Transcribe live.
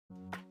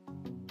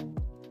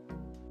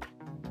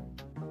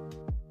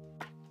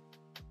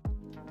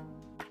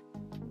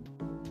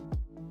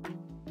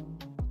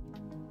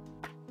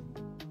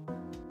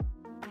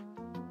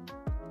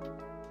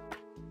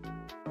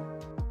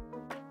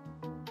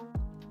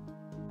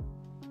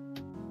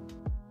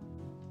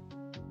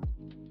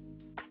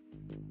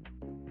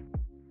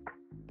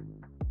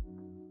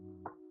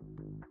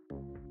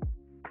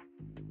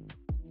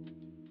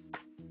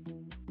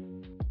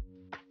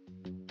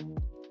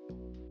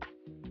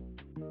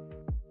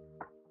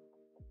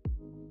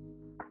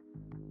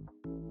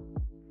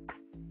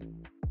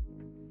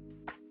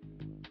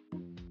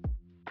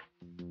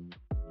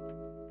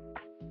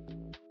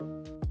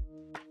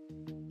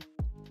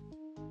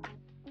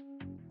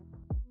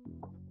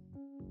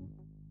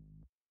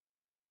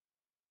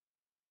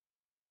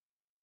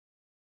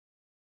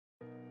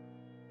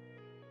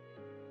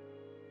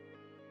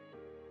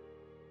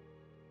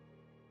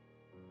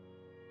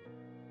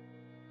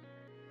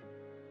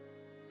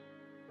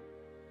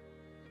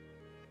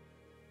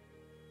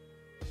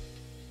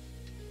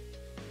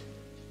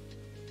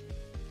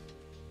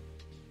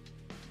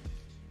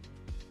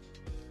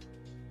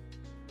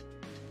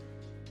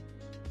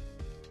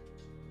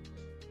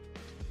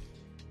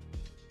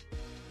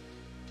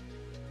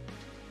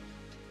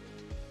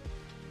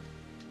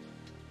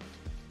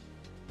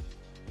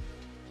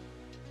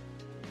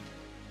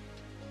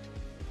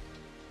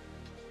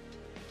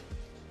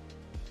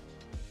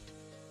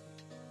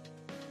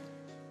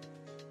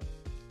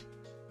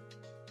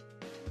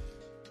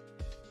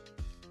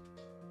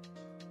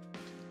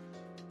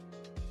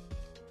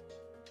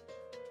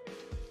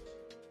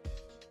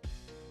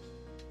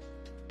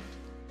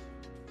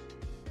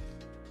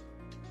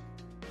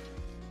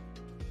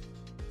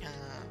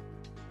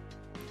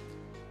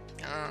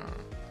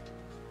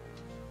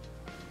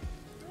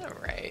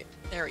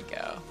we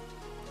go.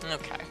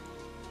 Okay.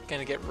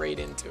 Gonna get right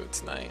into it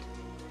tonight.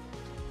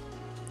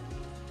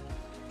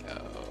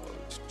 Go.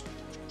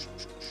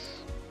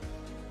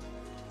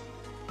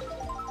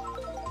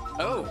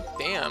 Oh,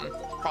 damn.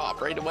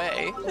 Prop right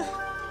away.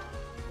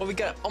 What we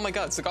got? Oh my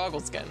god, it's the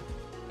goggles again.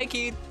 Hey,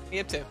 Keith. What are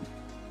you up to?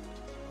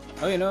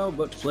 Oh, you know,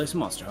 but to play some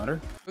Monster Hunter.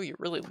 Oh, you're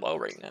really low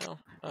right now.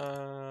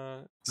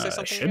 Say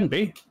something Shouldn't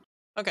again? be.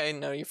 Okay,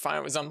 no, you're fine.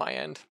 It was on my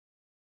end.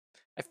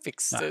 I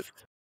fixed it.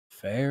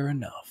 Fair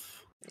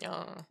enough.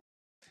 Yeah.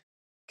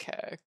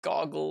 Okay,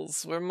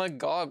 goggles. Where are my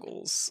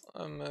goggles?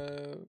 I'm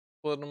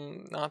put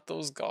them, not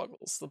those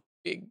goggles, the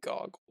big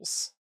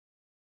goggles.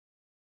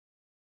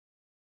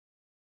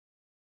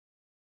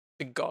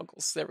 Big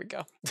goggles. There we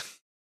go.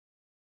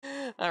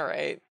 All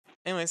right.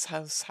 Anyways,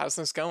 how's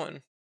this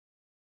going?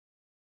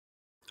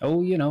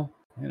 Oh, you know,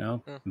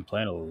 Mm. been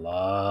playing a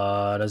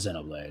lot of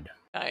Xenoblade.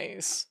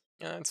 Nice.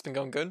 Yeah, it's been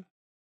going good.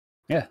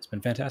 Yeah, it's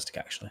been fantastic,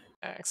 actually.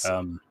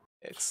 Excellent.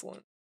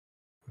 Excellent.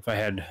 If I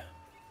had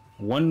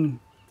one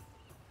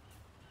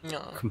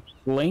Yeah.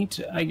 complaint,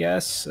 I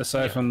guess,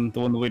 aside from the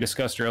one that we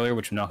discussed earlier,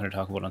 which I'm not going to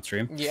talk about on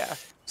stream. Yeah.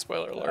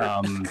 Spoiler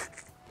alert.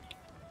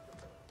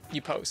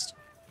 You post.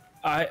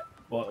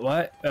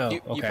 What? Oh,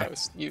 You okay.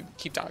 post. You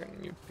keep talking.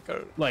 You pick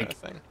out Like, a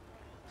thing.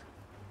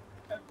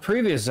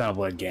 Previous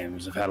Xenoblade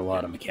games have had a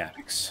lot of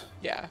mechanics.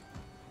 Yeah.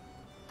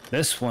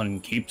 This one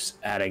keeps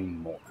adding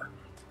more.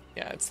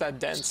 Yeah, it's that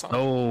dense on.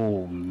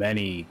 So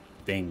many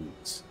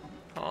things.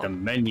 Oh, The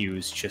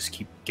menus just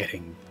keep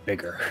getting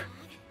bigger.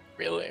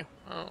 really?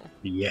 Oh.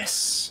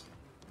 Yes.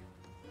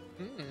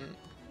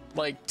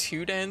 Like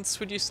too dense,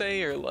 would you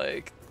say? Or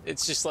like,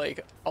 it's just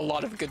like a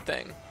lot of good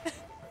thing?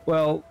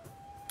 Well,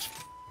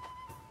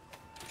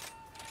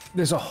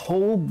 there's a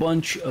whole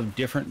bunch of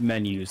different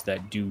menus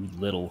that do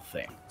little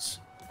things.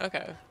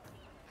 Okay.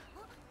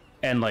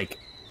 And, like,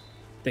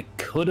 they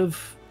could have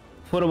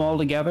put them all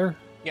together,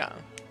 Yeah.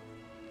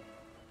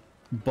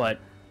 but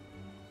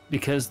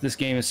because this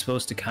game is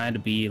supposed to kind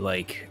of be,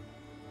 like,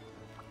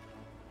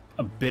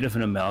 a bit of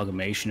an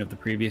amalgamation of the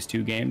previous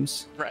two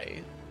games,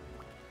 Right.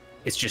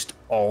 it's just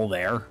all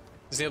there.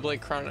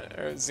 Xenoblade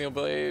or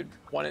Xenoblade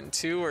 1 and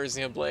 2, or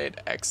Xenoblade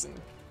X and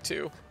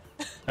 2?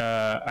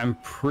 I'm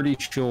pretty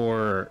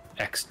sure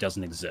X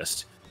doesn't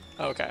exist,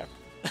 Okay.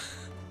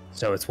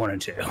 so it's 1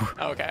 and 2.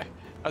 Okay.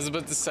 I was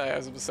about to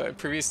say,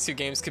 previous two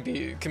games could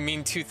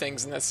mean two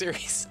things in that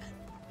series.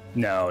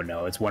 No,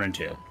 it's 1 and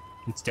 2.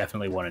 It's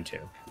definitely 1 and 2.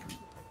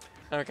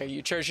 Okay,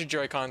 you charge your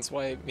Joy-Cons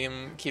while me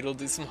and Keith will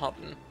do some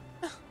hunting.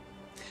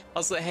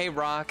 Also, hey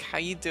Rock, how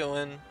you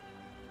doing?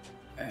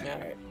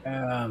 Alright,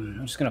 I'm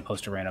just gonna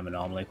post a random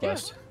Anomaly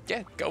quest.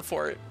 Yeah, go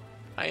for it.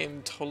 I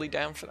am totally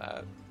down for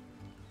that.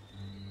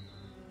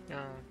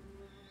 Yeah.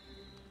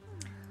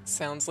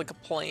 Sounds like a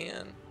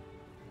plan.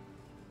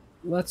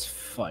 Let's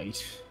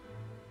fight.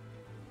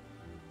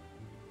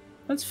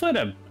 Let's fight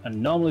a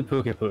Anomaly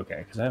Puke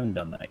because I haven't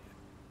done that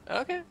yet.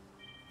 Okay.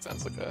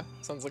 Sounds like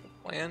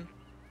a plan.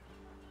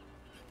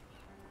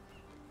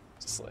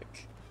 Just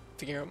like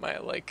figuring out my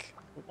like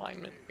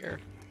alignment here.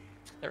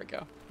 There we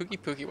go.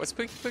 Pookie. What's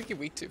Pookie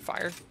weak to?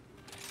 Fire?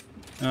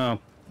 Oh,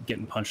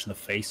 getting punched in the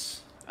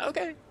face.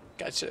 Okay.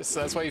 Gotcha. So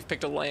that's why you've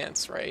picked a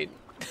lance, right?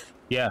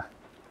 Yeah.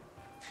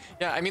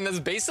 Yeah, I mean that's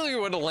basically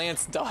what a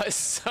lance does,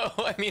 so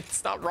I mean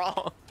it's not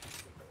wrong.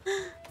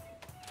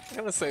 I'm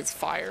gonna say it's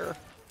fire.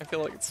 I feel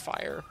like it's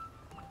fire.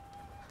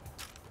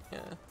 Yeah.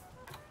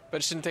 But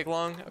it shouldn't take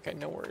long? Okay,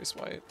 no worries,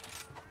 White.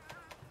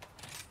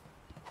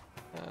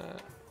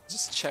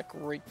 Just check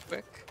right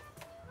quick.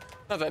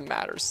 Not that it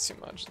matters too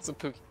much. It's a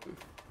Pookie.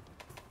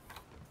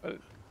 But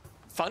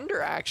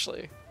Thunder,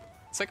 actually.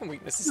 Second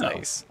weakness is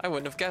nice. I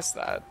wouldn't have guessed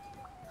that.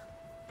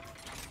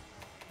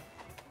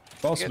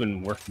 I've also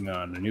been working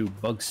on a new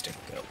bug stick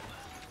build.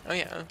 Oh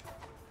yeah.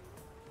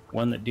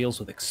 One that deals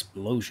with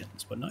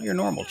explosions, but not your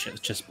normal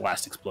just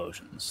blast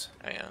explosions.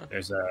 Oh yeah.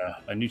 There's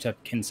a new type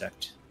of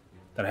insect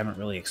that I haven't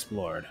really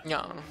explored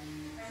Yeah.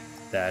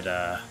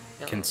 that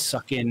can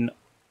suck in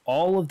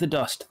all of the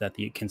dust that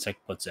the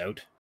insect puts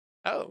out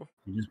Oh.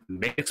 and just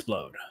make it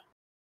explode.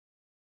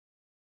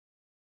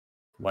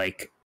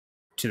 Like,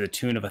 to the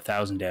tune of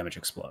 1,000 damage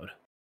explode.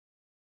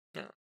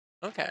 Yeah.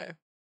 Okay.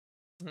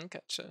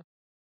 Gotcha.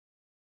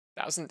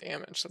 1,000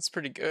 damage. That's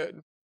pretty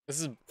good. This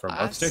is For a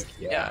bug stick?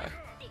 Yeah.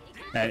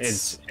 And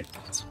it's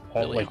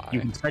all, really like, you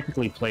can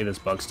technically play this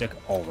bug stick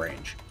all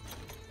range.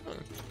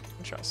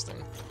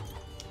 Interesting.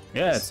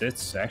 Yeah,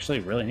 it's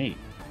actually really neat.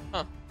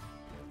 Huh.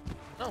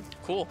 Oh,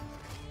 cool.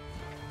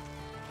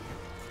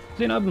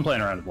 You know, I've been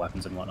playing around with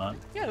weapons and whatnot.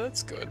 Yeah,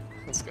 that's good.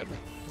 That's good.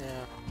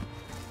 Yeah.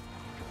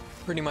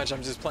 Pretty much,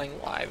 I'm just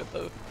playing live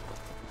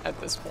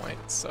at this point,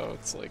 so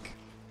it's like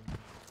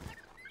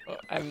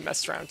I haven't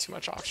messed around too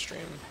much off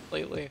stream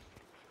lately.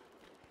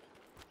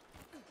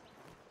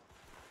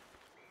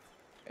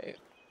 Okay.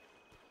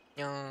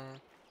 Yeah.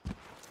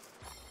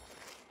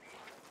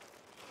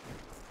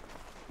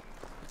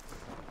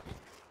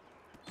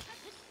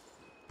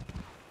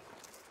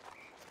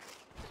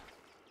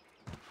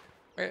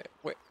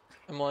 Wait.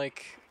 I'm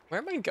like, where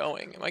am I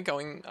going?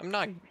 I'm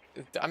not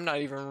I'm not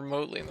even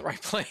remotely in the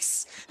right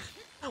place.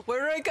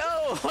 Where do I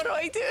go? What do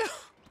I do?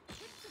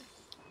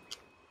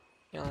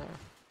 Yeah.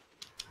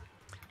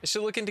 I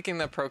should look into getting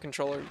that Pro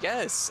controller.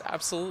 Yes,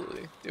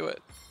 absolutely. Do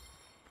it.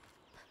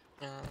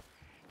 Yeah.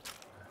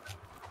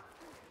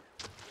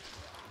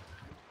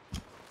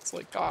 It's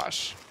like,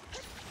 gosh.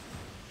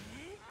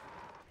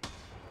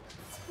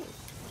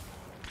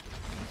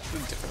 It's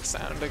a different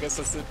sound. I guess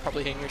that's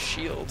probably hitting your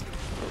shield.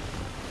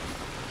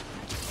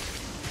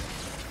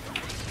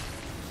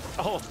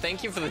 Oh,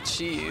 thank you for the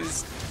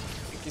cheese.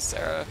 Thank you,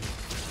 Sarah.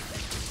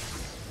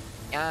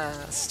 Yeah,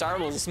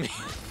 startles me.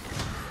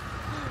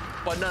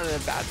 But not in a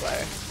bad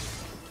way.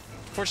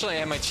 Fortunately, I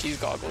have my cheese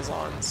goggles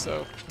on,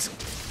 so...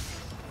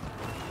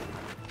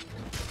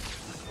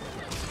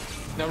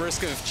 no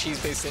risk of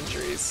cheese-based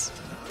injuries.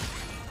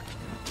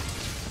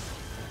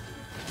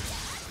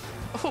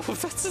 Oh,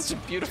 that's such a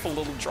beautiful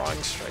little drawing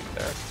strike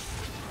there.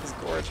 It's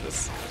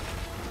gorgeous.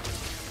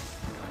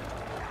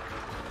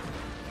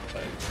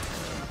 But,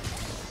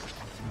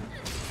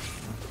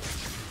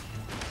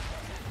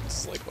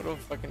 it's like, what do I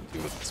fucking do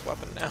with this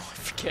weapon now? I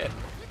forget.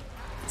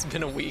 It's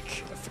been a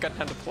week. I've forgotten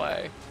how to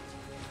play.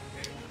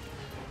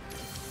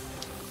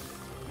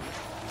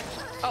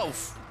 Oh,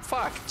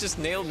 fuck. Just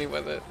nailed me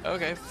with it.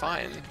 Okay,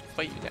 fine.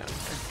 Fight you down.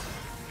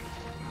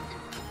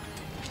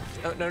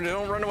 No, no,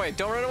 don't run away.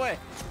 Don't run away.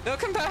 No,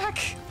 come back.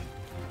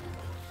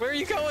 Where are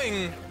you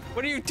going?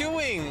 What are you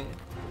doing?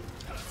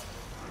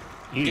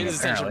 Get his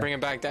attention. Bring him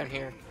back down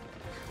here.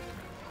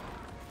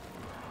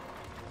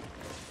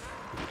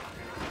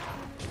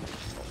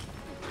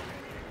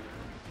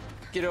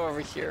 Get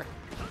over here.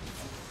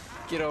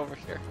 Get over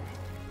here.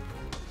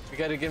 We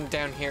gotta get him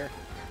down here.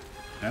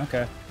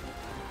 Okay.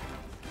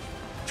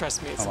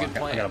 Trust me, it's a good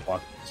plan. I gotta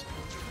block this.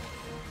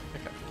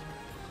 Okay.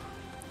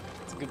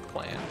 It's a good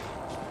plan.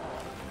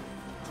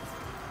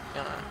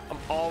 Yeah, I'm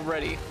all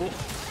ready. Ooh.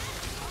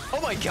 Oh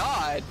my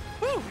god!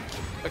 Woo!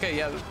 Okay,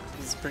 yeah,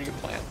 this is a pretty good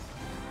plan.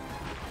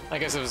 I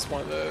guess it was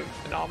one of the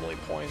anomaly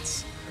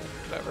points.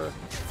 Or whatever.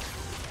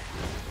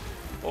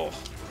 Oh,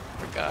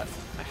 forgot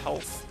my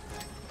health.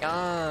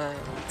 God,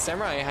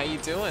 Samurai, how you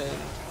doing?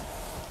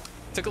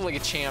 Took it like a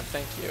champ,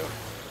 thank you.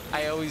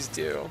 I always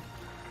do.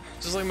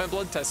 Just like my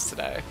blood test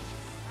today.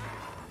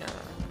 Yeah.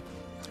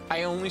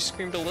 I only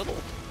screamed a little.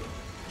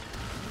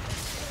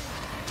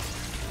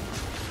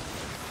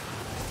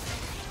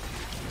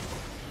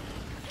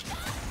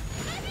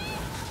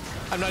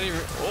 I'm not even,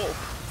 oh,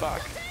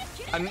 fuck.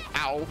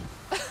 Ow.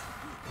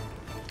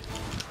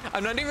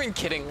 I'm not even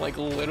kidding, like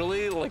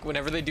literally, like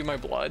whenever they do my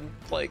blood,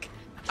 like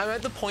I'm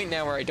at the point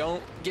now where I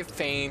don't get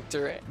faint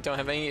or don't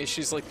have any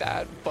issues like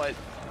that, but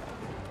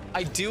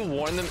I do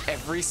warn them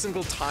every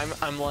single time.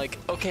 I'm like,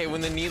 okay, when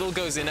the needle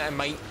goes in, I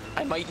might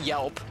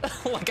yelp.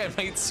 Like I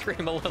might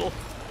scream a little.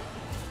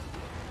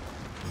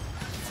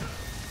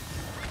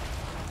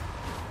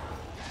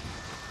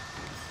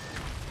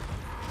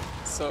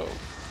 So,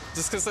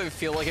 just because I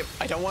feel like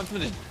I don't want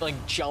them to like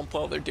jump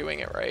while they're doing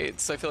it, right?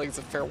 So I feel like it's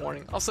a fair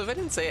warning. Also, if I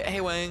didn't say it,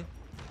 hey Wang.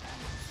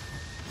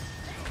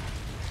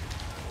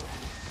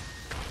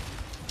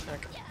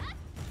 Okay.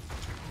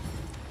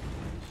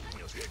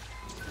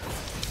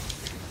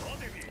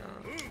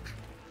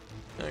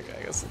 Okay,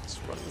 I guess I'll just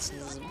run this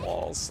into some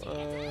walls.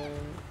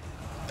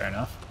 Fair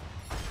enough.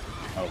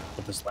 Oh,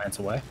 put this lance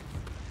away.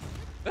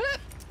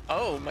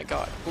 Oh my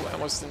god. Ooh, I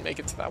almost didn't make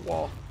it to that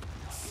wall.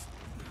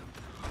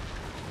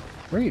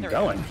 Where are you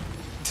going?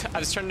 I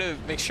was trying to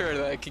make sure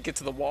that I could get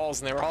to the walls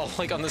and they were all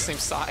like on the same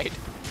side.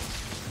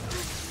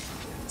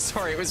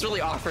 Sorry, it was really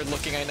awkward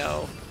looking, I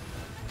know.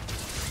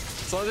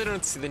 As long as I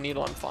don't see the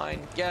needle, I'm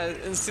fine. Yeah,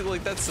 and see,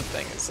 like, that's the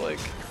thing. It's like,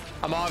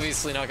 I'm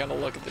obviously not gonna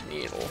look at the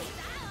needle.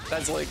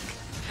 That's like,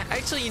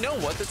 actually, you know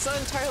what? That's not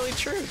entirely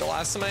true. The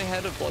last time I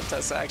had a blood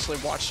test, I actually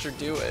watched her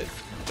do it.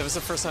 That was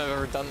the first time I've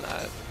ever done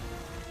that.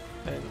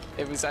 And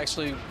it was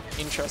actually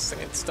interesting.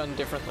 It's done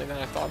differently than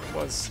I thought it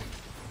was.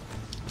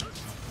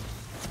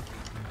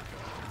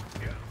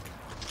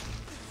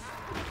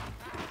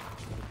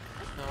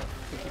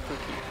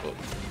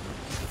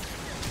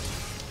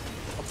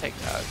 I'll take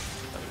that.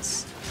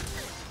 That's...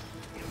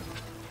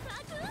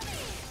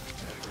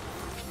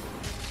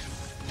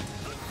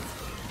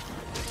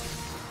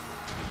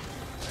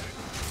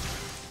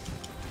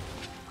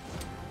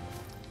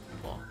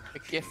 well, a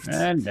gift.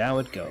 And now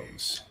it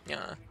goes.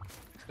 Yeah.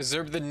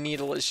 Observe the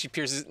needle as she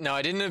pierces. No,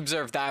 I didn't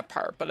observe that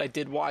part, but I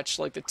did watch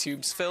like the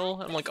tubes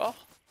fill. I'm like, oh,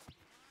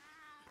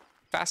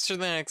 faster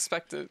than I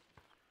expected.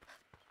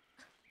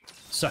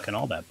 Sucking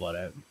all that blood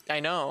out. I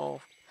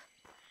know.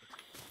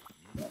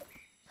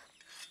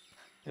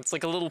 It's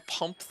like a little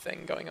pump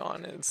thing going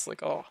on. And it's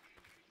like, oh,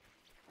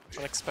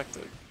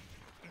 unexpected.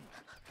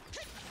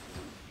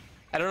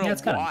 I don't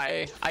know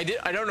why. I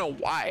don't know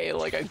why.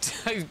 Like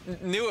I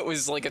knew it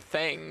was like a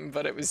thing,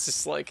 but it was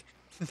just like,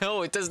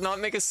 no, it does not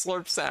make a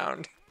slurp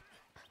sound.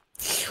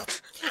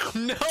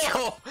 No,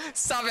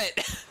 stop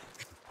it.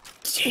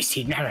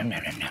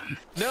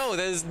 No,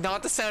 that is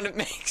not the sound it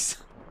makes.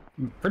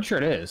 I'm pretty sure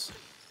it is.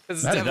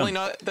 That's definitely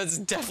not. That's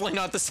definitely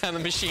not the sound the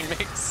machine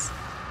makes.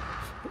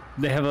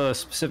 They have a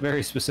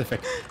very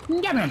specific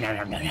noise.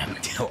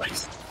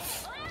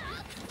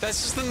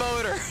 That's just the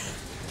motor.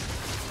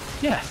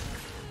 Yeah.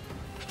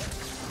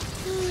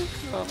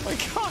 Oh my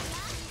god.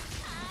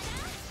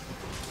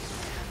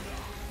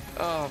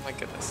 Oh my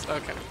goodness.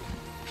 Okay.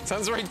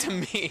 Sounds right to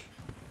me.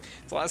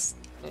 It's last.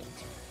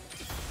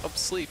 Oh,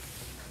 sleep.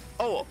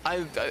 Oh,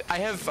 I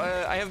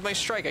have my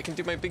strike. I can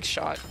do my big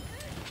shot.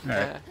 All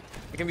right.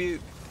 It can be.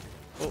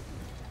 Oh.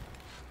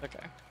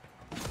 Okay.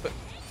 But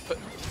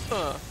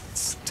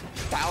it's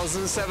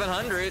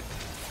 1,700.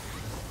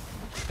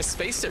 I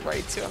spaced it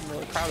right too. I'm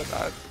really proud of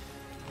that.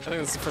 I think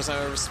that's the first time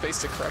I ever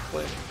spaced it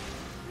correctly.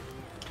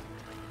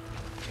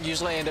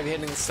 Usually I end up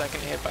hitting the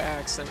second hit by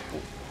accident.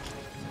 Ooh.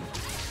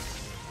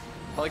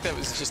 I like that it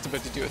was just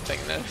about to do a thing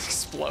and then it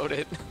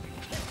exploded.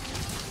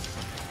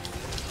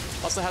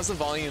 Also, how's the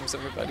volumes,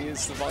 everybody?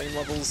 Is the volume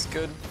levels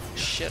good?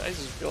 Shit, I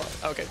just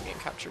realized. Okay, being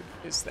captured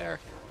is there.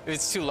 If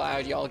it's too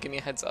loud, y'all give me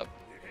a heads up.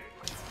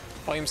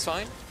 Volume's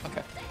fine?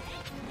 Okay.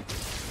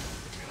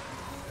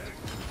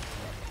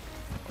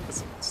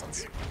 This makes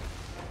sense.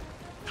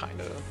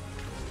 Kind of.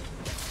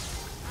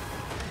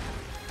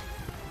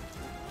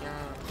 Yeah.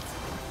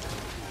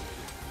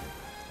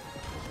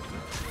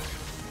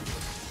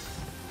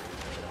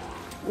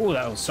 Ooh,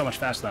 that was so much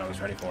faster than I was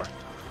ready for.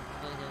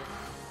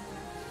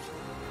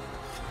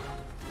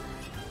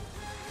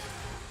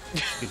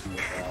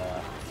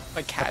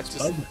 My cat just...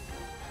 bug?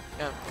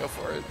 Yeah, go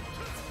for it.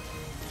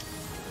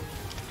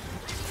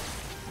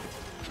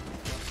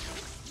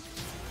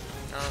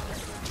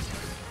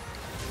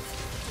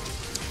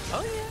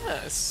 Oh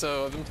yeah,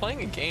 so I've been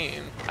playing a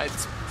game.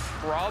 It's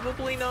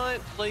probably not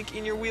like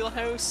in your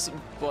wheelhouse,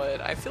 but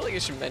I feel like I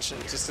should mention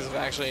it just because I'm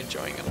actually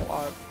enjoying it a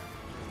lot.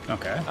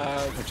 Okay.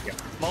 What'd you get?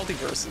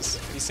 Multiverses.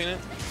 Have you seen it?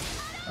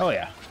 Oh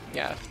yeah.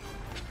 Yeah.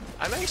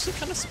 I'm actually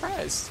kind of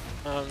surprised.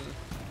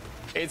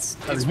 It's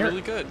really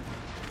good.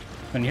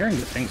 I've been hearing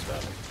good things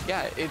about it.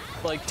 Yeah, it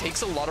like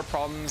takes a lot of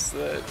problems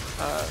that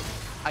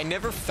I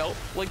never felt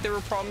like there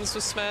were problems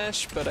with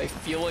Smash, but I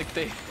feel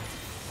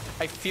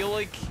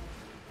like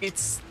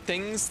it's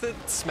things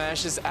that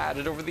Smash has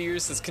added over the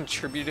years that's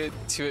contributed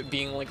to it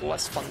being like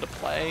less fun to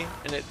play,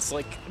 and it's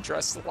like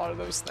addressed a lot of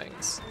those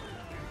things.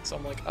 So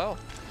I'm like, oh,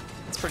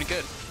 it's pretty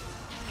good.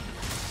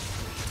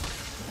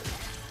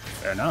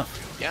 Fair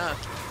enough. Yeah.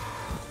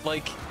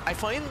 Like, I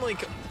find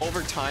like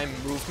over time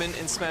movement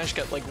in Smash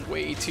got like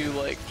way too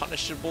like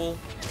punishable,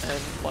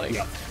 and like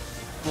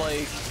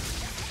like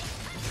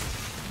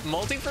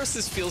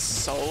Multiverses feels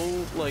so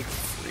like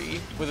free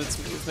with its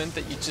movement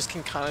that you just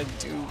can kind of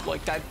do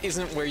like that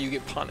isn't where you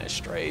get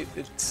punished, right?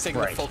 It's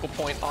taking the focal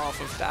point off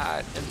of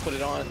that and put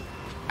it on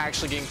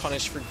actually getting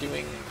punished for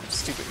doing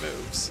stupid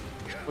moves,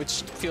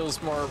 which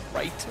feels more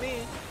right to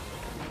me.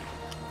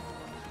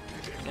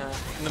 Yeah,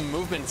 and the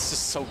movement is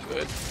just so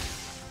good.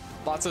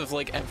 Lots of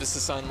like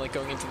emphasis on like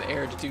going into the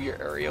air to do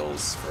your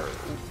aerials for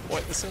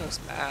what this thing was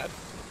mad.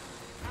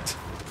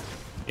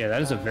 Yeah,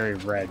 that is a very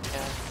red.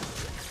 Yeah.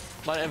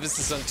 A lot of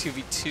emphasis on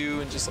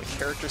 2v2 and just like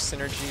character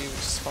synergy, which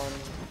is fun.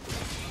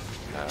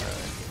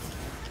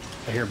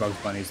 I hear Bugs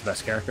Bunny's the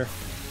best character.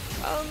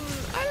 I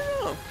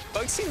don't know.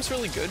 Bugs seems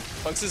really good.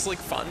 Bugs is like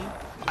fun.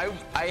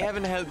 I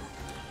haven't had.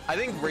 I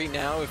think right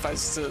now, if I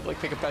was to like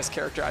pick a best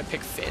character, I'd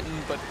pick Finn,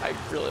 but I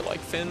really like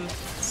Finn,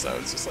 so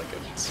it's just like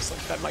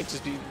that might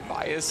just be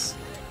bias.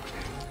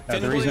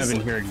 The reason I've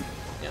been hearing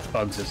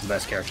Bugs is the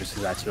best character is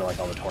because that's what like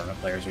all the tournament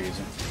players are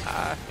using.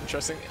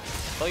 Interesting.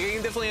 Like I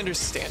can definitely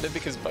understand it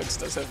because Bugs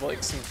does have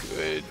like some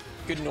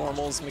good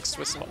normals mixed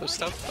with some other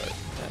stuff, but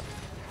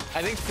yeah.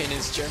 I think Finn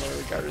is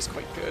generally regarded as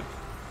quite good.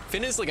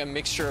 Finn is like a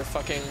mixture of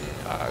fucking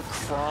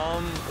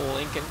Chrom,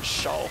 Link, and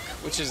Shulk,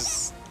 which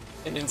is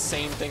an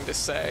insane thing to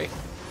say.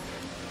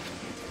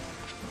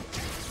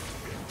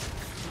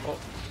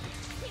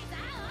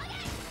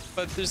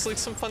 But there's like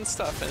some fun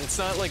stuff, and it's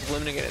not like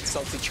limiting it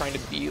itself to trying to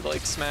be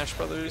like Smash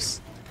Brothers.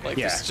 Like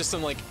there's just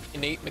some like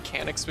innate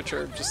mechanics which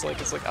are just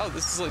like, it's like, oh,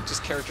 this is like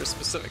just character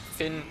specific.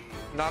 Finn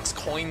knocks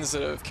coins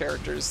out of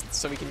characters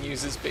so he can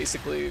use his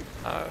basically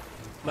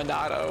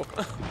Monado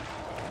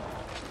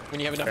when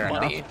you have enough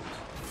money.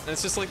 And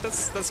it's just like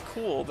that's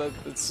cool. That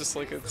it's just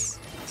like it's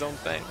its own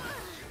thing.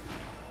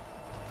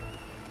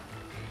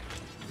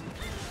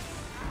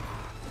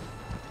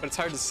 But it's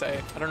hard to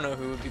say. I don't know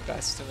who would be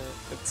best in it.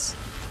 It's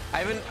I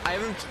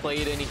haven't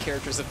played any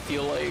characters that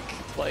feel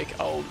like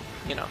oh,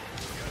 you know,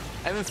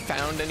 I haven't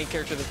found any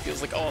character that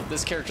feels like, oh,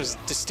 this character is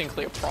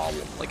distinctly a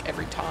problem like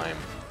every time.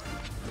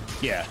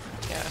 Yeah.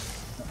 Yeah.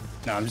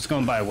 No, I'm just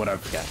going by what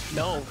I've heard.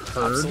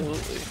 Absolutely.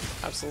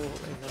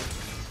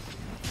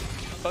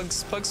 No.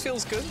 Bugs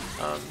feels good.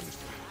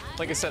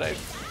 Like I said,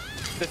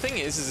 the thing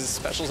is his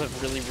specials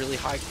have really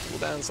high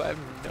cooldowns, so I have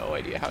no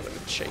idea how they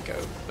would shake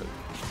out, but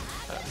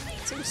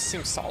it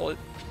seems solid.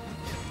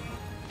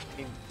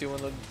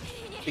 Doing the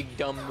big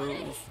dumb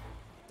move.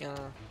 Yeah.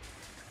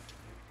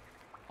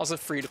 Also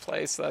free to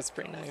play, so that's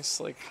pretty nice.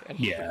 Like, and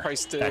the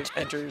price to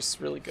enter is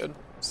really good.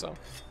 So,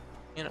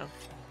 you know.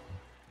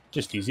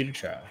 Just easy to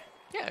try.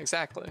 Yeah,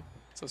 exactly.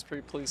 So I was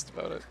pretty pleased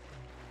about it.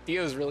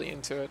 Dio's really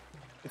into it.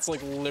 It's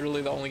like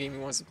literally the only game he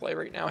wants to play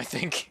right now, I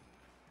think.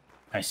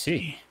 I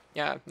see.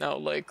 Yeah, no,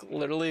 like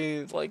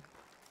literally, like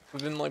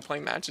we've been like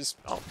playing matches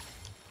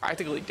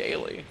practically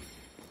daily.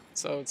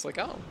 So it's like,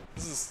 oh,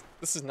 this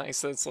is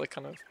nice that it's like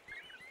kind of,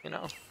 you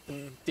know,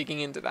 been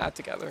digging into that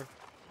together.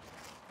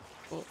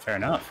 Cool. Fair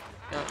enough.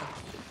 Yeah.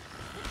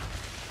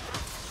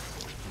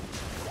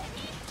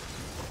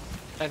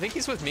 I think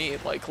he's with me.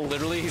 Like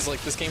literally, he's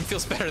like, this game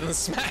feels better than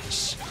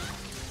Smash.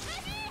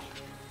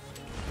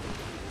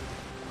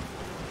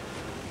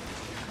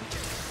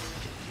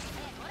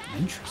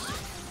 Interesting.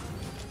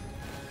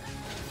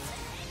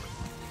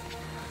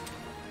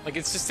 Like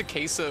it's just a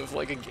case of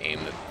like a game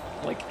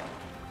that like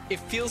it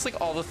feels like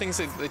all the things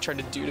that they tried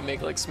to do to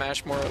make like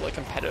Smash more like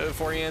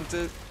competitive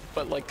oriented,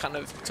 but like kind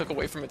of took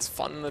away from its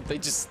fun, that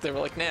they were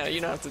like, nah,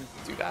 you don't have to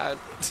do that.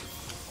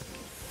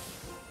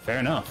 Fair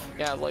enough.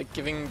 Yeah, like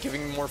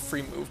giving more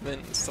free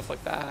movement and stuff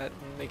like that,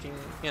 and making,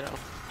 you know,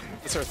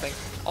 that sort of thing.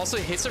 Also,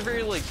 hits are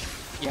very like,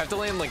 you have to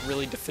land like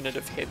really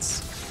definitive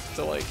hits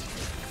to like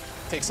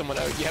take someone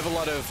out. You have a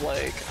lot of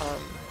like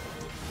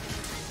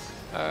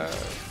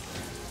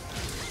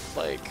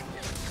like,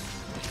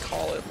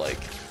 call it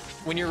like,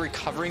 when you're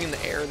recovering in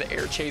the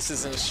air chase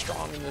isn't as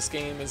strong in this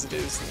game as it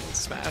is in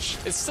Smash.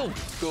 It's still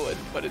good,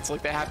 but it's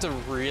like they have to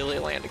really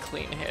land a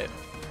clean hit.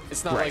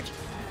 It's not Right. like,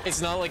 it's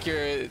not like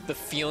the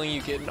feeling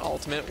you get in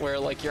Ultimate where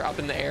like you're up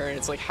in the air and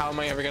it's like, how am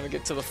I ever gonna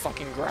get to the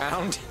fucking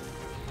ground?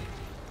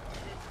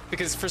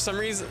 Because for some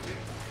reason,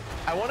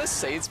 I want to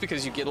say it's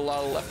because you get a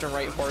lot of left and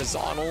right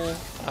horizontal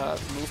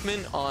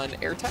movement on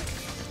air tech.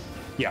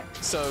 Yeah.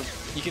 So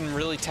you can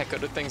really tech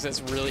out of things, and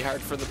it's really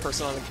hard for the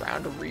person on the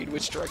ground to read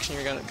which direction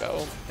you're gonna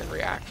go and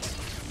react.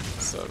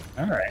 So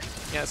All right.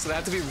 yeah, so they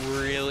have to be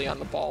really on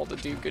the ball to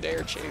do good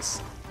air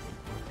chase.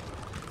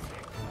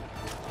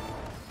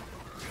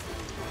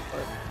 But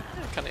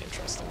yeah, kind of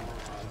interesting.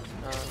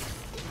 I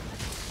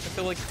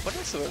feel like, what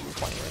else have I been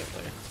playing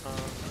lately?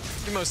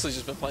 You've mostly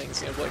just been playing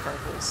Xenoblade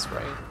Chronicles,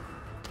 right?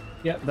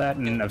 Yeah, that,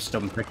 and I've still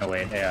been picking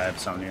away at AI of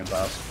Somnia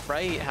about.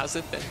 Right, how's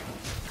it been?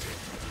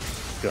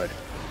 Good.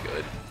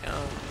 Good.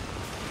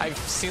 I've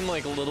seen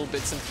like little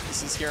bits and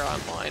pieces here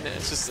online, and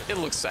it's just, it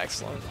looks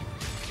excellent.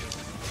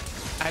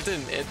 I have to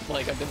admit,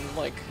 like, I've been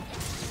like,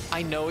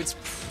 I know it's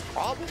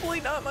probably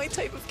not my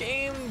type of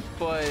game,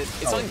 but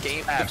it's on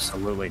Game Pass.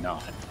 Absolutely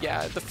not.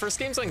 Yeah, the first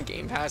game's on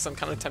Game Pass. I'm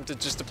kind of tempted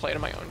just to play it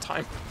on my own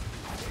time.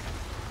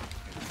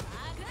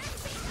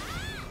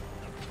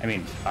 I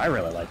mean, I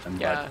really like them,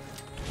 Yeah.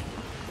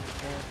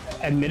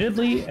 but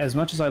admittedly, as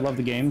much as I love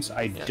the games,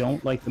 I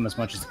don't like them as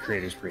much as the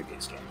creators'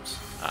 previous games.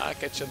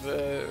 Get you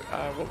the,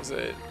 what was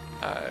it?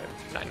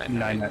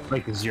 999.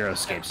 Like the Zero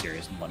Escape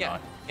series and Yeah,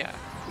 whatnot. yeah.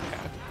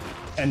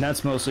 And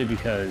that's mostly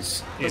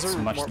because Those it's are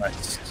much more-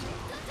 less.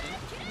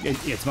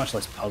 It's much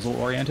less puzzle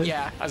oriented.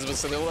 Yeah, I was about to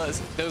say, there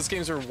was. Those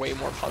games were way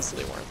more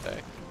puzzly, weren't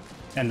they?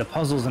 And the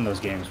puzzles in those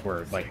games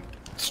were like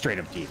straight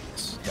up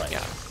devious. Like,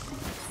 Yeah.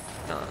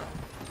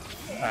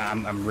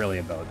 I'm really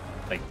about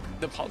like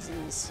The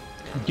puzzles.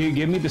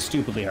 give me the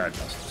stupidly hard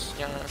puzzles.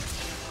 Yeah.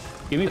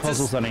 Give me It's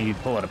puzzles just- that I need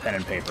to pull out a pen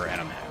and paper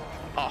and I'm happy.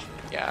 Oh,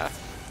 yeah.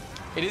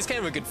 It is kind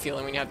of a good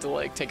feeling when you have to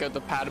like take out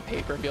the pad of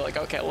paper and be like,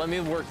 okay, let me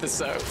work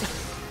this out.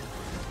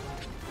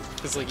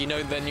 Because like, you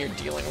know, then you're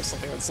dealing with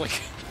something that's like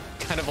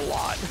kind of a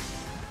lot.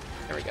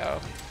 There we go.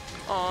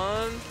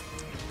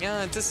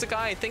 Yeah, just a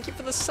guy. Thank you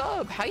for the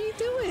sub. How you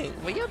doing?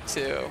 What you up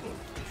to?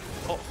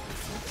 Oh.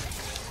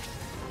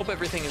 Hope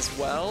everything is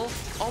well.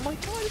 Oh my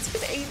god, it's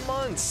been 8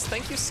 months.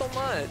 Thank you so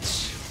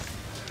much.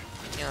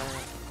 Yeah.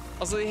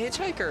 Also, the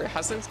Hitchhiker,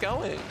 how's things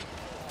going?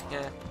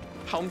 Yeah.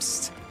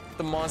 Humst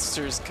the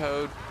monsters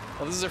code.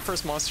 Well, this is our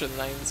first monster of the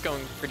night. It's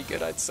going pretty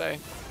good, I'd say.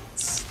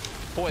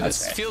 Boy,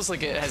 this feels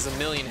like it has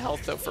 1,000,000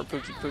 health, though, for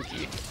Pookie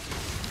Pookie.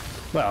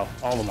 Well,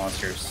 all the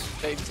monsters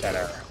They do, that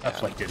are yeah.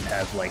 afflicted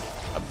have like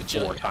A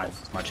bajillion 4 times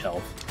as much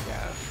health.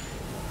 Yeah.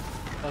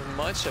 Not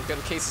much. I've got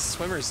a case of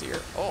swimmer's ear.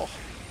 Oh.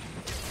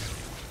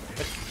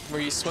 But were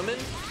you swimming?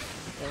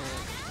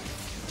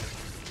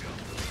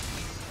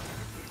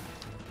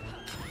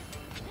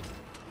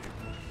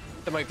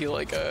 That might be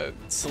like a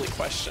silly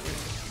question.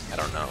 I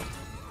don't know.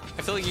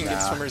 I feel like you can get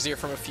swimmer's ear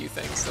from a few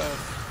things, though.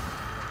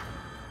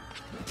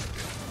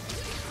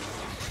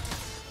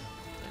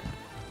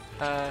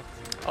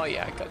 Oh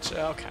yeah,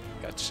 gotcha. Okay,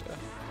 gotcha.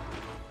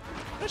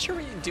 I'm not sure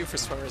what you do for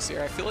swimmer's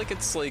ear. I feel like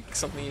it's like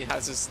something you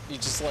has this, you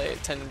just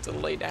tend to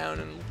lay down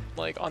and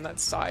like on that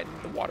side,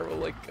 and the water will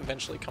like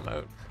eventually come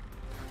out.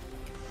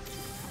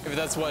 If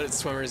that's what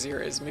swimmer's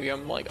ear is, maybe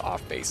I'm like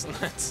off base on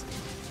that.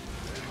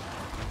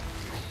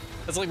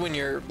 That's like when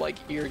your like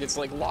ear gets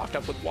like locked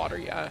up with water,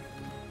 yeah.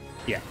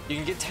 Yeah. You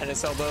can get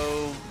tennis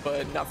elbow,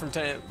 but not from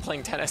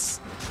playing tennis.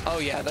 Oh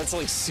yeah, that's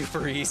like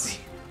super easy.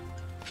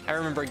 I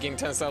remember getting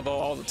tennis elbow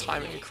all the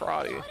time in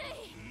karate.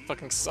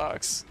 Fucking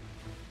sucks.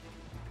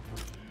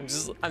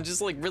 I'm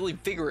just like really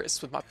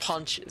vigorous with my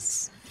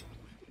punches.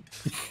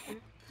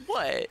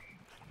 What?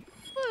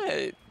 What?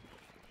 You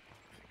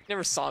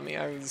never saw me.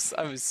 I was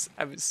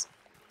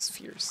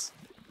fierce.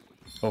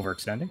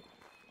 Overextending?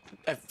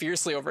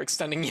 Fiercely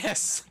overextending,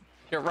 yes.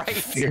 You're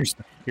right. You're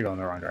going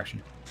the wrong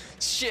direction.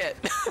 Shit.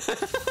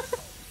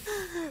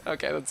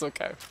 Okay, that's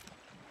okay.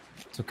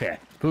 It's okay.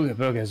 Puka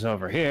Puka's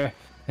over here.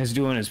 He's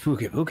doing his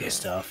Puka Puka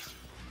stuff.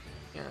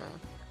 Yeah.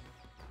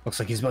 Looks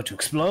like he's about to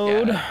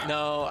explode. Yeah.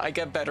 No, I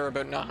get better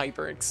about not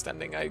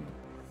hyperextending. I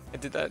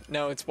did that.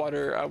 No, it's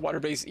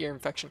water-based ear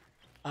infection.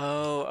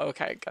 Oh,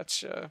 okay,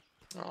 gotcha.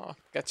 Oh,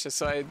 gotcha.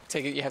 So I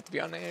take it you have to be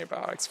on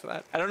antibiotics for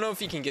that. I don't know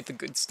if you can get the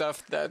good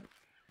stuff that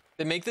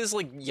they make this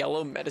like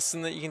yellow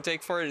medicine that you can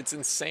take for it. It's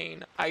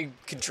insane. I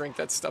could drink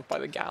that stuff by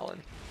the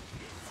gallon.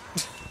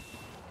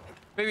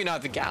 Maybe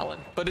not the gallon,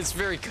 but it's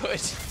very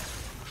good.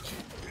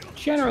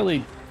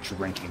 Generally,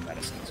 drinking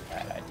medicine is a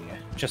bad idea.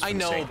 Just I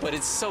know, but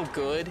it's so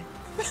good.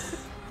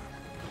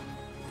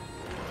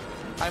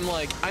 I'm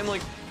like,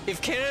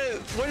 if Canada,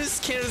 what is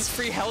Canada's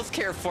free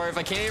healthcare for if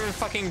I can't even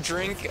fucking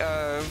drink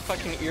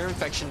fucking ear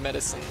infection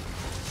medicine?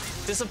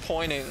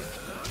 Disappointing.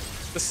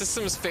 The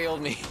system's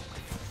failed me.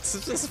 The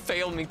system's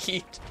failed me,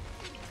 Keith.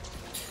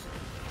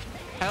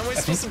 How am I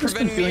supposed to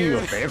prevent an ear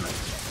infection?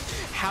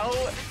 How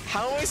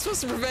am I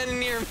supposed to prevent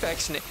an ear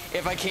infection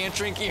if I can't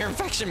drink ear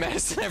infection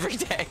medicine every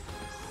day?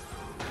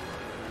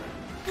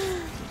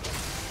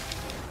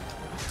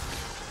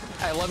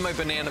 I love my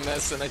banana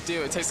medicine. I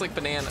do. It tastes like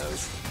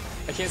bananas.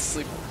 I can't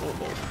sleep.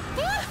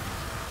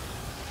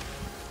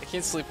 I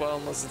can't sleep well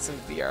unless it's in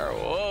VR.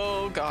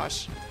 Oh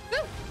gosh.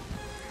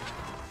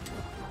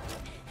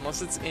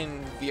 Unless it's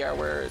in VR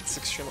where it's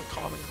extremely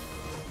common.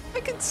 I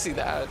can see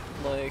that.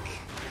 Like,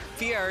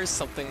 VR is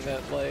something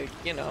that, like,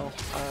 you know,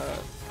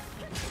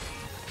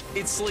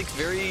 it's like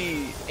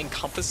very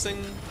encompassing,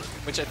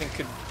 which I think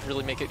could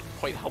really make it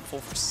quite helpful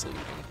for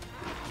sleeping.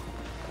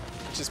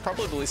 Which is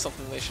probably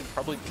something they should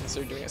probably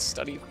consider doing a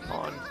study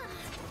on.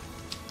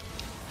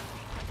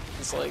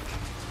 It's like,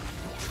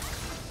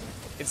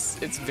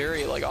 it's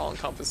very like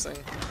all-encompassing.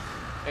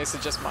 I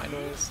suggest mind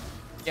noise.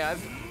 Yeah,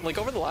 I've, like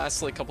over the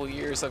last like couple of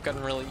years, I've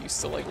gotten really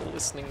used to like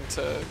listening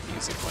to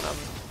music when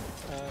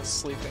I'm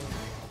sleeping.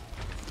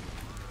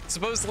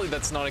 Supposedly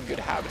that's not a good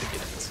habit to get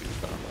into,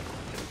 but I'm like,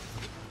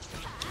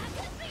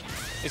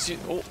 it's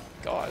just, oh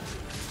god,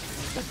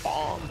 the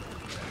bomb.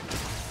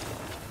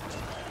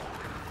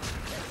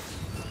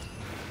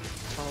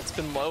 Well, it's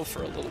been low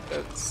for a little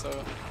bit,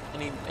 so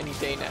any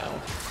day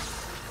now.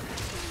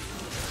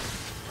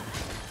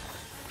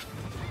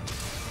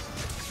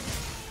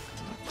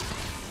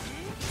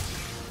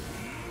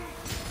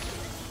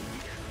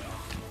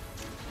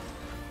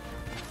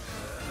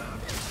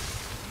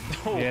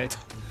 Oh. Yeah, it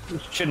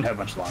shouldn't have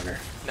much longer.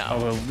 No.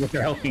 Although with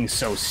their health being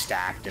so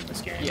stacked in this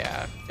game.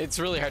 Yeah, it's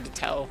really hard to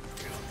tell.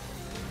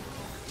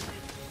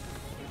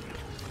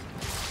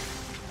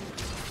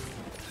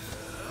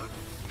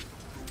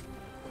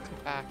 Come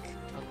back.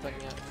 Not done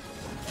yet.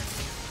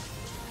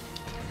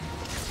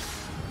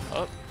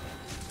 Oh.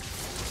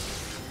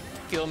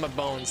 Feel my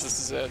bones. This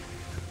is it.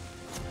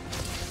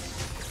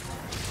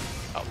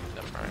 Oh,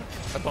 never mind.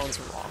 My bones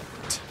were wrong.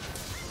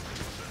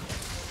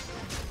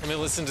 Let me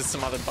listen to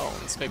some other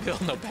bones. Maybe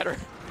they'll know better.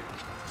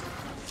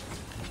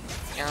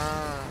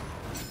 Yeah.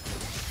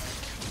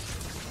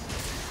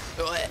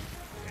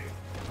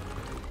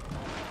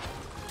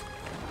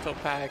 Go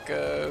pack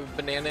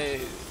banana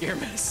ear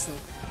medicine.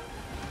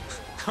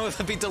 How will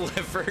that be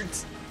delivered?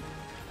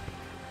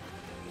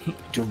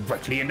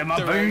 Directly into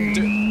my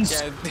veins.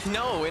 Yeah,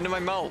 no, into my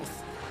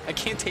mouth. I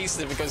can't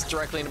taste it if it goes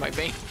directly into my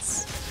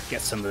veins.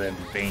 Get some of them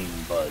vein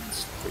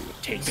buds for your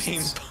taste.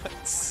 Vein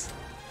buds.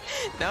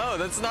 No,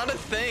 that's not a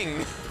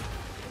thing.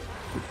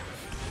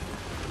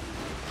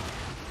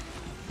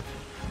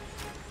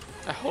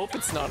 I hope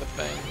it's not a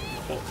thing.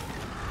 Oh.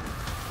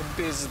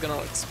 The biz is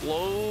gonna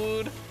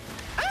explode.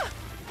 Ah!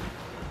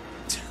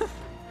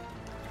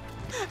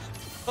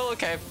 Well,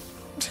 okay.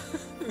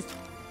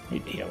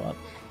 Need to heal up.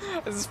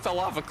 I just fell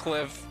off a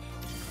cliff.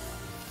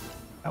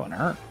 That one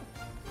hurt.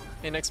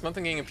 Hey, next month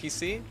I'm getting a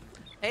PC.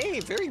 Hey,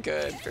 very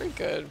good, very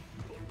good.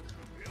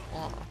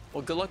 Oh,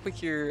 well, good luck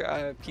with your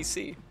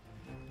PC.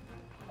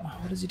 Oh,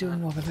 what is he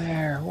doing over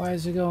there? Why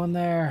is he going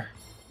there?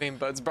 Vein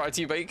Buds brought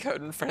to you by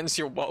Code and Friends.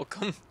 You're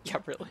welcome. Yeah,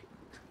 really.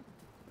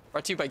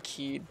 Brought to you by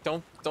Key.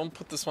 Don't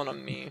put this one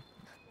on me.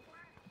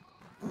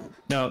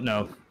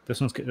 No. This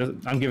one's.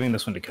 I'm giving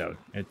this one to Code.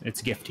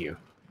 It's a gift to you.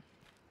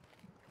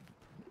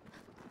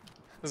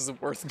 This is the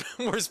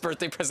worst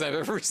birthday present I've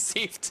ever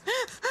received.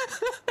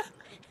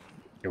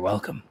 You're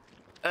welcome.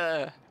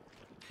 You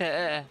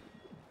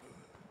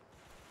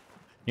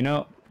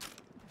know,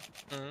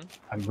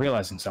 I'm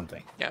realizing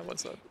something. Yeah,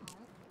 what's up?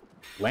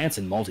 Lance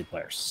in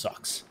multiplayer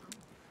sucks.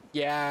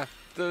 Yeah,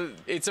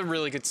 it's a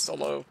really good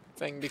solo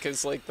thing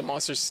because like the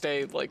monsters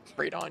stay like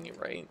right on you,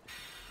 right?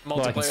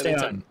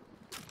 Multiplayer,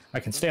 I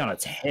can stay on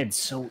its head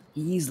so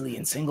easily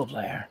in single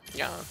player.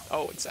 Yeah.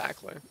 Oh,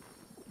 exactly.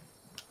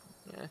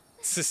 Yeah.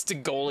 It's just a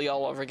goalie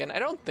all over again. I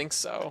don't think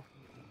so.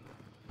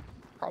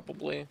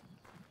 Probably.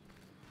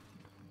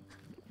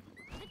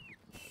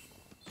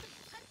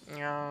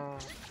 Yeah.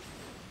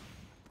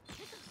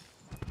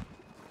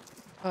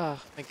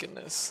 Oh, my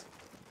goodness.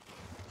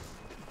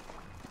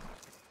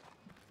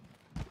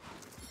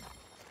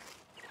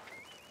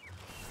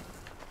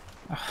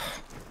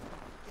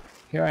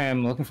 Here I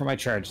am looking for my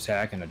charge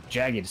attack, and a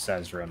Jaggy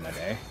decides to ruin my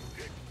day.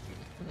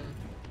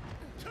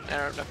 I don't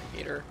have enough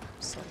meter,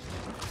 so...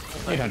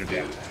 800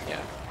 damage.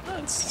 Yeah,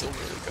 that's still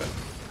really good.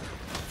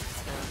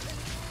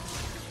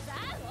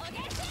 Yeah.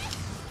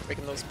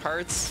 Breaking those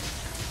parts,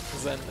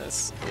 then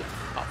this...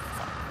 Oh,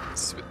 fuck.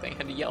 Stupid thing.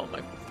 Had to yell in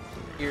my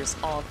ears.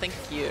 Oh, thank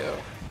you.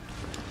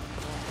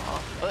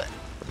 Oh,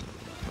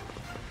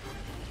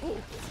 ooh.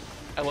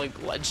 I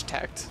like ledge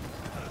tacked.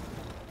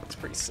 It's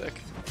pretty sick.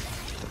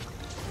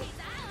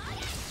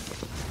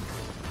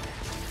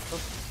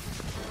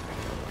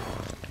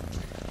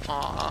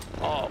 Aw,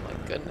 oh my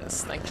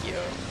goodness, thank you.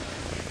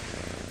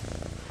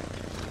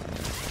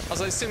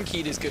 Also, I assume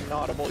Keed is good and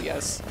audible,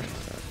 yes.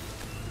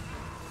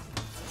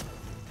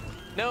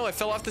 No, I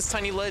fell off this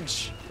tiny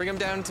ledge. Bring him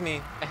down to me.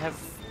 I have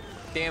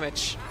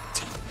damage.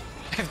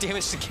 I have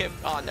damage to give.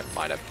 Oh, never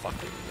mind, I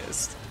fucking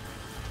missed.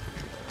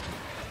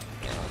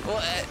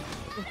 What?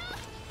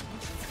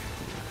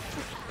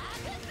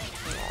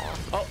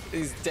 Oh,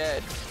 he's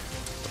dead.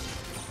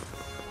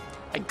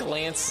 I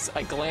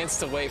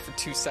glanced away for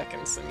 2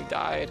 seconds and he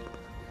died.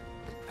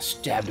 I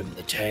stabbed him in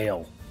the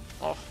tail.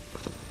 Oh.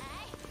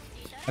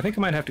 I think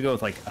I might have to go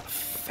with like a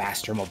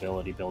faster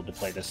mobility build to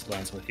play this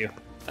lens with you.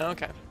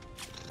 Okay.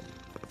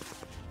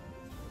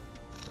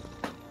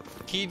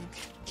 Keed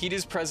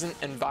is present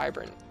and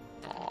vibrant.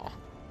 Aw.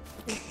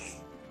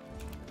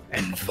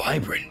 And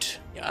vibrant.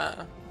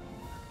 Yeah.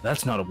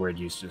 That's not a word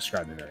used to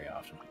describe me very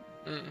often.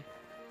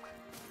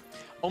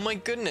 Oh my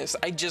goodness,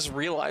 I just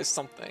realized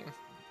something.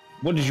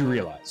 What did you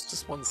realize?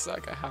 Just 1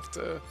 sec, I have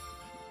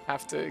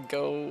to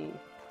go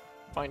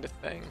find a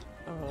thing.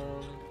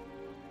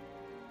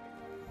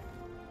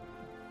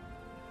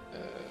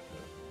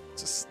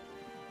 Just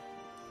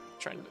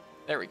trying to,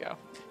 there we go.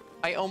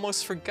 I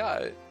almost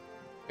forgot.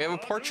 We have a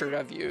portrait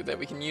of you that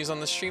we can use on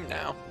the stream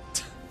now.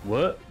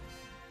 What?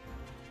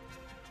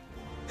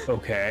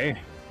 Okay.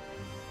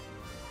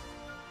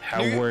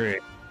 How were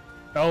it?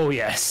 Oh,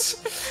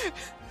 yes.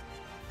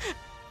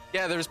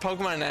 Yeah, there's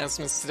Pokemon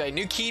announcements today.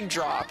 New key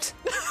dropped.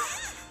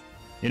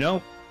 You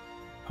know,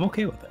 I'm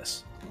okay with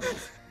this.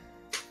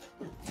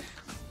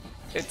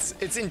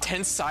 It's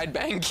intense side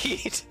bang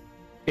keyed.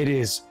 It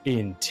is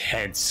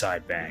intense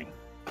side bang.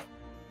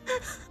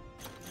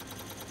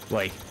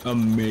 Like,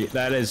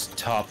 that is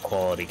top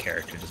quality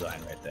character design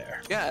right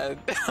there. Yeah,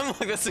 I'm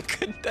like, that's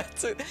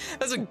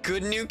a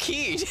good new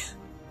key.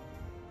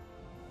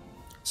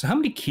 So how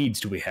many keys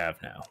do we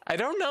have now? I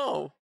don't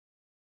know.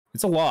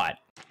 It's a lot.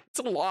 It's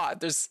a lot.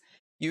 There's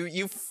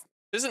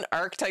there's an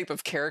archetype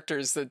of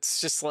characters that's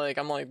just like,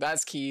 I'm like,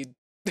 that's keyed.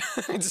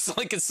 Just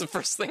like it's the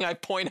first thing I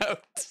point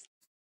out.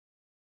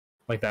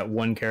 Like that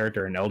one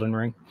character in Elden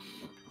Ring.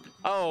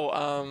 Oh,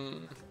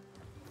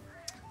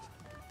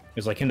 It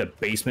was like in the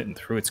basement and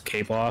threw its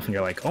cape off, and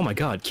you're like, oh my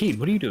god, Keed,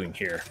 what are you doing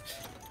here?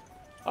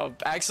 oh,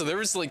 actually, there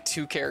was like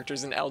 2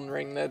 characters in Elden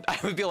Ring that I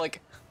would be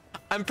like,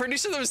 I'm pretty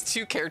sure there was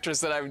 2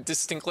 characters that I would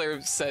distinctly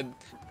have said,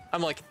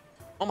 I'm like,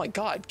 oh my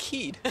god,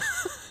 Keed.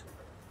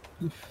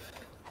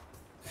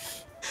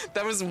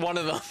 That was one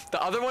of them.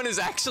 The other one is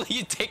actually,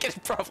 you take it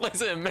probably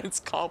as an immense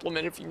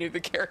compliment if you knew the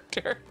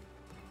character.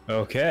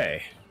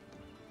 Okay.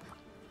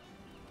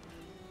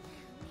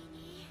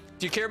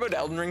 Do you care about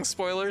Elden Ring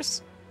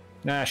spoilers?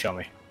 Nah, show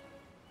me.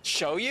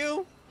 Show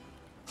you?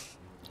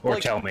 Or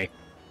Like, tell me.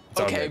 It's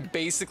all Okay, good.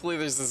 basically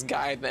there's this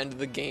guy at the end of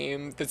the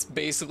game that's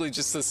basically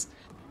just this,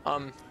 how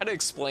to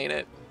explain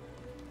it?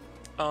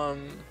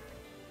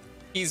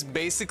 He's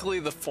basically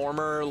the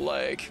former,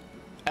 like,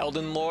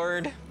 Elden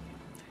Lord.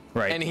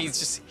 Right. And he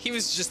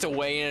was just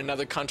away in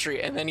another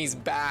country, and then he's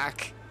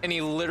back, and he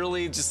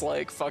literally just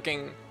like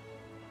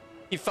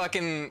he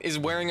fucking is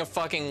wearing a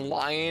fucking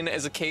lion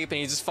as a cape, and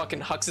he just fucking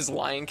hucks his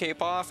lion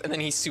cape off, and then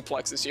he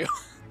suplexes you.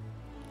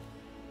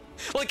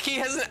 Like, he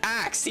has an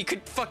axe, he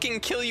could fucking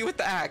kill you with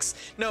the axe.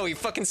 No, he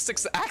fucking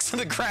sticks the axe on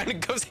the ground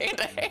and goes hand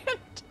to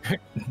hand.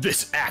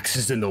 This axe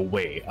is in the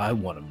way. I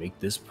want to make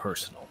this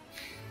personal.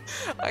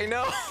 I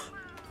know.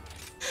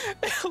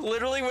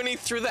 Literally, when he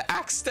threw the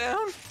axe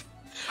down,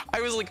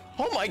 I was like,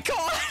 oh my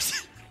god!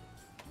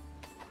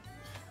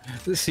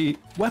 See,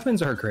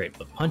 weapons are great,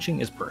 but punching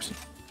is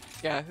personal.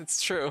 Yeah,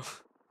 it's true.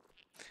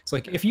 It's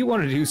like, if you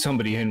want to do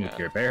somebody in with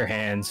your bare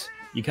hands,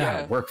 you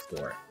gotta work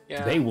for it.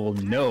 Yeah. They will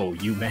know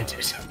you meant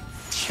it.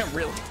 Yeah,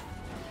 really.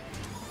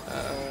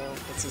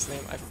 What's his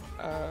name?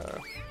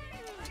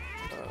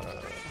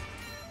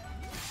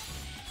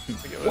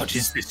 What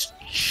is this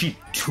cheap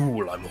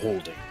tool I'm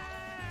holding?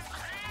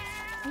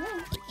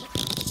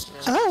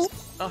 Oh.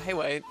 Oh, hey,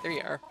 wait, there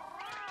you are.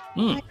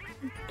 Mm.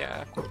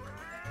 Yeah.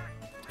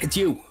 It's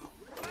you.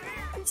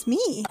 It's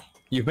me.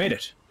 You've made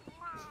it.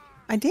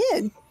 I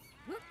did.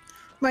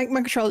 My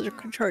controllers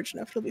are charged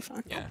enough. It'll be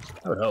fine. Yeah.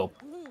 I would hope.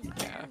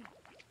 Yeah.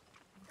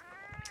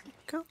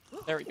 Go.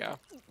 There we go.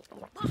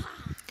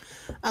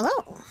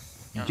 Hello.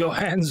 Your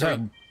hands are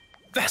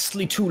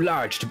vastly too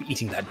large to be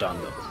eating that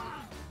dongo.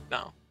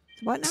 No.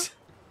 What now?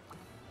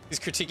 He's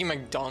critiquing my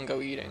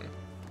dongo eating.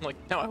 I'm like,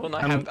 no, I will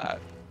not have that.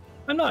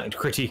 I'm not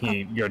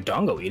critiquing your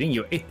dongo eating.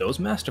 You ate those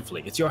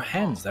masterfully. It's your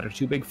hands that are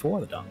too big for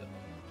the dongo.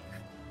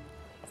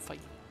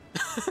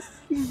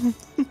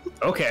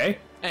 Okay.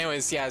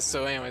 Anyways, yeah.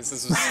 So, anyways,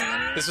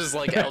 this was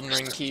like Elden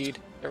Ring keyed.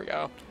 There we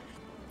go.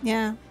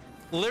 Yeah.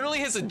 Literally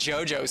has a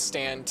JoJo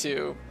stand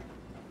too,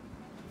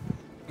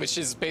 which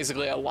is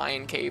basically a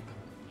lion cape,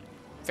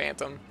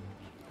 phantom.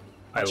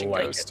 I punching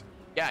like ghost. it.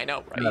 Yeah, I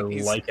know, right? I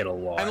like it a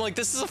lot. I'm like,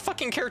 this is a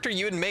fucking character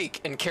you would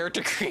make in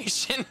character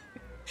creation,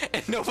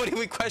 and nobody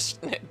would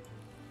question it.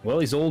 Well,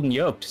 he's old and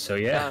yoked, so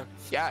yeah.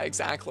 Yeah,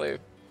 exactly.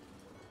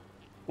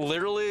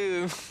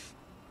 Literally,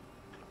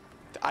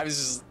 I was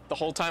just, the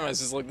whole time I was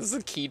just like, this is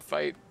a keyed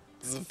fight.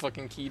 This is a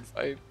fucking keyed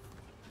fight.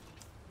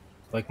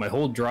 Like, my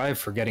whole drive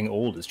for getting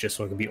old is just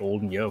so I can be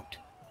old and yoked.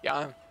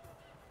 Yeah.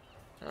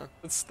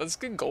 That's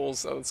good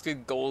goals, though. That's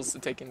good goals to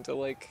take into,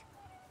 like,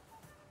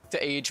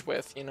 to age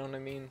with, you know what I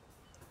mean?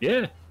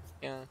 Yeah.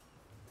 Yeah.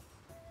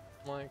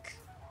 Like,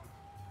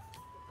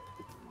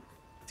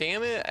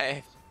 damn it,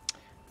 I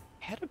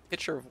had a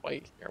picture of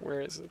white here. Where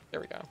is it?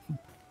 There we go.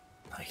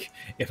 Like,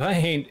 if I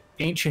ain't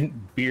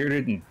ancient,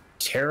 bearded, and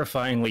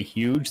terrifyingly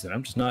huge, then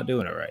I'm just not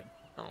doing it right.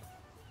 Oh.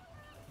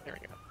 There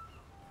we go.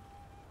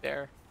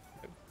 There.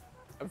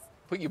 I've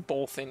put you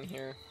both in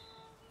here.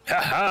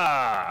 Ha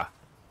ha!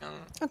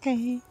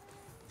 Okay.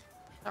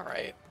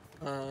 Alright.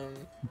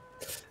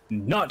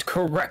 Not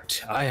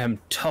correct. I am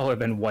taller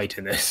than white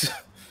in this.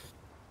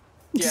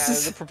 Yeah,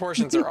 the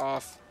proportions are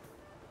off.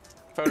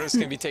 Photos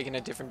can be taken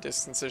at different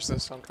distances or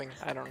something.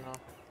 I don't know.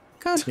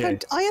 God, Yeah.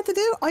 all you have to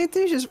do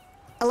is just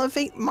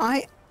elevate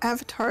my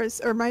avatars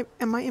or my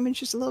image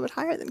just a little bit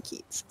higher than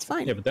Keats. It's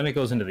fine. Yeah, but then it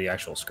goes into the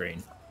actual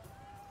screen.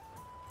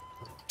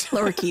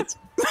 Lower Keats.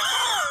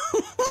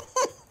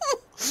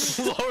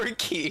 Lower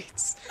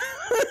keys.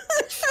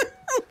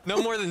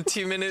 No more than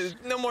 2 minutes.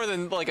 No more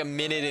than like a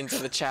minute into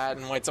the chat,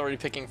 and White's already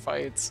picking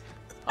fights.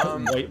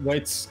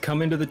 White's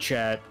come into the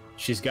chat.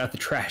 She's got the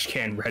trash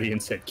can ready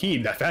and said,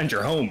 "Keeb, I found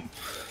your home."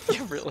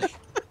 Yeah, really.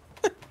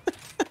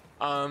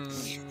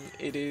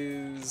 It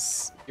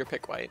is your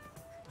pick, White.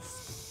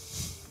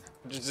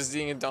 Just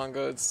eating a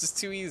dongo. It's just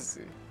too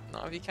easy.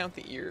 Not if you count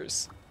the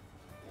ears.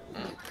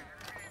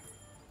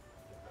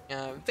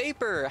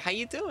 Vapor, how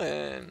you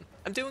doing?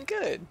 I'm doing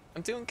good.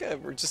 I'm doing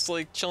good. We're just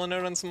like chilling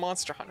out on some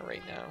Monster Hunter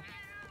right now.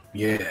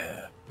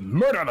 Yeah,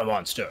 murder the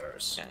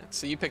monsters. Yeah,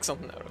 so you pick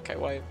something out, okay,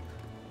 White?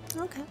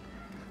 Okay.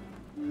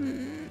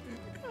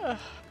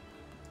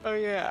 Oh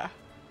yeah.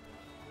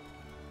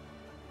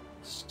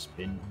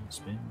 Spin,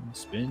 spin,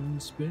 spin,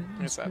 spin.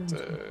 Where's that,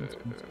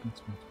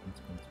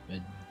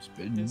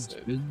 spin, is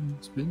it? spin,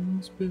 spin,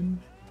 spin.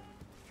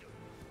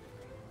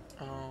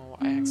 Oh,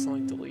 I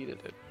accidentally deleted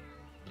it.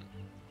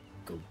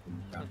 Go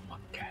around my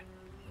cat.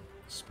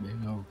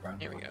 Spin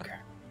around Here we my go.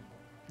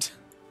 cat.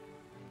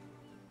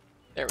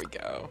 There we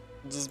go.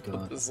 Just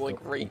put this like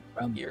right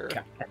here.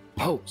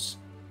 Pose.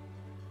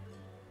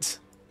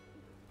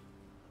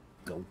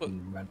 Go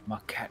around my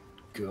cat.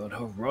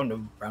 Gotta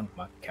run around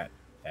my cat.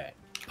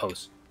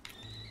 Pose.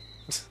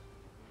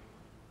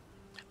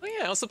 Oh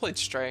yeah, I also played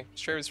Stray.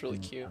 Stray was really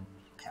cute.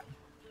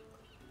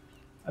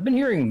 I've been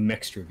hearing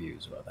mixed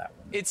reviews about that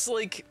one. It's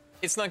like,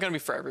 it's not gonna be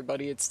for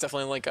everybody. It's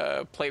definitely like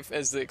a play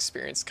as the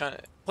experience kind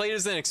of, play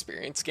as an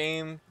experience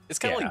game. It's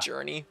kind of like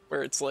Journey,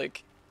 where it's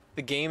like,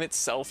 the game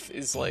itself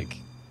is like,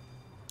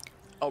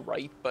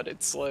 alright, but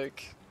it's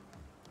like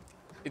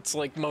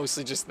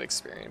mostly just the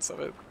experience of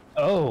it.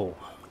 Oh.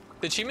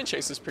 The achievement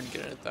chase is pretty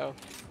good in it though.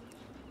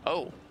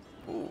 Oh.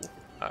 Ooh.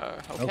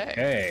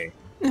 Okay.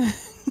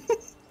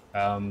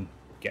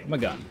 Get my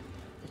gun.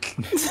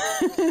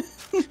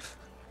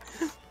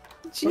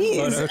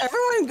 Jeez,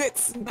 everyone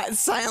gets that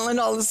silent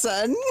all of a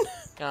sudden.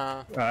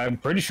 I'm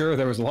pretty sure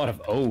there was a lot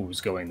of O's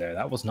going there.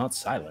 That was not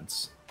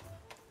silence.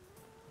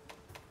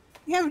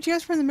 Yeah, but you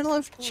guys were in the middle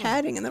of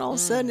chatting, and then all of a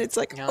sudden it's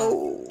like, Yeah.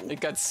 oh. It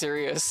got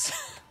serious.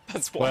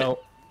 That's why. Well,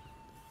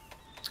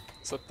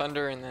 So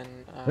thunder and then.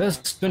 this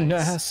ice.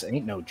 finesse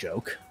ain't no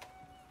joke.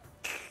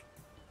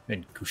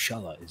 And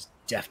Kushala is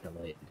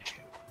definitely an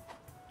issue.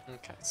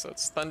 Okay, so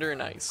it's thunder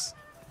and ice.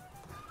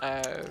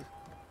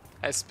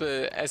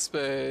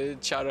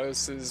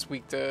 Charos is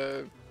weak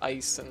to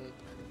ice and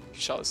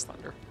Kushala's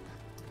thunder.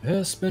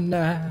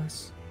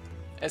 Espinasse.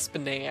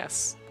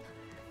 Espinasse.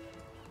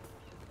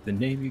 The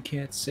name you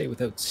can't say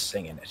without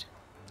singing it.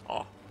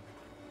 Oh.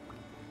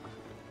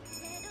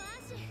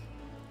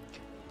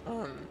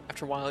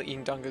 After a while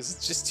eating dongos,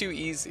 it's just too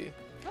easy.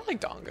 I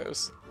like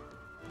dongos.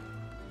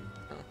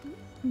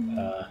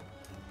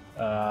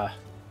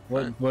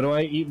 What do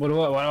I eat? What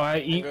do I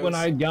eat when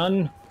I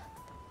gun?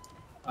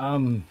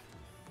 I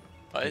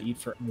What? eat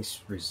for ice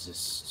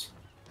resist.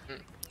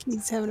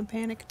 He's having a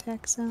panic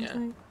attack, sounds Yeah.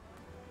 like.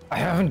 I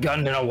haven't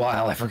gunned in a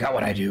while. I forgot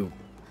what I do.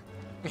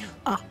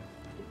 Ah.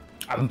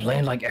 I've been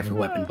playing like every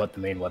weapon but the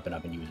main weapon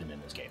I've been using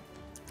in this game.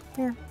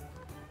 Yeah.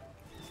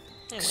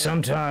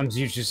 Sometimes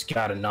you just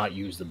gotta not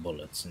use the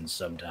bullets, and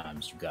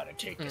sometimes you gotta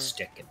take a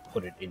stick and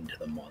put it into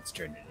the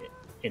monster in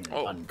an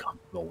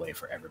uncomfortable way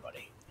for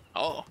everybody.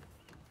 Oh.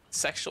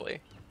 Sexually.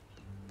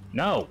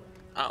 No,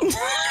 Oh.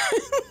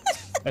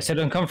 I said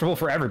uncomfortable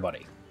for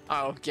everybody.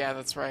 Oh, yeah,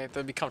 that's right.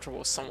 They'd be comfortable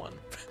with someone.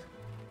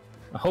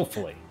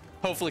 Hopefully.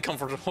 Hopefully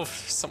comfortable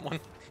for someone.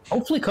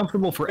 Hopefully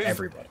comfortable for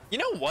everybody. You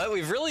know what?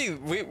 We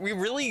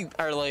really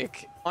are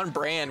like on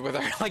brand with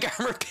our like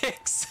armor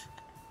picks.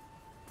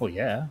 Well,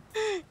 yeah.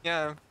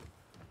 Yeah.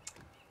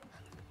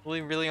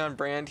 Really on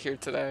brand here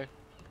today.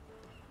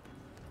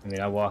 I mean,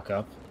 I walk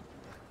up,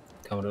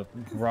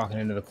 rocking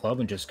into the club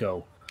and just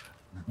go,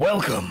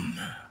 "Welcome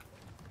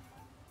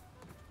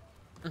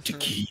to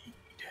Keed."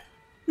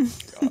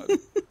 God.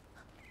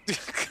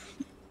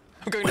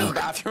 I'm going to the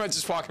bathroom. I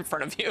just walk in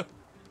front of you.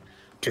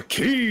 To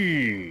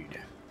Keed.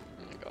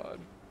 Oh my God.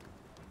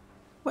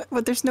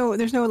 What? There's no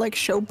like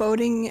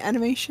showboating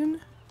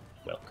animation.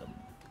 Welcome.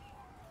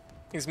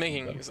 He's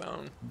making his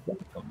own.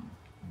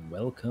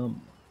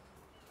 Welcome.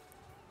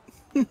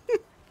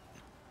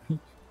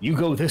 You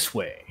go this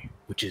way,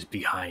 which is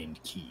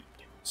behind Keed,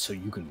 so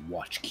you can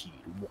watch Keed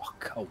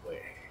walk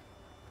away.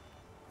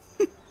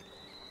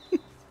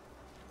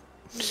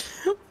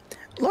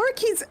 Laura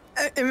Keith's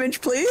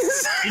image,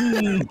 please.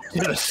 Into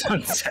the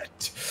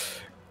sunset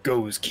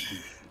goes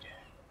Keed.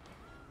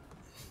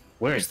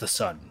 Where's the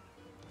sun?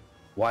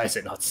 Why is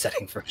it not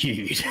setting for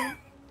Keed?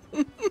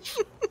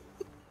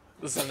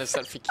 The sun is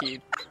set for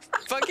Keed.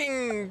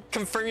 Fucking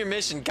confirm your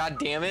mission, god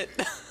damn it.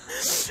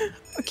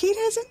 Oh, Keith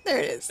has it. There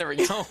it is. There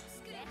we go.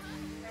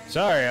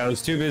 Sorry, I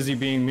was too busy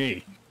being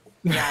me.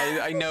 Yeah,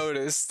 I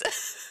noticed.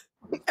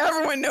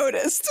 Everyone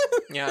noticed.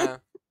 Yeah.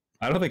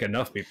 I don't think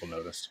enough people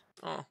noticed.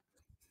 Oh.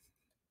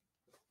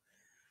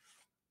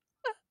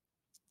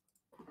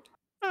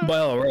 By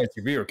all rights,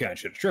 your viewer count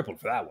should have tripled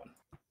for that one.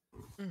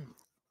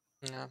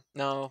 Yeah.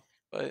 No,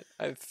 but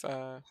I've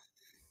a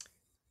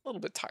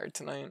little bit tired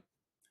tonight.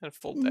 Had a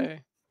full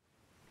day.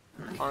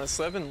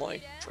 Honestly, I've been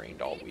like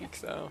drained all week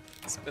though.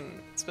 It's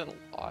been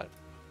a lot.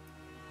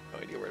 No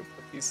idea where to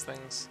put these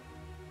things.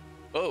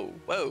 Whoa.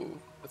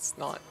 That's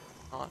not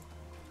the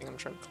thing I'm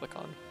trying to click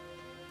on.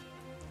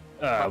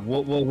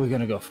 What we're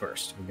gonna go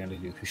first? We're gonna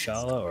do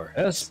Kushala or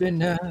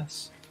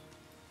Espinas?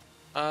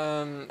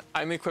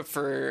 I'm equipped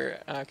for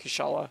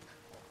Kushala.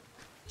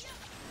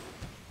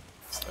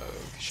 So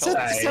So,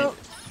 Kushala.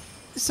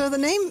 so the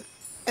name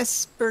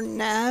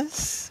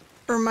Espernaz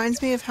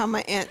reminds me of how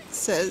my aunt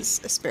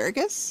says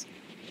asparagus.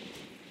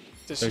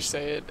 Does she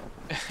say it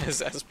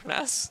as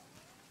Aspernas?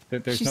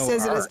 There's She no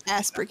says it R. as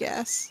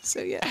aspergas. So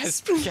yes.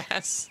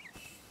 Aspergas.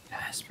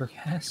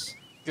 Aspergas?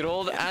 Good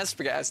old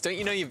Aspergas. Don't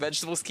you know you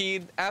vegetables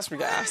keyed?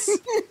 Aspergas.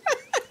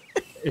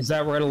 Is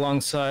that right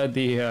alongside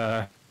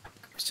the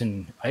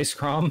ice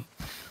crom?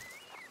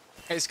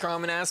 Ice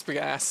Crom and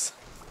Aspergas.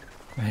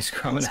 Ice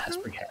crom and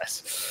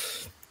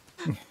Aspergas.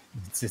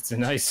 It's a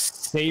nice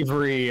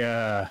savory.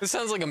 This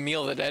sounds like a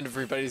meal that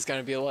everybody's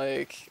gonna be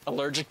like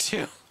allergic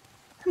to.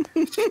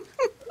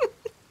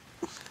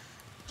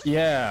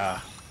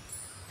 Yeah.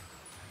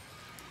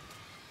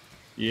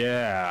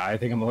 Yeah, I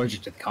think I'm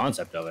allergic to the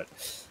concept of it.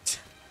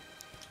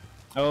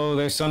 Oh,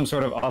 there's some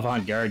sort of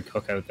avant-garde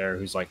cook out there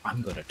who's like,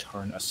 I'm going to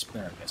turn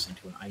asparagus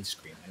into an ice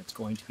cream, and it's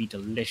going to be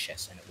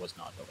delicious, and it was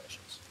not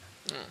delicious.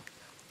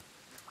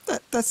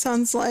 That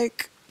sounds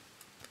like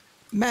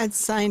mad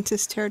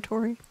scientist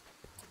territory.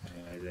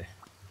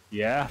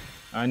 Yeah,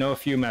 I know a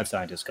few mad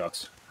scientist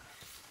cooks.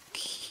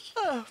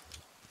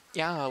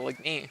 Yeah,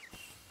 like me.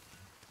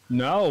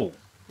 No,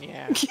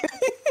 Yeah.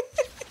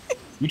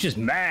 you're just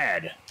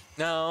mad.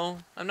 No,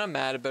 I'm not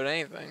mad about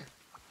anything.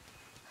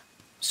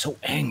 So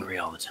angry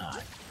all the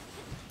time.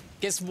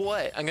 Guess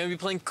what? I'm gonna be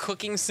playing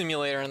Cooking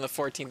Simulator on the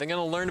 14th. I'm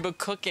gonna learn about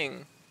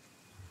cooking.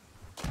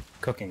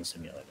 Cooking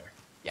simulator.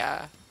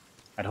 Yeah.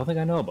 I don't think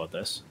I know about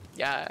this.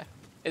 Yeah.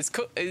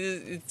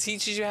 It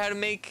teaches you how to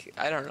make,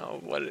 I don't know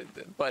what it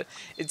did, but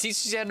it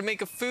teaches you how to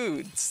make a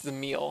food. It's the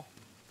meal.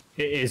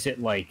 Is it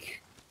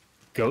like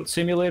goat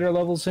simulator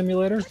level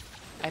simulator?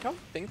 I don't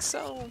think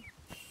so.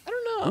 I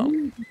don't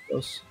know.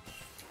 Close.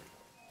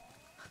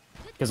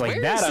 Because like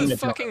Where that, is I'm this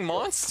fucking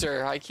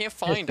monster? I can't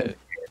find it.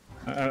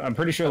 I'm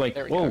pretty sure like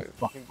There we whoa, go.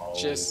 fuck You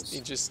balls. just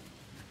went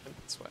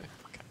this way.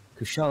 Okay.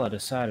 Kushala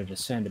decided to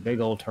send a big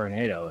old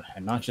tornado,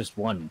 and not just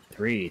one,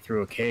 3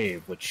 through a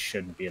cave, which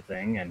shouldn't be a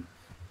thing. And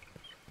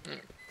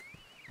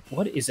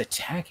what is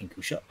attacking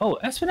Kushala? Oh,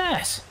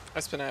 Espinas!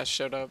 Espinash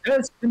showed up.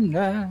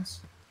 Espinas!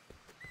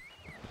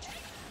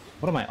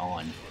 What am I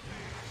on?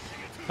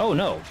 Oh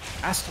no,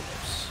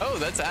 Astalos. Oh,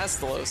 that's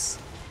Astalos.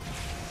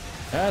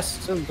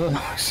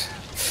 Astalos.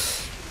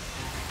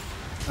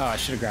 Oh, I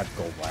should have grabbed the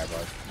gold wire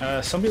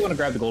bug. Somebody want to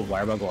grab the gold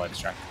wire bug while I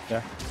distract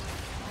it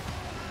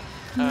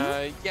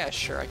there? Yeah,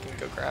 sure, I can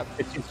go grab.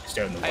 It's just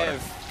out in the I water.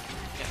 have.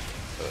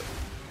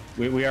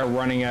 We are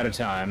running out of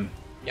time.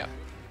 Yeah.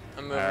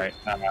 I'm moving.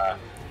 Alright,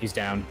 he's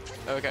down.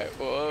 Okay.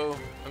 Whoa.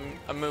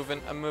 I'm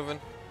moving.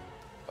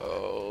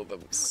 Oh, that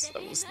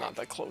was not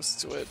that close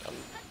to it. I'm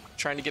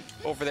trying to get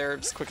over there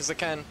as quick as I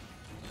can.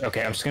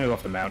 Okay, I'm just gonna go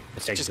off the mount.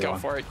 It takes Just too go long.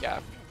 for it. Yeah.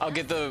 I'll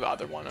get the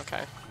other one.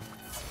 Okay.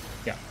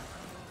 Yeah.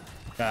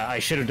 I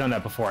should have done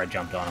that before I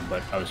jumped on him,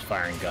 but I was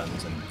firing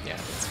guns and Yeah,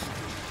 that's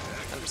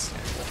fine.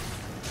 Understandable.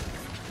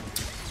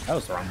 that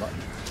was the wrong button.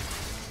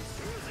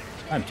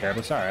 I'm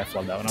terribly sorry. I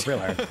flubbed that one up real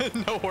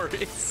hard. No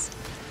worries.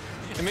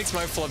 It makes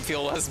my flub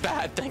feel less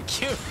bad.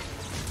 Thank you.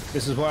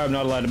 This is why I'm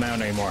not allowed to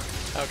mount anymore.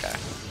 Okay.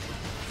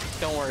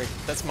 Don't worry,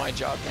 that's my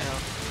job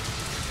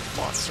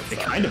now. Monster It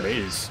fucker. kind of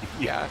is.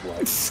 Yeah.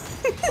 What?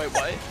 Wait,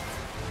 what?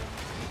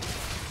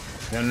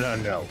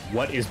 No.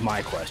 What is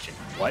my question?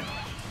 What?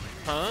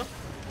 Huh?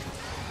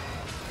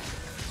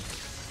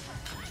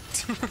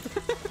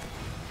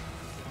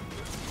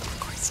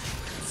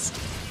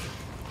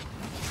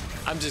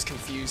 I'm just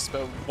confused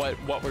about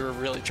what we were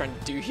really trying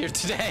to do here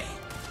today.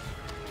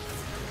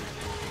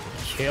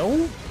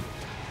 Kill?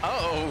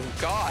 Oh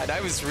God,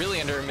 I was really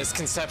under a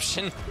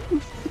misconception.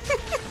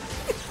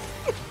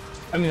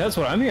 I mean, that's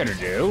what I'm here to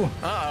do.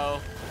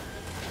 Uh-oh.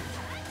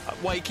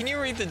 Wait, can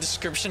you read the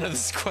description of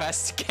this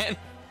quest again?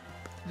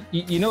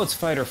 You know it's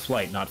fight or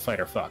flight, not fight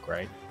or fuck,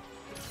 right?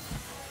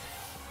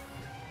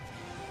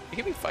 It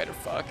can be fight or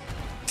fuck.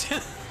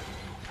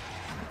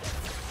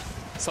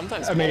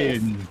 Sometimes I both.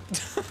 mean...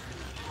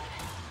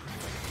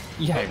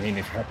 yeah, I mean,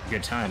 if you're having a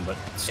good time, but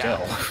still.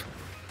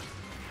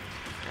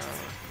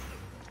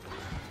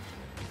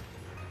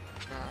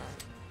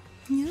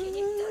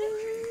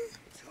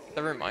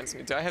 That reminds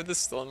me, do I have this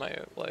still in my,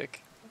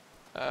 like,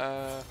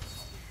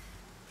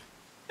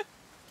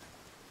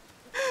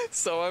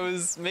 So I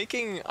was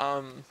making,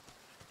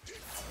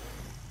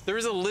 there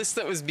was a list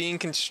that was being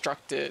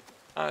constructed,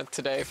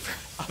 today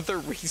for other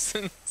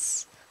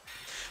reasons.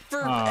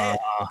 There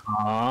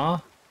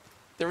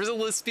was a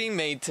list being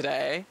made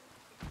today.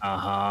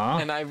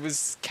 And I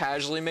was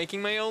casually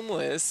making my own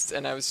list,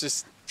 and I was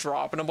just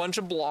dropping a bunch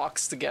of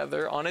blocks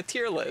together on a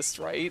tier list,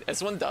 right?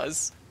 As one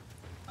does.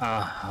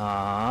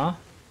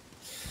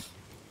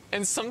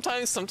 And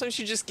sometimes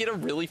you just get a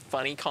really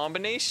funny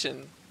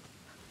combination.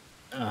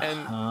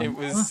 And it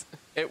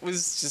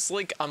was just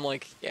like, I'm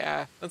like,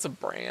 yeah, that's a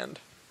brand.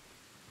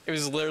 It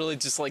was literally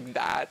just like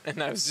that,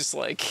 and I was just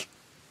like,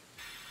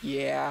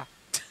 yeah.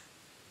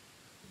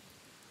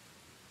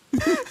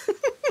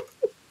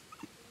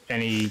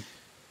 Any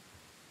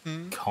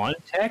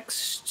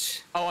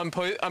context? Oh, I'm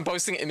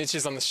posting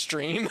images on the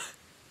stream.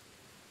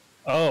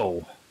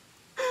 Oh.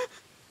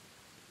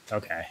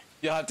 Okay.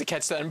 You'll have to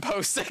catch that in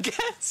post, I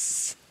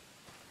guess.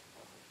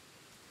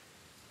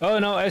 Oh,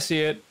 no, I see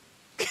it.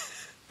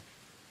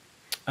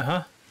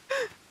 Uh-huh.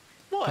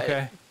 What?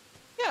 Okay.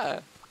 Yeah.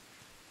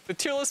 The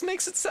tier list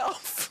makes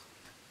itself.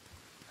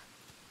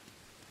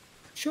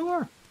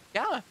 Sure.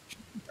 Yeah.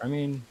 I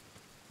mean,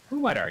 who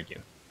might argue?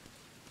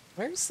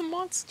 Where's the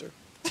monster?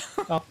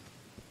 Oh,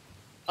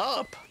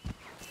 Up.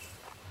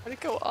 Where'd it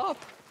go up?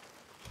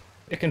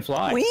 it can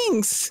fly.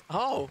 Wings.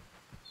 Oh.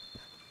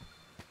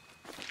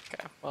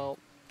 Okay, well,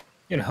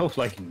 You know,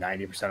 like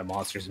 90% of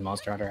monsters in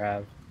Monster Hunter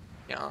have.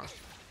 yeah.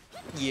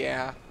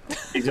 Yeah.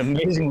 These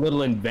amazing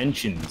little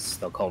inventions,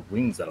 they're called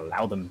wings, that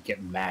allow them to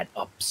get mad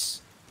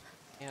ups.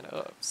 And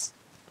ups.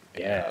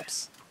 Yeah.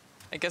 Ups.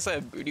 I guess I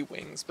have booty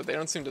wings, but they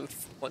don't seem to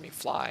let me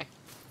fly.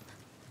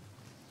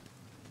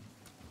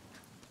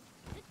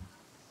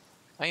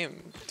 I am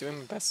doing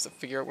my best to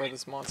figure out where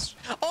this monster...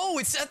 Oh,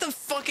 it's at the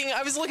fucking...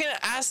 I was looking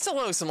at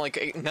Astalos. I'm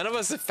like, none of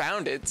us have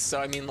found it. So,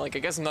 I mean, like, I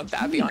guess I'm not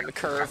that behind the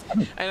curve.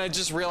 And I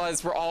just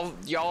realized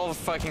y'all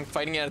fucking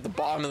fighting it at the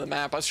bottom of the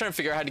map. I was trying to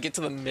figure out how to get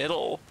to the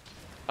middle.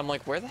 I'm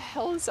like, where the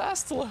hell is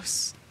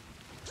Astalos?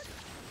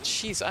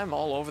 Jeez, I'm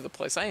all over the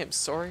place. I am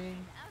sorry.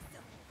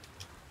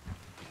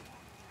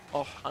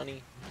 Oh,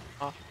 honey.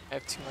 Oh, I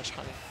have too much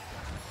honey.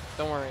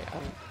 Don't worry.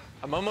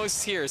 I'm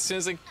almost here. As soon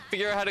as I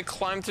figure out how to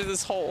climb through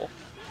this hole.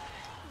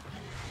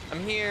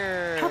 I'm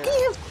here. How can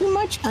you have too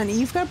much honey?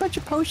 You've got a bunch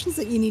of potions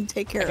that you need to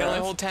take care I can only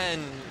of. hold 10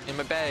 in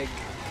my bag.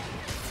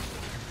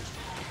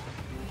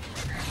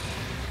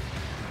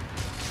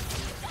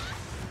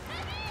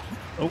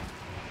 Oh.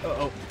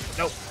 Uh-oh.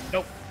 Nope.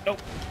 Nope. Nope.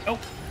 Nope.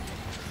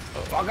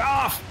 Fuck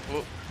off!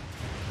 Well,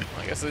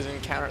 I guess I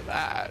didn't counter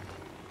that.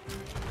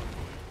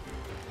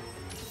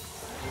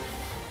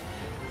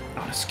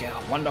 On a scale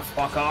of 1 to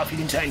fuck off, you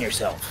can turn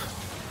yourself.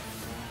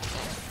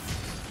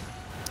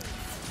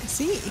 I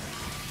see.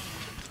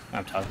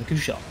 I'm talking to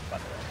Shaw, by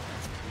the way.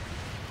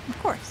 Of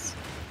course.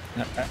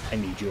 I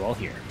need you all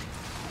here.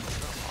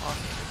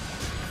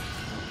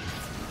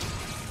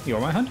 You're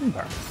my hunting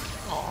partner.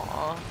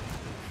 Aww.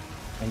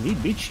 I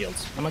need beach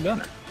shields. I'm a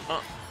gunner.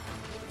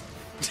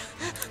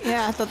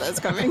 Yeah, I thought that was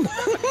coming.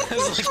 I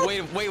was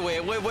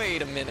like,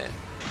 wait a minute.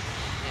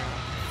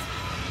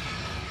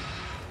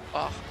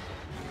 Oh.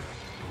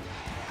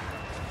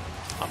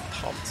 I'm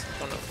pumped.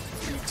 I'm gonna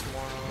food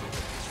tomorrow.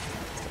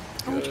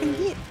 How much can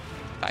you eat?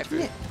 Thai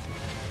food. Yeah.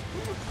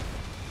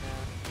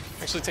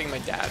 I'm actually taking my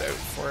dad out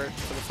for it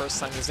for the first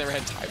time. He's never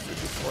had Thai food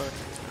before,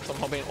 so I'm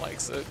hoping he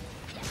likes it.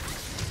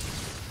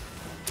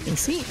 I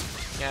see.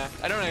 Yeah,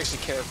 I don't actually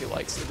care if he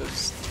likes it.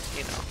 It's,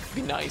 you know, it'd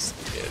be nice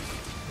if he did.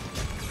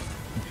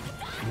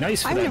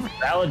 Nice for I've that never-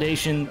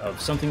 validation of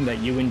something that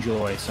you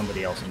enjoy,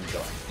 somebody else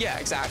enjoy. Yeah,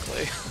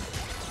 exactly.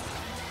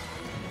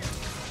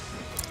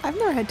 I've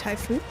never had Thai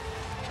food.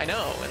 I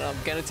know, and I'm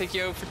gonna take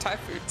you out for Thai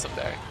food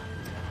someday.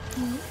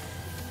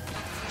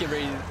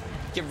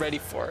 Get ready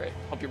for it.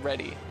 Hope you're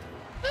ready.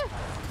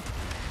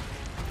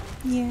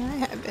 Yeah, I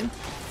have been.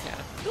 Yeah,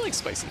 you like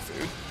spicy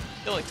food.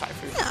 You like Thai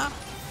food. Yeah.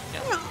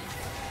 Yeah. Yeah.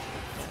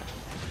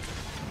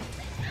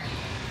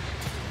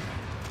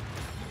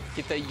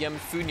 Get that yum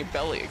food in your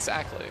belly,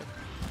 exactly.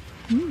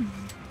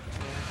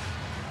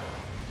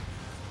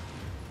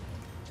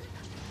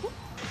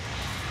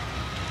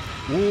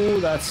 Ooh,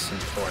 that's some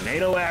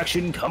tornado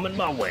action coming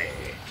my way.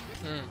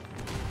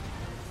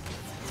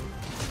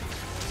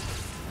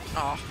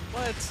 Oh,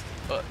 what?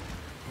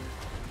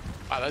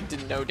 Wow, that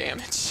did no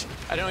damage.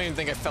 I don't even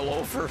think I fell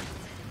over.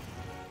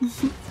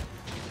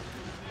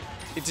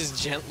 It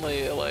just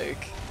gently,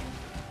 like...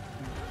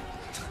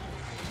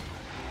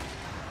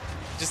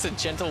 Just a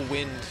gentle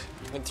wind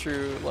went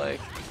through,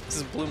 like,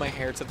 just blew my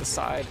hair to the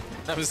side.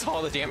 That was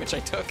all the damage I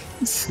took.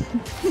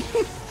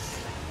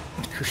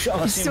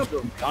 Kushala seems to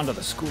have gone to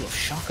the school of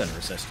shotgun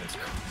resistance.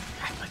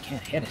 Crap, I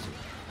can't hit it.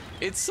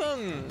 It's,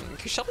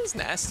 Kushala's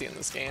nasty in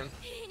this game.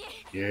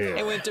 Yeah.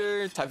 Hey,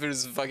 Winter, Thai food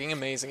is fucking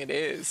amazing. It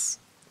is.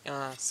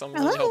 So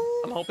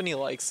I'm hoping he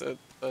likes it,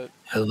 but...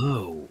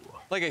 Hello.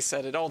 Like I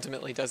said, it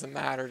ultimately doesn't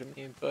matter to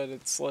me, but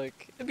it's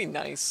like, it'd be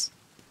nice.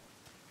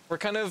 We're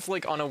kind of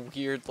like on a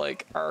weird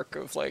like arc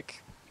of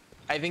like,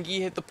 I think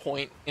he hit the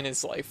point in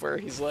his life where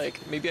he's like,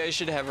 maybe I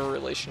should have a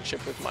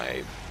relationship with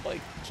my like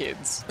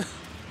kids.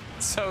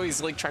 So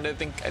he's like trying to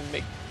think and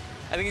make,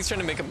 I think he's trying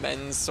to make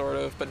amends sort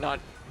of, but not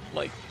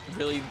like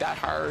really that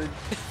hard.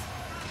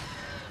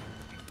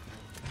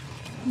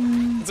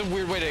 It's a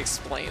weird way to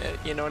explain it,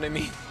 you know what I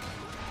mean?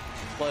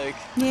 Like,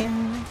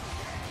 Yeah.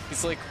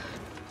 he's like,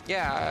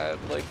 yeah,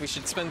 like we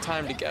should spend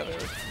time together.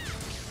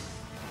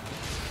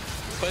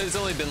 But it's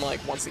only been like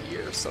once a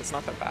year, so it's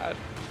not that bad.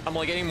 I'm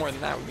like, any more than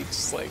that would be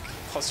just like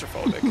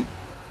claustrophobic.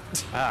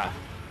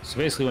 So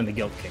basically when the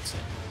guilt kicks in.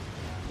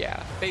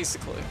 Yeah,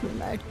 basically.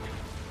 Mad.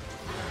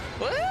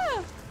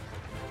 Ah!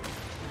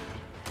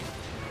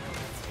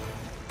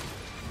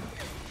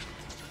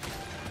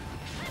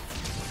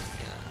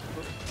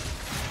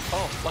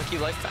 Oh, lucky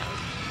life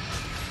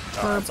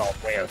found. It's all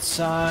the way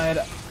outside.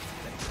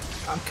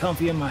 I'm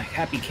comfy in my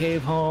happy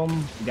cave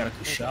home. We got a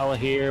Kushala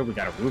here. We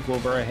got a roof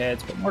over our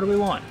heads. What more do we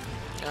want?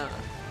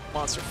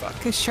 Monster fuck.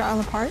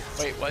 Kushala apart.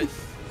 Wait, what?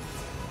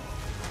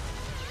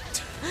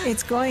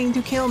 It's going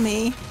to kill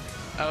me.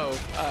 Oh,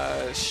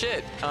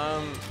 shit.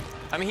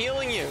 I'm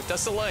healing you.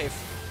 Dust of life.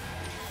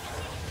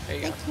 There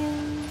you go. Thank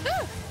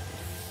you.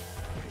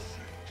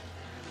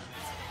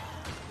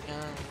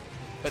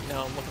 But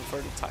no, I'm looking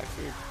forward to Thai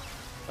food.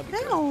 That'd be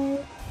good.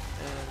 No.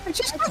 I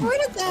just got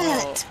rid of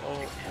that. Oh.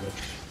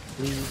 Damage,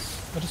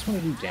 please. I just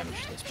want to do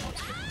damage to this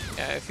monster.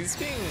 Yeah, if he's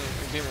being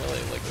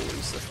really like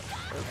elusive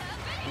or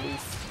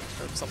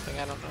aloof or something,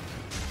 I don't know.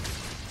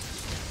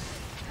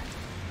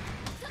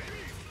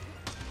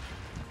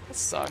 That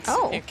sucks.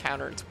 Oh. You can't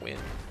counter its wind.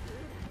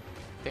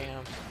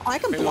 Damn. I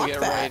can Maybe block we'll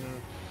get that. right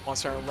in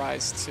Monster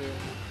Rise 2.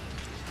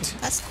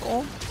 That's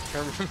cool.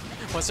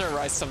 Monster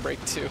Rise Sunbreak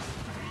 2.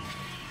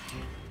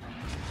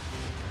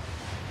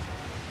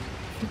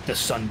 The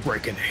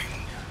Sunbreaking.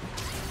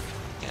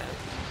 Yeah.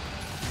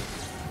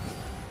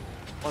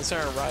 Monster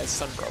Rise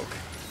Sunbroke.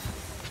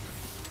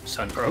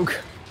 Sunbroke?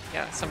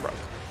 Yeah, Sunbroke.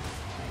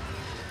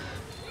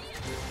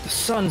 The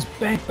sun's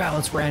bank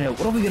balance ran out.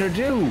 What are we gonna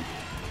do?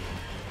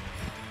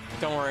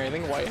 Don't worry, I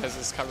think White has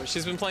this covered.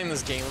 She's been playing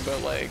this game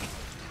about like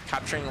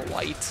capturing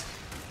light.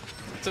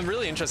 It's a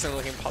really interesting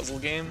looking puzzle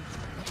game,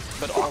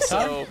 but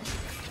also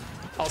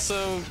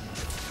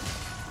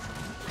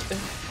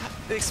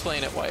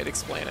explain it, White.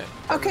 Explain it.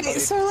 Okay, Everybody.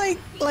 so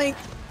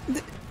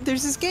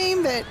there's this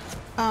game that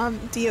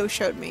Dio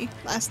showed me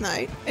last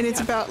night, and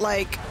it's about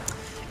like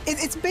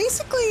it's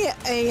basically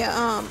a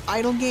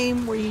idle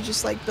game where you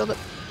just like build up,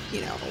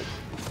 you know,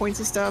 points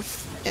and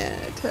stuff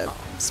to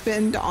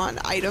spend on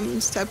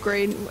items to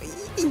upgrade.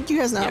 You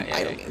guys know how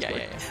idle games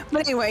work.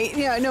 But anyway,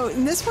 no,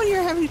 in this one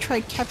you're having to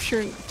try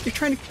capturing. You're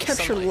trying to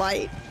capture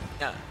light.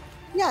 Yeah.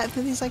 Yeah,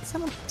 these like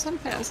sun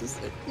panels.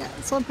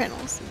 Solar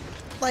panels.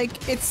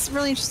 Like, it's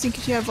really interesting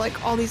because you have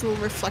like all these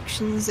little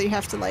reflections that you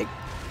have to like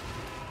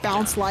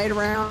bounce light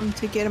around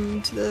to get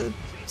them to the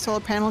solar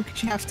panel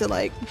because you have to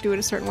like do it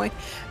a certain way.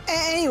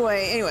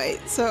 Anyway,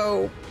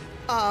 so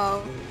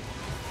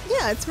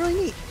yeah, it's really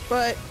neat.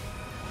 But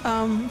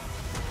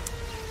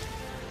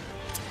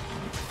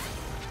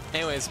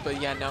anyways,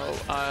 but yeah, no,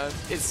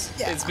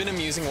 it's been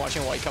amusing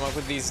watching White come up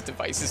with these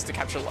devices to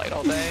capture light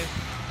all day.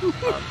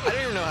 I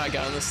don't even know how I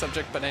got on this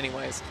subject, but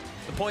anyways,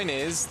 the point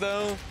is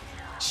though,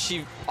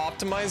 she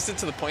optimized it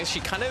to the point she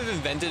kind of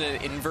invented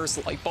an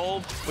inverse light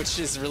bulb, which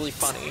is really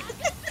funny.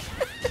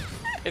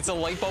 It's a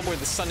light bulb where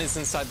the sun is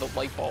inside the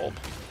light bulb,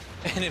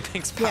 and it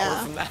makes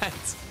power from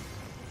that.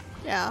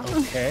 Yeah.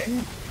 Okay.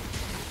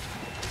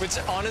 Which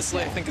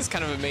honestly I think is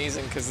kind of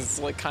amazing because it's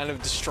like kind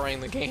of destroying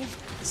the game,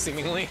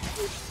 seemingly.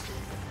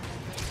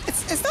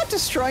 It's not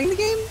destroying the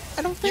game,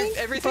 I don't think.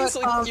 Everything's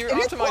but, like you're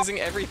optimizing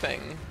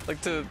everything,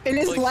 like to. It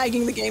is like,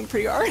 lagging the game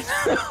pretty hard.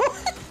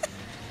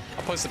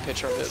 I'll post a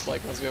picture of it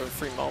like once we have a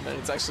free moment.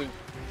 It's actually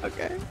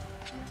okay.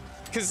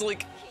 Because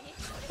like,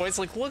 White's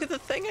like, look at the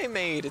thing I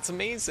made. It's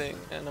amazing,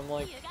 and I'm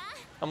like,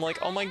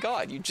 oh my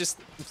god, you just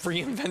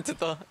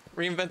reinvented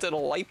a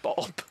light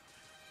bulb,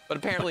 but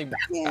apparently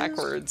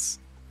backwards.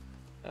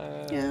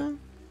 Yeah.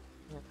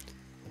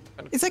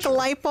 It's like a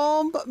light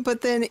bulb,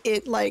 but then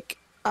it like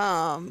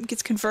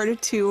gets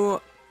converted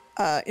to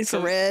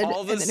infrared,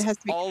 all and then it has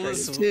to be all converted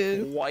this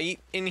to. white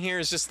in here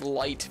is just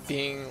light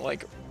being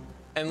like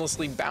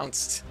endlessly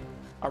bounced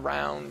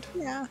around.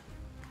 Yeah.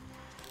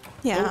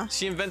 Yeah. Oh,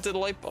 she invented a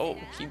light. Oh,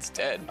 he's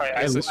dead.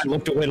 I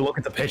looked away to look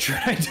at the picture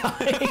and I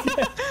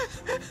died.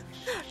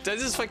 Did I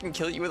just fucking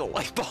kill you with a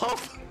light bulb?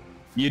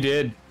 You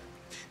did.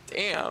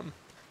 Damn.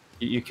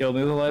 You killed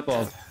me with a light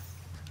bulb.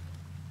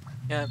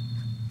 Yeah.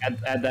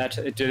 Add that.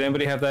 Did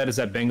anybody have that? Is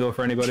that bingo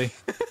for anybody?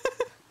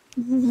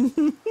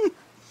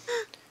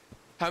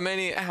 How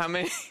many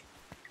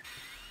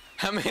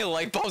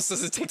light bulbs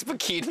does it take to put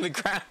key in the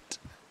ground?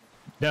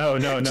 No.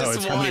 Just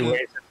It's one.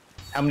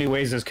 how many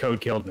ways this code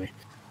killed me.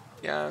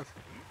 Yeah.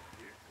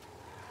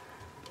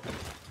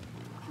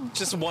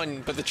 Just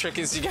one, but the trick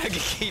is you gotta get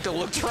key to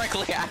look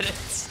directly at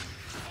it.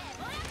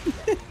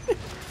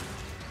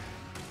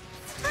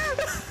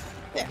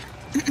 Yeah.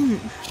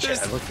 Shit,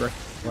 I looked for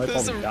light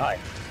bulb and died.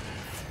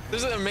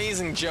 There's an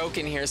amazing joke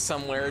in here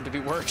somewhere to be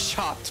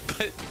workshopped,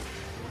 but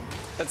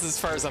that's as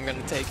far as I'm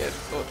gonna take it.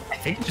 Oh, I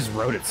think it just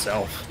wrote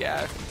itself.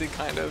 yeah, it did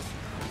kind of.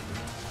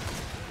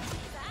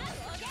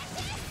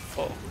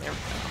 Oh, there we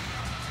go.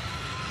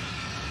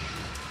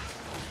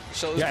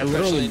 Shell is Yeah, I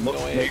literally professionally looked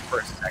annoying. away for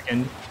a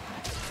second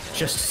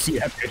just to see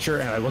that picture,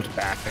 and I looked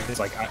back, and it's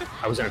like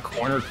I was in a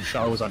corner,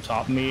 Kushal was on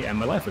top of me, and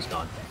my life was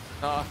gone.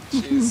 Oh,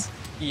 jeez.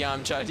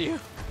 Yamcha'd you.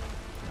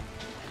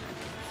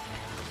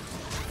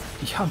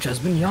 Yamcha's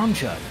been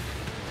Yamcha.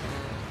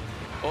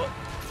 Oh.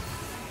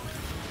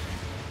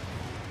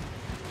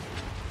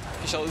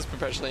 Shell is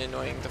professionally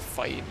annoying to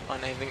fight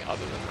on anything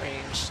other than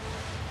ranged.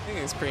 I think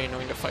it's pretty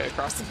annoying to fight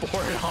across the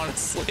board,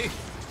 honestly.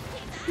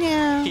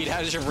 Yeah. Heat,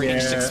 how's your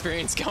ranged Yeah.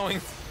 experience going?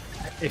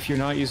 If you're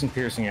not using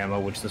piercing ammo,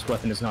 which this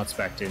weapon is not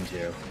spec'd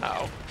into,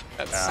 Oh,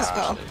 that's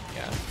Oh.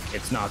 yeah.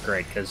 it's not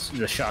great, because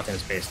the shotgun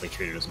is basically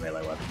treated as a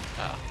melee weapon.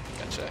 Oh,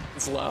 gotcha.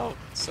 It's low,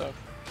 so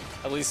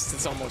at least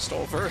it's almost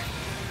over.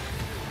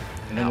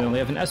 And then Ow. we only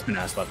have an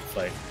Espinas left to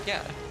fight.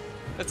 Yeah,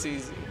 that's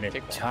easy. An Take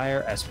one.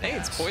 entire Espinas. Hey,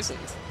 it's poisoned.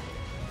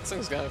 This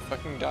thing's gonna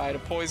fucking die to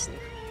poison.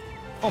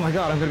 Oh my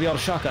god, I'm gonna be able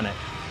to shotgun it.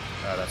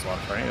 Oh, that's a lot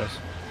of tornadoes.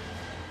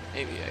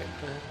 Maybe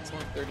it's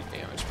only 30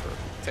 damage per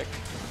tick.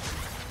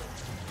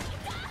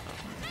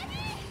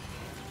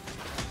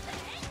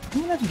 I'm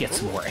gonna have to get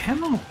some more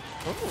ammo.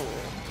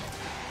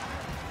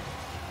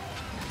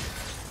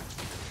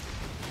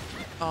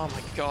 Oh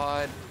my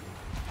god.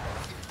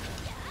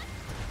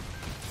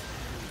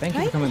 Thank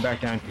you for coming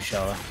back down,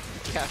 Kushala.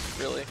 Yeah,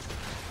 really.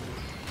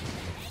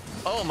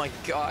 Oh my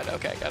god.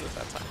 Okay, I got it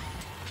that time.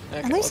 Okay,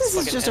 At least let's this is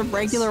fucking just a end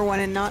regular this. one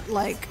and not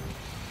like.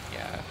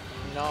 Yeah.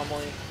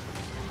 Anomaly.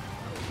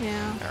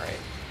 Yeah. Alright.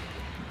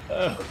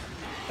 Oh,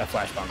 that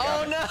flashbang got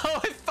Oh me. no!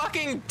 I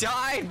fucking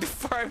died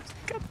before I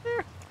got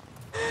there.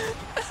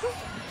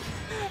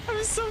 I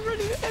was so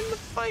ready to end the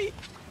fight.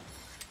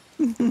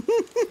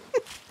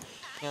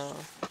 Yeah.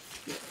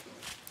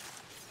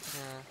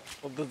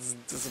 Well, that's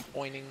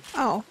disappointing.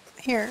 Oh,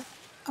 here.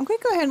 I'm gonna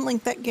go ahead and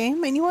link that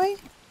game anyway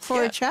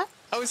for Yeah. chat.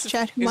 Oh, is it,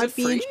 Chat who is might it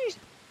be free?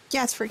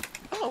 Yeah, it's free.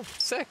 Oh,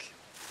 sick.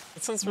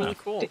 That sounds really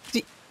cool.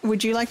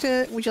 Would you like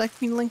me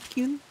to link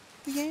you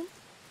the game?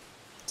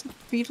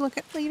 For you to look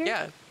at later?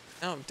 Yeah.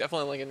 No,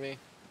 definitely link at me.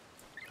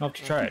 I'll have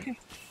to try it. Okay.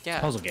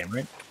 Yeah. Puzzle game,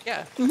 right?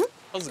 Yeah.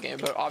 Puzzle game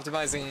about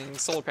optimizing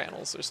solar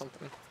panels or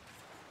something.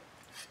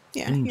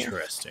 Yeah. Here.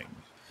 Interesting.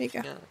 There you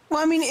go. Yeah. Well,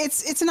 I mean,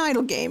 it's an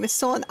idle game. It's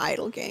still an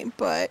idle game,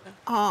 but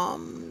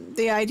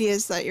the idea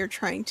is that you're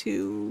trying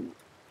to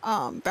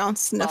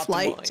bounce enough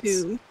light Optimize.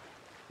 to.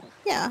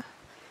 Yeah.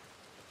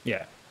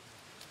 Yeah.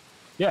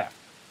 Yeah.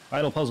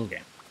 Idle puzzle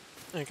game.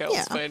 Okay, let's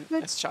Yeah, find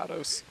but-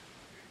 Eschados.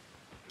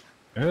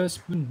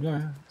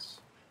 Espinas.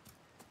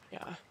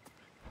 Yeah.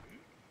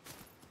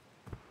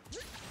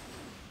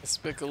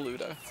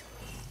 Espigaluda.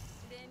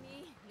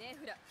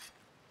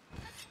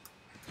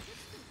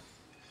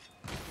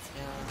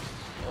 Yeah.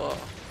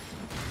 Oh.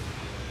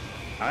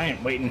 I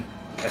ain't waiting.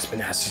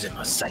 Espinas is in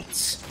my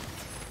sights.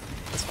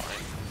 That's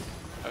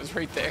fine. I was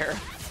right there.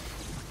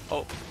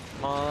 Oh,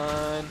 come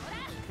on.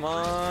 Come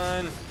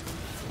on.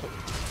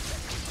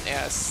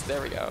 Yes,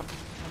 there we go.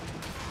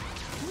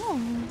 Oh.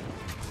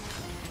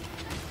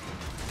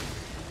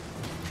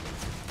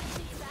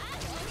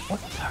 What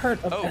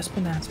part of Oh.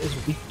 Espinas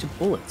is weak to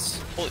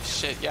bullets? Holy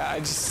shit, yeah,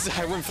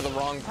 I went for the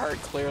wrong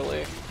part,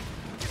 clearly.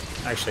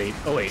 Actually,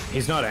 oh wait,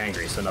 he's not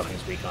angry, so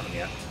nothing's weak on him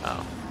yet.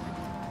 Oh.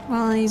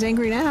 Well, he's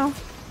angry now.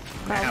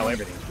 Now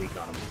everything's weak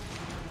on him.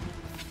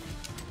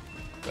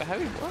 But how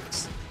he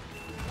works?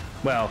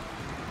 Well,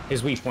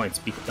 his weak points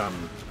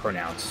become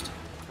pronounced.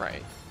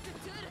 Right.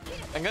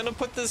 I'm gonna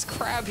put this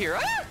crab here.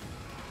 Ah!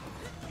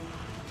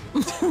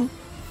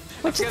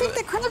 What do you think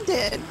the crab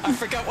did? I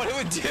forgot what it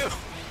would do.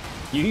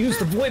 You used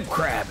the VoIP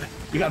crab!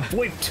 You got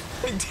VoIPed!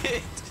 I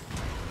did.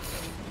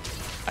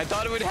 I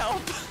thought it would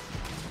help.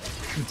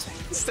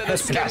 Instead, I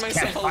scared Espinas myself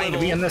can't a find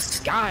me in little. the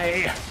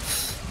sky!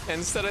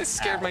 Instead, I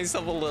scared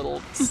myself a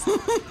little.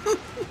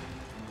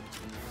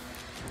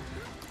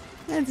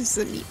 This is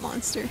a neat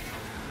monster.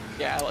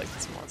 Yeah, I like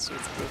this monster.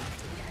 It's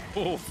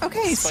good. Ooh,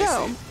 Okay, spicy.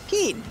 so,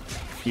 Keed,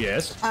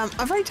 Yes.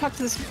 I've already talked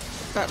to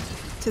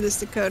this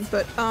to Code,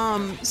 but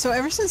so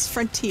ever since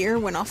Frontier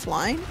went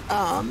offline,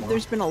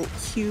 there's been a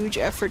huge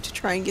effort to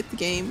try and get the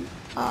game,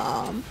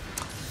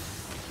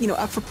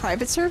 up for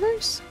private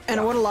servers.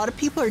 And what a lot of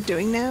people are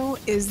doing now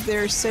is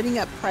they're setting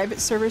up private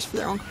servers for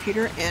their own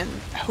computer and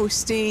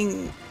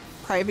hosting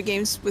private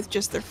games with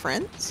just their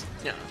friends.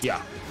 Yeah.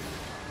 Yeah.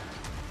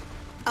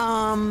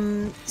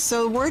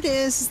 So the word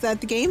is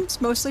that the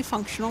game's mostly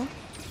functional.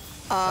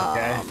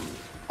 Okay.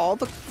 All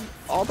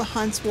the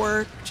hunts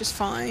work just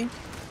fine,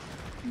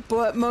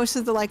 but most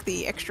of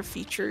the extra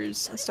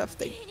features and stuff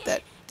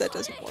that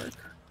doesn't work.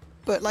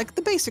 But like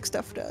the basic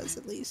stuff does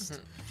at least.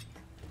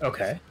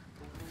 Okay.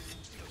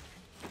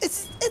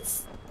 It's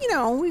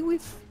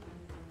we've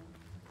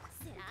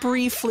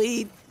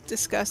briefly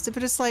discussed it,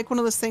 but it's like one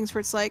of those things where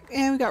it's like,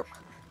 we got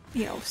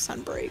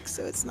Sunbreak,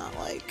 so it's not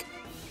like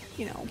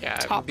Yeah,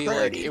 it top would be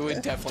priority. it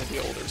would definitely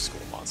be older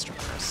school Monster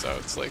Hunter, so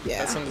it's like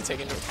that's something to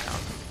take into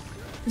account.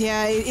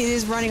 Yeah, it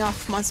is running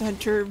off Monster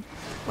Hunter,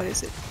 what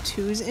is it,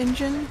 2's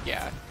engine?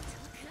 Yeah.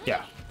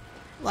 Yeah.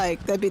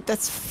 Like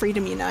that's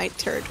Freedom Unite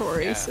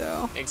territory, Yeah,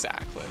 so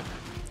exactly.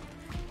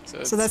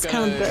 So that's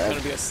kind of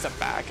gonna be a step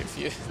back if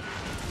you.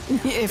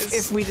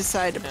 if we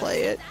decide to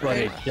play it. But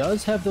Right? it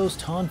does have those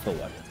Tonfa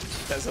weapons.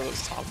 It does have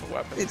those Tonfa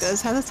weapons. It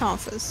does have the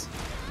Tonfas.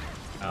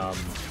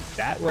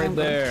 That right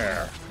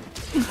there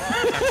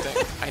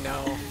I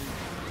know.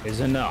 is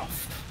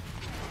enough.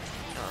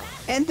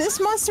 And this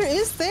monster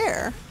is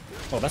there.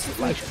 Oh, that's the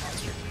flagship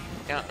monster.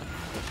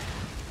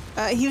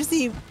 Yeah. He was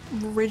the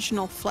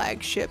original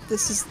flagship.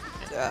 This is,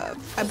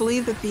 I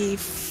believe that the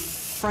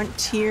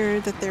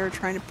Frontier that they're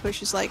trying to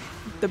push is like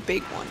the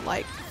big one,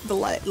 like the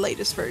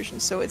latest version.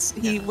 So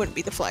he wouldn't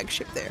be the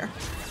flagship there.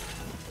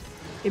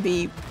 It'd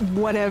be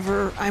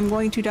whatever. I'm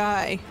going to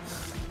die.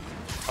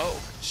 Oh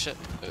shit.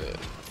 Okay.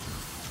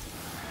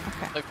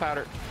 Like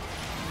powder.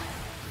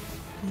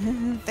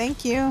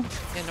 Thank you.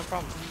 Yeah, no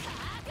problem.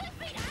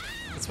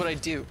 That's what I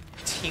do.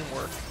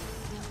 Teamwork.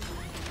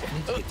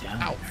 Get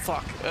down. Ow,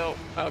 fuck. Oh,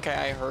 okay,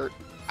 I hurt.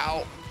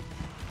 Ow.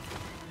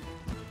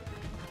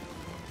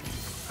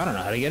 I don't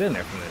know how to get in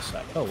there from this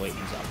side. Oh wait,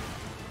 he's up.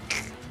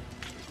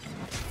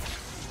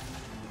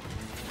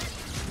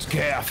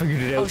 Okay, I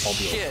figured it out. Oh I'll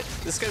be shit.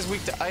 This guy's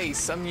weak to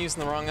ice. I'm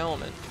using the wrong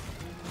element.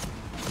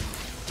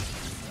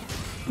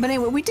 But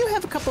anyway, we do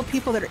have a couple of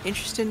people that are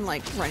interested in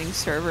like running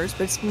servers,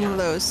 but it's one of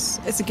those.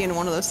 It's again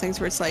one of those things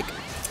where it's like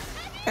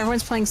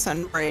everyone's playing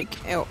Sunbreak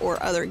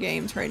or other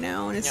games right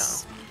now, and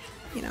it's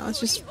it's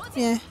just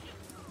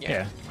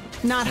Yeah.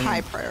 not high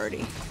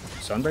priority.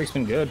 Sunbreak's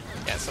been good.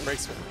 Yeah,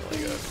 Sunbreak's been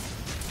really good.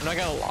 I'm not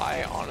gonna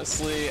lie,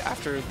 honestly,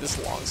 after this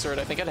longsword,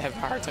 I think I'd have a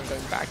hard time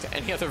going back to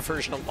any other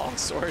version of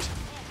longsword.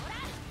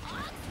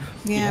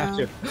 Yeah.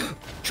 You have to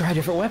try a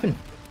different weapon.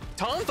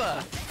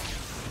 Tomba!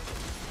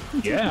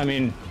 Yeah, I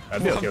mean,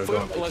 I'd be okay with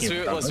going.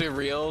 Let's be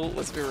real.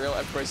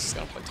 Everybody's just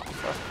gonna play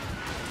Tomba.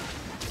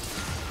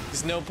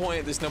 There's no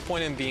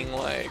point in being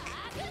like,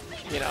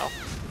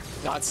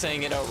 not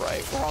saying it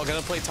outright. We're all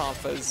gonna play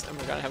Tomfas and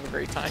we're gonna have a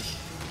great time.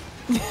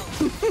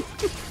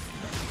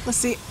 Let's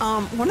see.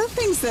 One of the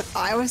things that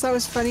I always thought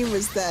was funny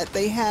was that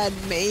they had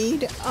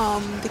made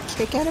the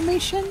kick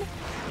animation.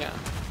 Yeah.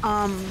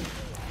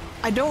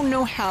 I don't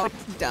know how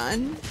it's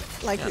done.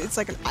 Like it's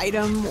like an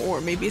item,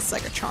 or maybe it's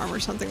like a charm or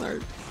something,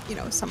 or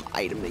some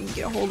item that you can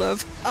get a hold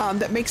of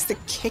that makes the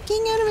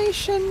kicking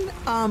animation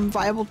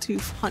viable to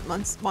hunt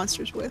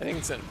monsters with. I think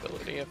it's an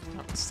ability, if I'm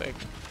not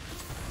mistaken.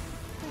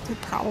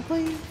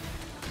 Probably.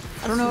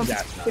 I don't know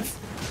if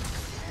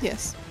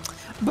yes.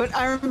 But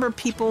I remember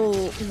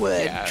people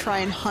would try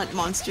and hunt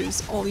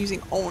monsters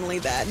using only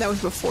that. That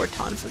was before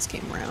Tonfas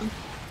came around.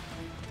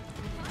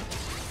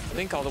 I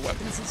think all the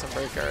weapons in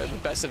Sunbreak are the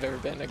best I've ever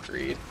been,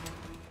 agreed.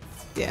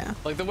 Yeah.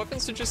 Like, the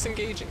weapons are just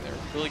engaging, they're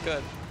really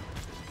good.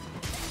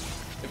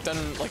 They've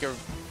done, like, an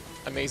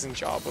amazing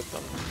job with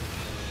them.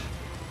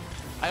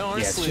 I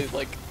honestly,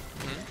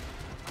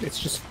 It's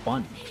just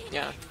fun.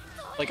 Yeah.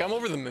 Like, I'm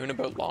over the moon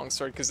about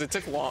Longsword, because it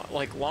took long,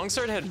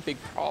 Longsword had big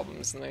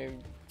problems, and they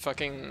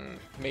fucking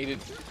made it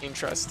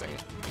interesting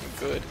and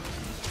good.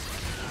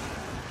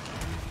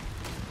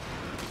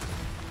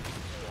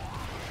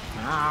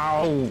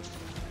 Ow!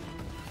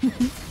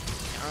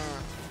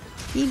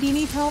 Do you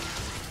need help?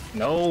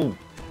 No!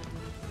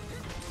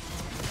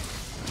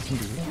 I can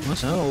do it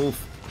myself.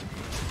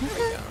 There we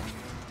go.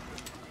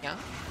 Yeah?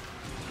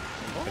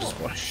 I just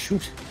want to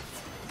shoot.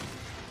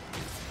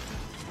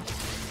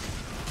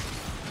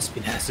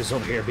 Espinass is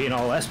over here being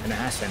all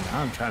Espinass, and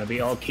I'm trying to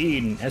be all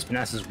keyed, and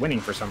Espinass is winning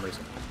for some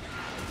reason.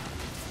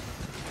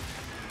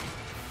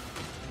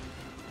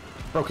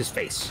 Broke his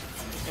face.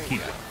 There you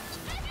go.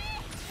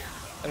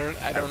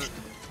 I don't.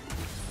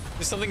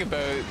 There's something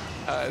about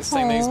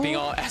saying things being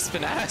all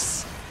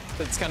Espinass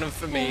that's kind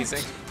of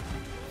amazing.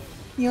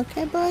 You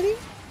okay, buddy?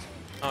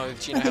 Oh,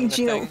 Gina having a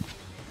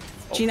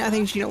thing? I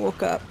think Gino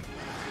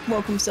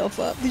woke himself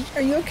up.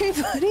 Are you okay,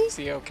 buddy? Is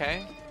he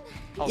okay?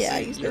 I'll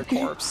see he's your okay.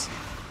 corpse.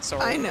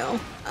 Sorry. I know.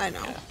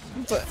 Yeah.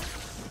 But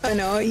I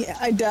know,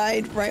 I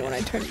died right when I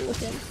turned to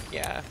look in.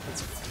 Yeah.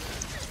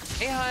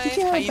 Hey, hi. Did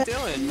you How have you a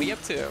doing? What you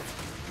up to?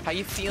 How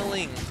you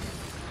feeling?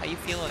 How you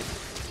feeling?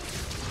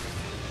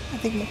 I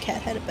think my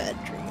cat had a bad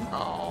dream.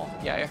 Oh,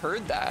 yeah, I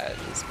heard that.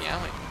 It's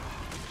meowing.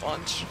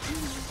 Lunch.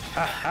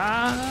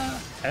 Haha!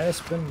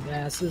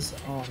 Espinass is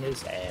on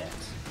his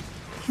ass.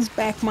 His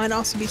back might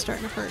also be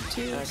starting to hurt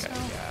too. Okay, So.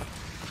 yeah.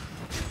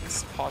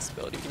 It's a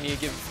possibility. We need to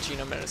give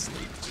Gino medicine.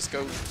 Just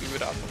go do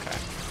it up, okay?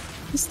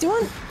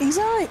 He's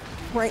alright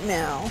right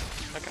now.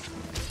 Okay.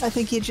 I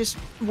think he just,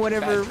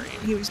 whatever Bad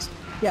dream. he was,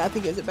 yeah, I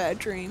think it was a bad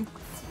dream.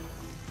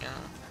 Yeah.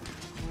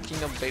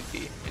 Gino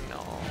baby, you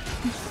know.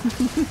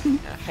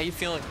 Yeah, how you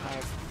feeling,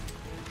 Hive?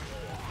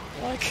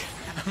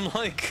 I'm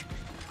like,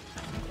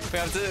 we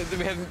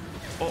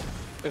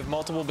have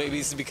multiple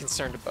babies to be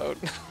concerned about.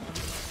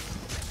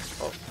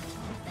 Oh.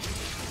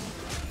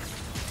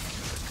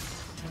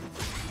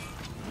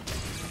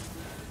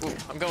 Ooh,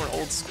 I'm going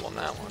old school on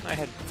that one. I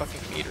had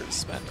fucking meters to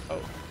spend.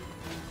 Oh.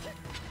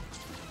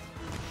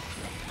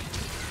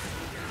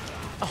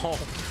 Oh.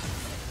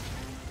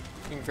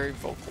 Being very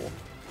vocal.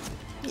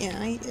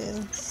 Yeah, he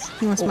is.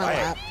 He wants my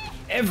lap.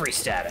 Every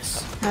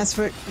status. That's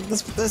what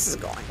this is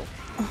going.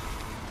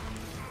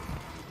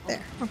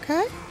 There.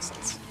 Okay.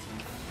 Sense.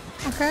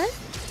 Okay.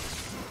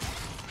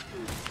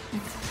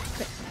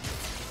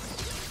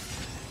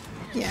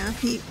 Yeah,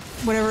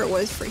 whatever it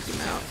was freaked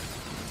him out.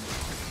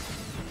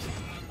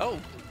 Oh.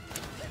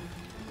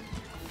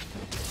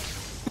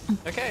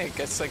 Okay,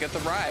 guess I get the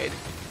ride.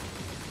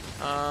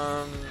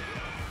 I'm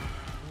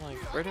like,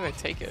 where do I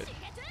take it?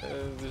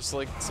 There's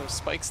like some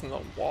spikes in the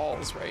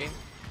walls, right?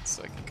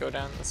 So I can go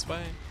down this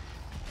way.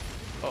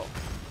 Oh,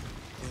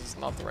 this is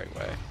not the right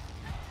way.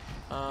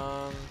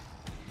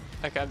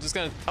 Okay, I'm just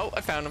gonna. Oh,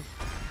 I found him.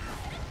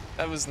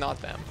 That was not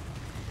them.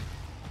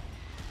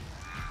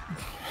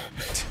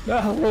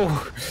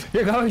 No,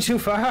 you're going too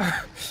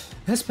far.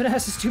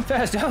 Espinass is too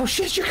fast. Oh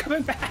shit, you're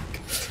coming back.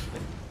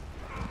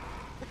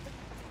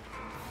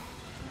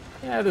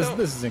 Yeah, this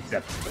is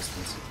acceptable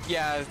distance.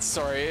 Yeah,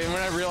 sorry. And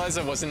when I realized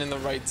I wasn't in the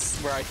right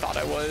where I thought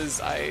I was,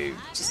 I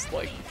just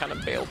like kind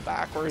of bailed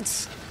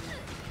backwards.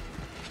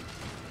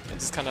 I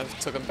just kind of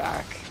took him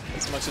back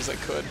as much as I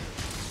could.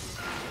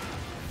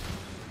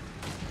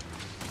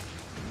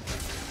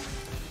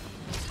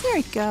 There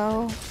we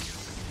go.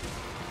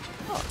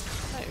 Oh,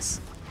 nice.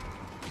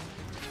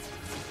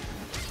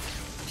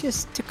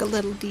 Just took a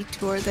little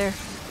detour there.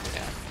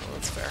 Yeah, well,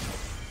 that's fair.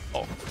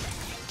 Oh,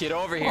 get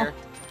over here.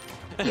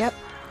 Yep.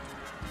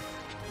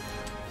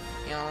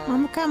 Yeah.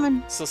 I'm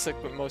coming. Still sick,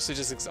 but mostly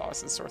just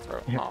exhausted, sore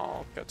throat. Yep.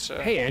 Oh,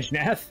 gotcha. Hey,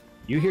 Anjanath,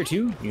 you here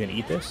too? You gonna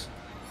eat this?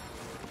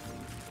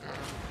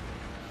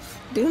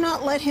 Do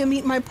not let him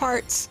eat my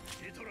parts.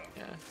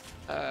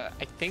 Yeah.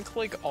 I think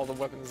like all the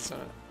weapons,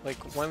 like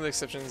one of the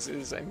exceptions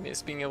is I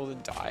miss being able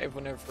to dive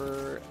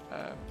whenever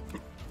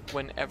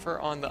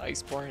on the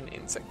Iceborne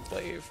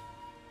Insectglaive.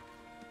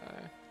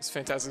 It's a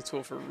fantastic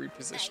tool for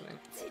repositioning.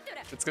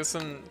 It's got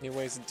some new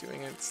ways of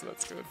doing it, so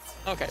that's good.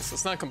 Okay, so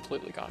it's not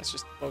completely gone, it's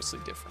just mostly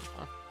different,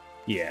 huh?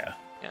 Yeah.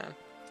 Yeah.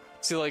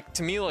 See, like,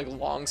 to me, like,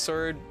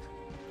 longsword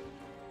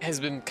has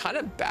been kind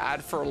of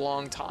bad for a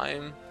long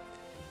time,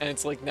 and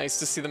it's, like, nice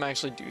to see them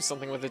actually do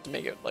something with it to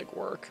make it, like,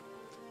 work.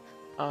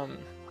 And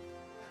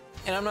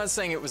I'm not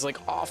saying it was, like,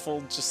 awful,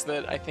 just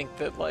that I think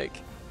that,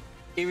 like,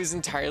 it was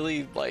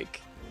entirely,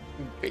 like,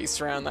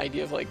 based around the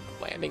idea of like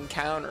landing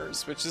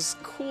counters, which is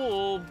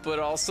cool, but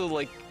also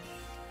like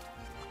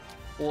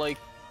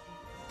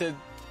the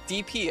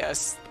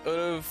DPS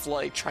of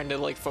like trying to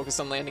like focus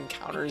on landing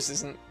counters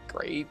isn't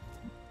great.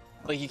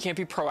 Like you can't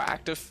be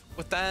proactive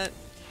with that,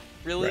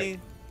 really. Right.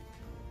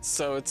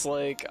 So it's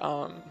like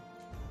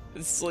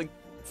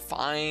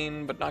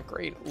fine, but not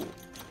great. Ooh.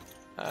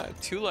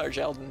 2 large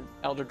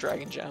Elder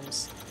Dragon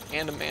gems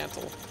and a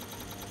mantle.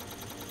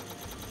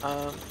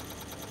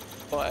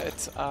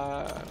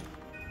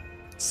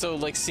 So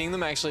like seeing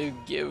them actually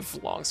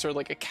give longsword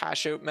like a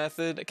cash out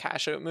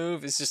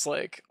move is just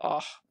like,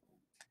 oh,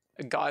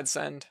 a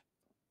godsend.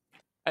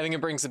 I think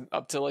it brings it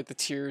up to like the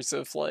tiers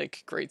of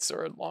like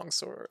greatsword,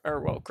 longsword, or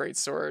well,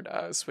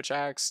 greatsword, switch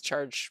axe,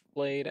 charge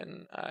blade,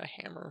 and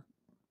hammer.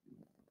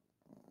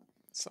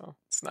 So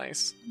it's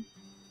nice.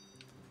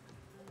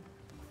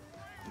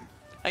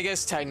 I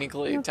guess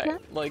technically,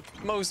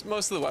 like most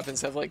of the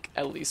weapons have like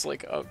at least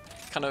like a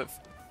kind of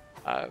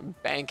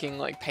banking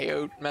like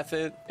payout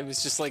method. It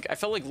was just like I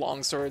felt like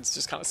longswords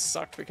just kind of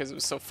sucked because it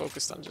was so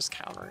focused on just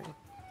countering.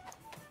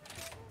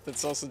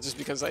 That's also just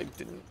because I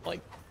didn't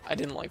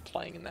like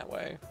playing in that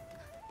way.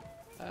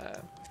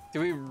 Did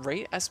we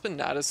rate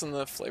Espinatus on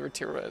the flavor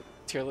tier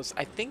list?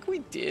 I think we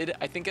did.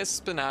 I think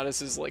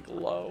Espinatus is like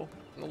low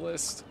on the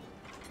list.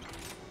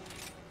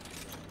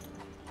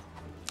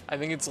 I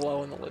think it's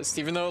low on the list,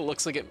 even though it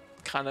looks like it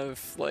kind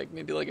of like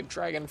maybe like a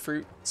dragon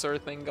fruit sort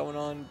of thing going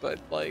on, but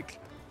like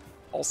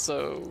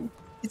also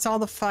it's all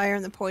the fire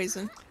and the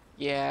poison.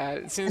 Yeah,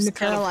 it seems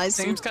kind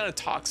of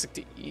toxic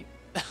to eat.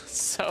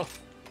 So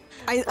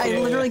I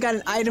literally got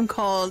an item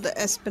called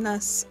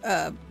Espina's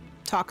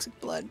toxic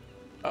blood.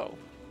 Oh.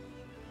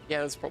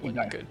 Yeah, that's probably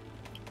not good.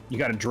 You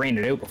gotta drain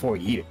it out before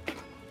you eat it.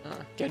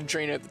 Gotta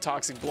drain out the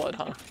toxic blood,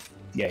 huh?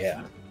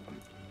 Yeah.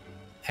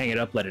 Hang it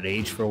up, let it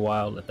age for a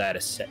while, let that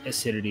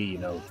acidity, you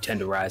know,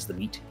 tenderize the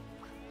meat.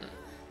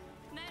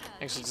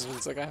 Actually, just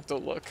means like I have to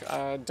look.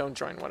 Don't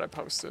join what I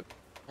posted.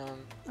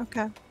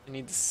 Okay. I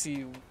need to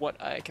see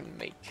what I can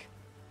make.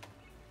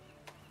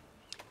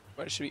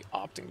 What I should be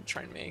opting to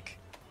try and make.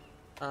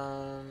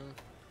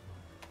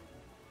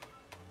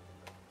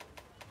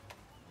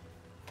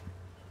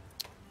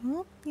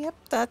 Oh, yep,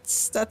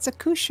 that's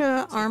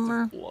Akusha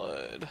armor.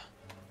 Blood.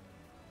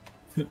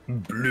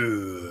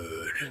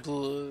 Blood.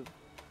 Blood.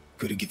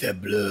 Gotta get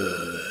that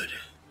blood.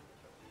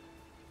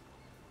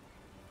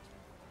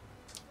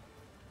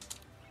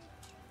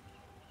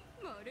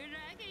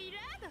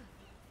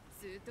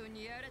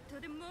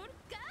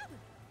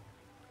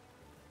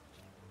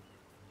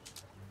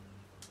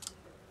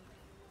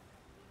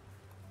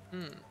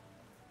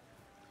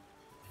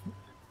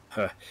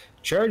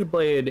 Charge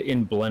blade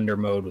in blender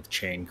mode with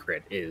chain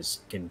crit is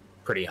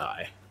pretty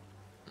high.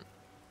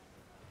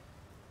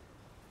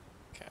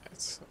 Okay,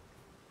 so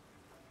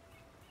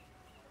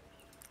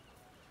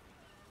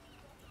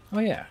Oh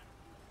yeah,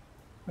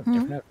 I have a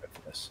different outfit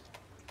for this.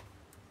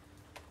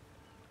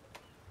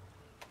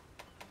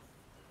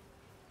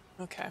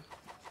 okay.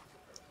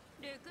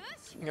 I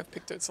think I've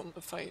picked out something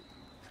to fight.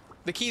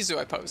 The Kizu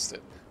I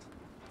posted.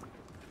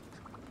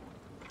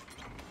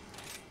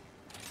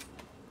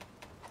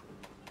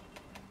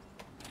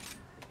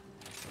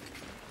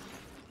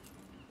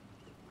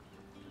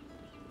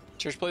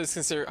 Church blade is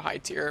considered high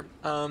tier.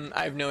 I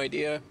have no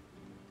idea.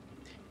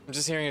 I'm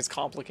just hearing it's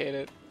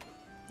complicated.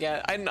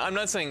 Yeah, I'm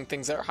not saying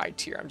things that are high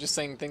tier. I'm just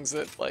saying things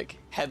that like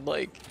had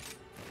like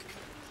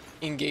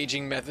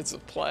engaging methods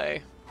of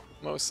play,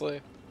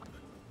 mostly.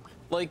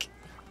 Like,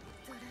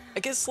 I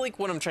guess like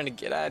what I'm trying to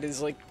get at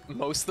is like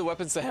most of the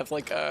weapons that have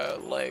like a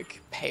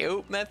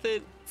payout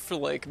method for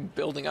like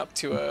building up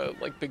to a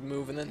like big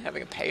move and then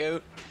having a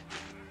payout.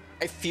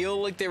 I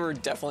feel like they were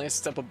definitely a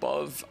step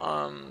above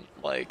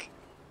like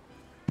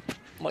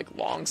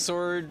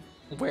longsword,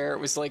 where it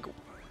was like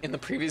in the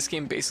previous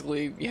game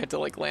basically you had to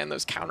like land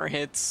those counter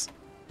hits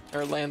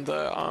or land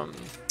the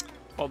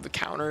the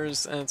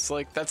counters, and it's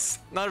like that's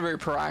not a very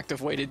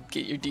proactive way to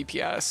get your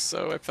DPS,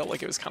 so I felt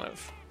like it was kind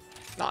of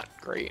not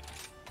great.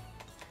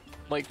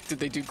 Like, did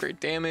they do great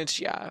damage?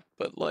 Yeah,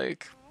 but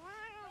like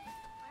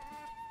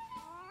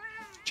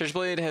Church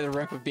Blade had a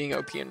rep of being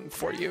OP in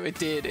 4U. It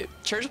did.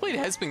 Church Blade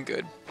has been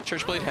good.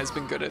 Church Blade has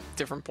been good at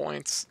different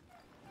points.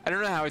 I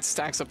don't know how it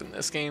stacks up in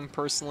this game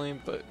personally,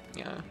 but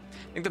yeah.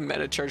 I think the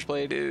meta Church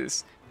Blade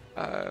is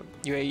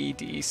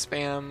UAED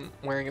spam,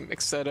 wearing a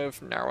mixed set of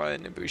Narwa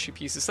and Ibushi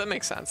pieces. That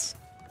makes sense.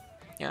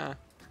 Yeah.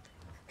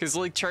 Because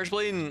like Charge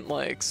Blade and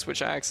like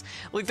Switch Axe,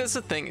 like that's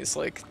the thing, is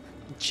like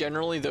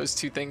generally those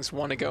two things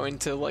want to go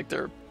into like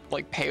their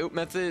like payout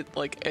method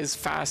like as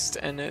fast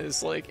and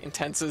as like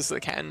intense as they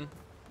can.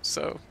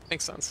 So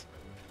makes sense.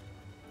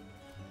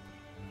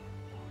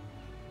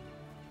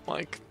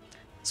 Like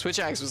Switch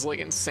Axe was like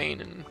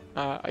insane in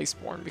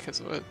Iceborne because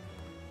of it.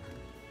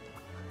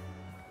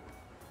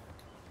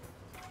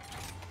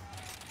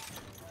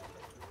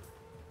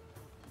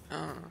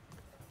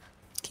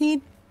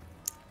 Keed,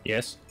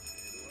 Yes.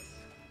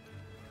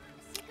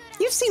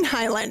 you've seen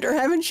Highlander,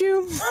 haven't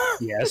you?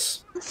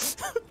 Yes. Is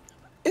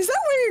that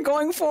what you're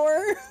going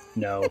for?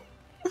 No.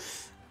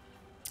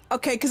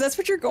 Okay, because that's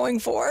what you're going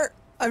for.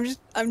 I'm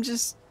I'm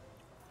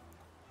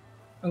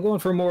going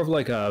for more of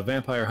like a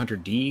Vampire Hunter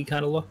D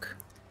kind of look.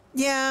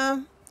 yeah,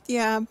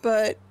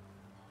 but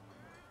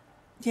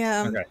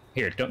yeah. Okay.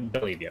 Here,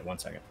 don't leave yet. 1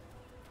 second.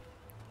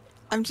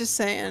 I'm just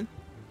saying.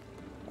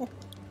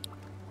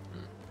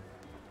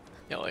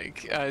 Yeah,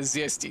 like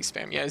ZSD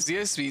spam. Yeah,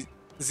 ZSD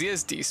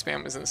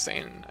spam was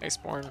insane in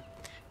Iceborne.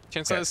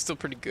 Chainsaw is still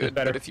pretty good,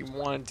 but if you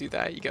want to do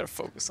that, you gotta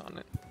focus on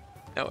it.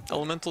 No,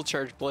 Elemental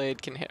Charge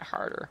Blade can hit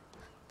harder.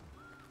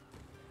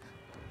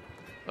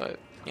 But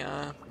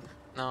yeah,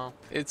 no,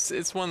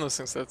 it's one of those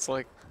things that's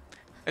like,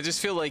 I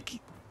just feel like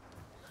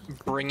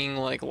bringing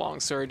like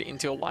Longsword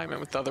into alignment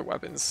with other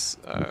weapons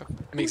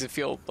makes it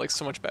feel like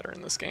so much better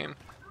in this game.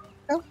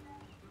 Oh.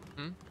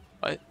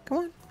 What? Come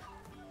on.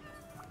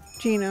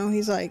 Gino,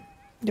 he's like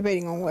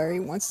debating on where he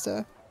wants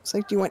to. It's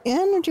like, do you want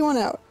in or do you want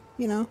out?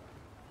 You know?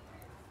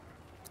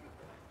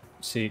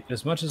 See,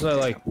 as much as I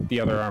like the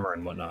other armor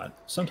and whatnot,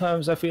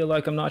 sometimes I feel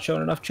like I'm not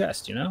showing enough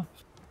chest, you know?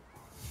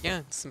 Yeah,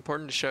 it's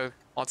important to show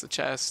lots of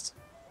chest.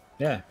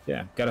 Yeah.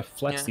 Gotta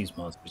flex these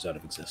monsters out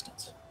of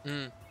existence.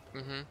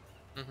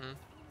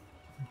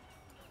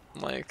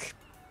 Like,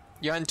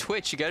 you're on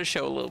Twitch, you gotta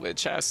show a little bit of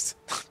chest.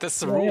 That's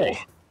the rule.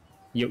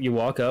 You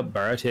walk up,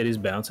 bar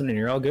titties bouncing, and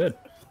you're all good.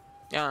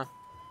 Yeah.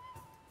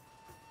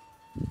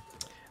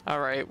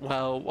 Alright,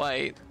 well,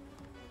 White.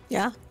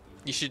 Yeah.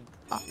 You should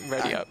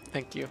ready up.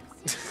 Thank you.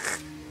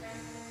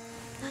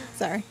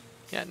 Sorry.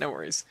 Yeah, no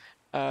worries.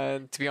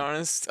 To be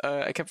honest,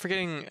 I kept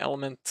forgetting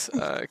element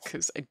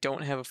because I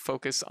don't have a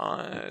focus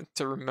on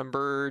to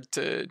remember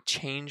to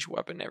change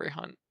weapon every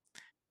hunt.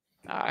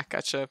 Ah,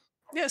 gotcha.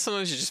 Yeah,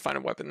 sometimes you just find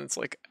a weapon that's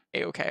like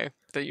a-okay,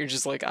 that you're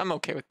just like, I'm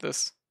okay with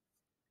this.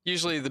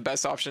 Usually the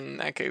best option in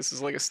that case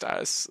is like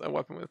a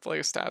weapon with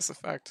like a status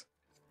effect.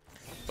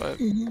 But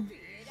Mm-hmm.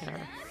 yeah,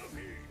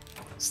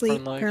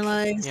 Sleep, like-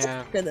 paralyzed,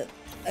 yeah.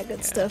 that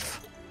good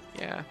stuff.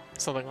 yeah,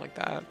 something like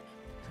that.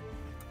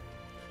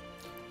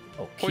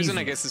 Oh, Poison,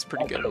 I Kizu. guess, is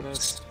pretty good in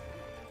Overdose. this,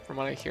 from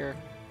what I hear.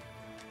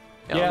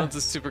 Yeah. Element's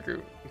is super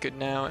good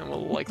now, and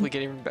will likely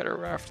get even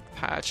better after the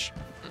patch.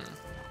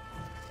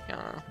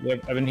 Yeah. Yeah,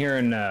 I've been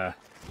hearing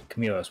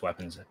Camille's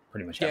weapons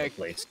pretty much have Yeah. a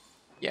place.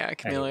 Yeah,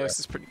 Chameleos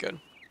is pretty good.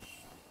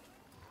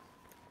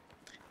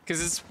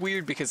 Because it's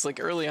weird because like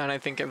early on I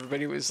think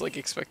everybody was like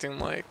expecting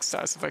like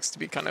status effects to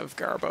be kind of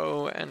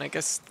garbo, and I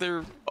guess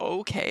they're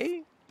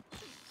okay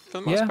for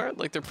the most Yeah. part.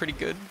 Like they're pretty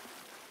good.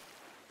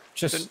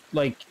 Just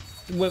like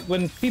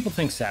when people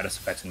think status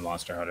effects in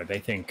Monster Hunter, they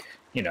think,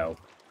 you know,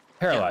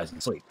 paralyze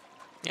and sleep.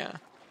 Yeah. Oh,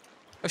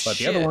 But shit.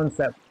 the other ones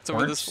that It's over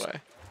weren't- this way.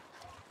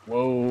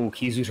 Whoa,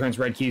 Kizu turns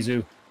red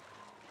Kizu.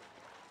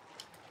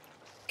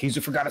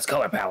 Kizu forgot his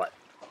color palette.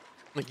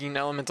 Like an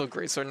elemental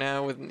greatsword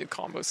now with a new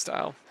combo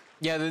style.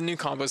 Yeah, the new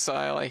combo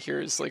style I hear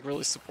is like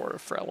really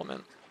supportive for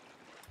element.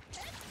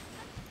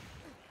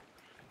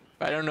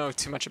 But I don't know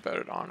too much about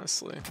it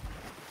honestly.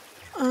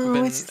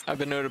 Oh, I've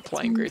been noted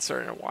playing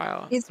greatsword in a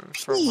while. it's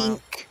for a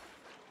while. pink.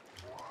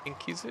 Pink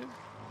Kizu?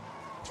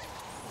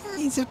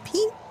 He's a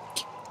pink.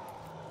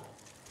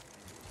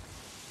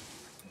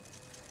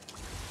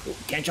 Ooh,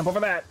 can't jump over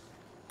that.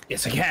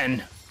 Yes, I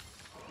can.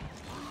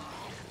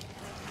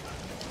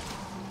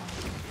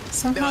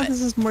 Somehow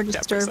this is more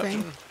Depth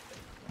disturbing. perception.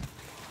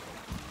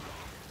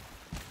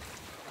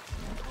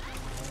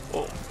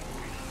 Oh.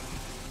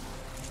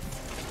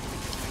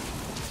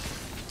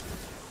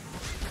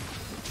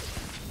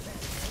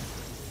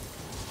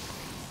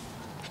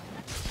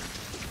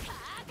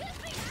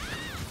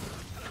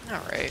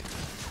 Alright.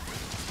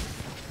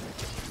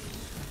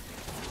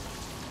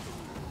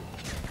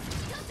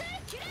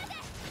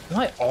 Am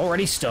I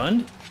already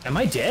stunned? Am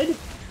I dead?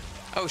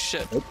 Oh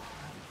shit. Nope.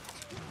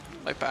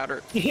 My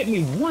batter. He hit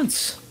me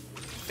once.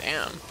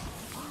 Damn.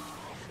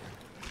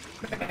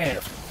 Man,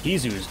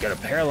 Kizu's gonna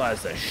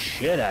paralyze the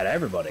shit out of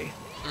everybody.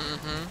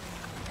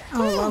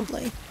 Oh,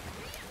 lovely.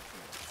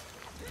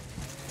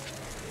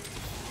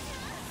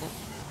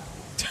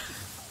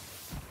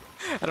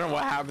 I don't know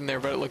what happened there,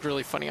 but it looked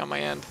really funny on my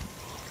end.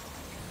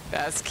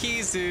 That's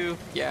Kizu.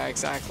 Yeah,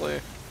 exactly.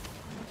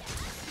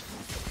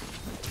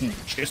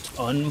 Just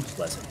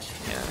unpleasant.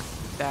 Yeah.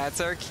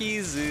 That's our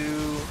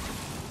Kizu.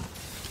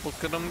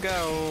 Look at him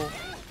go.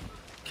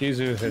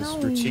 Kizu has No.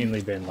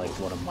 routinely been like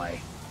one of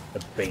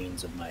the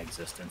banes of my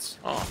existence.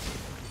 Oh.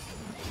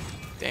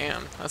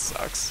 Damn, that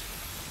sucks.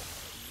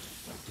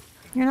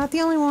 You're not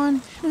the only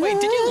one. Wait,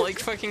 did you like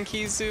fucking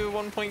Kizu at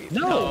one point?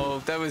 No.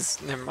 that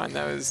was, never mind,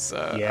 that was,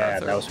 Yeah,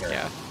 Arthur. that was her.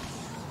 Yeah.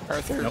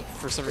 Arthur, Nope.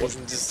 for some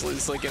reason, just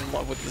is like in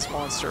love with this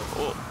monster.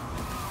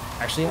 Oh.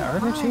 Actually, yeah,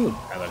 Arthur too.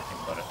 Now that I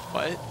think about it.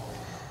 What?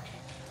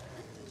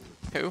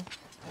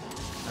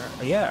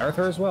 Who? Yeah,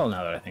 Arthur as well.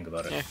 Now that I think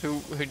about it. Yeah, who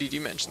did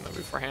you mention though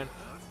beforehand?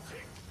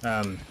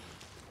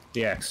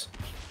 The X.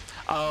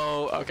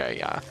 Oh, okay,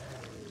 yeah.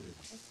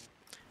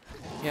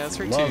 Yeah, that's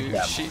her Love too.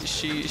 that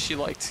She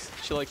liked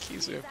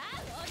Kizu.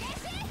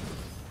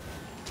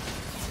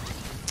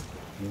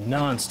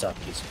 Non-stop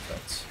Kizu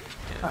fights.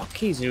 Oh,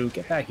 Kizu,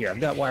 get back here. I've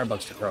got wire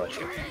bugs to throw at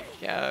you.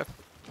 Yeah,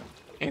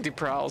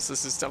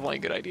 anti-paralysis is definitely a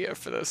good idea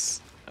for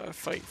this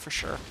fight for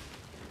sure.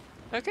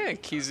 Okay,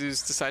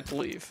 Kizu's decide to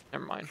leave.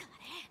 Never mind.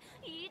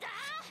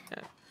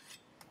 Yeah.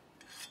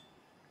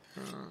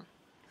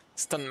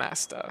 Stun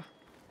Master.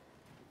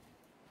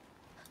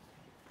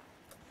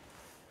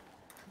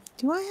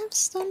 Do I have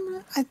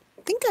stun? I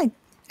think I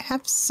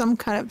have some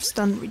kind of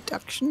stun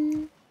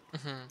reduction.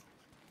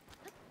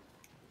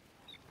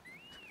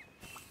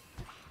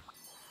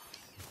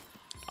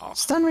 Oh,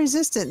 Stun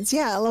resistance,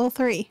 yeah, level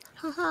 3.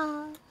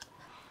 Haha.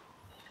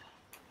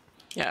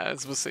 yeah, I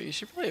was supposed to say, you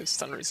should probably have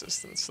stun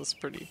resistance. That's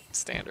pretty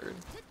standard.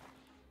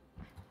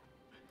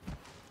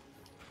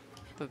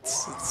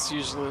 It's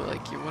usually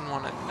like you wouldn't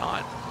want to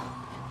not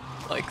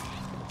like.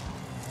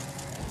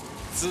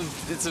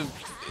 It's a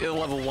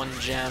level 1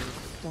 gem.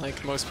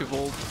 Like most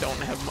people don't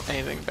have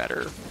anything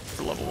better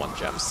for level 1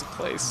 gems to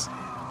place.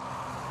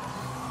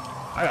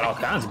 I got all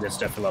kinds of good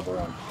stuff for level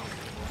 1.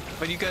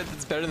 But you got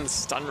it's better than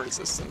stun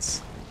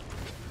resistance.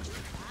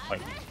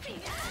 Like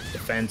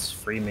defense,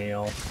 free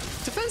meal.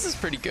 Defense is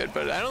pretty good,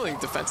 but I don't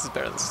think defense is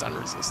better than stun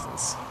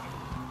resistance.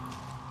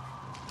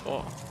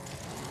 Oh.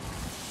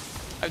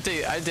 I'd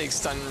take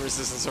stun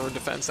resistance over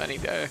defense any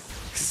day.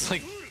 It's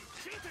like,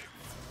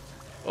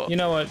 oh. You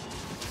know what?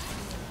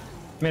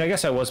 I mean, I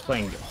guess I was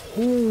playing.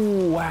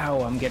 Oh wow,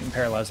 I'm getting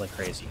paralyzed like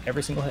crazy.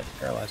 Every single hit,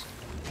 paralyzed.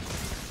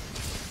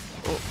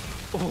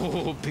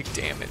 Oh, big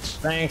damage.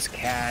 Thanks,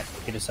 cat.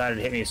 You decided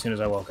to hit me as soon as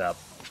I woke up.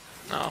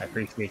 Oh, I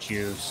appreciate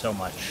you so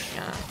much.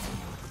 yeah.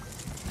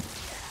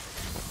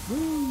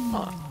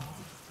 Oh.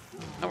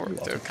 That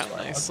worked out kind of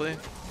nicely.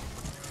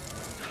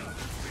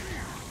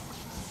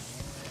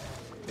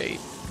 Bait.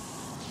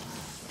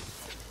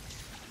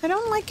 I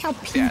don't like how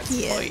pink That's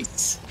he light.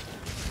 is.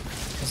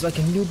 It's like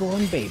a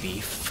newborn baby,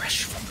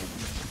 fresh from the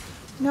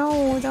womb.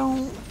 No,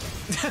 don't.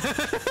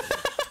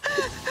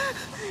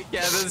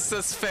 Yeah,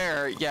 that's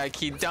fair. Yeah,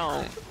 Key,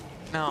 don't.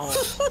 No.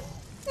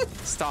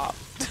 Stop.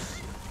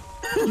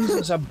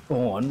 Users are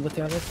born with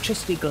their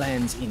electricity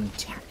glands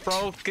intact.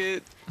 Broke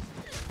it.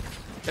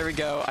 There we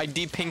go. I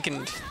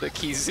de-pinkened the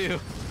Kizu.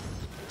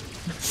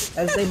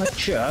 As they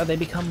mature, they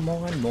become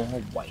more and more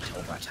white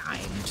over time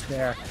to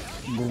their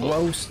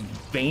gross,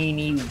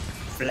 veiny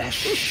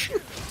flesh.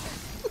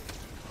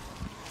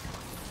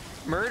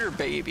 Murder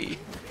baby.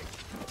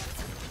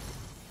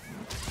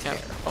 Yeah.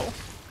 Oh.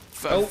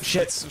 Oh,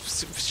 shit.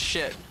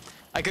 Shit.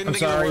 I couldn't I'm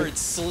think of sorry. the word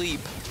sleep.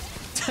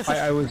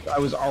 I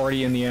was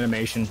already in the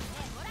animation.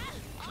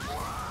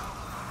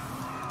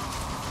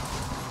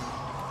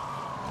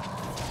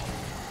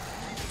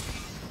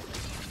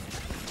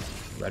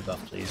 Red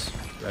buff, please.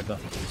 Red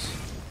buff,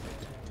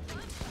 please.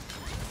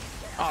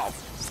 Oh,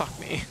 fuck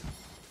me.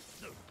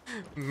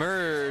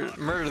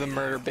 Murder the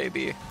murder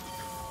baby.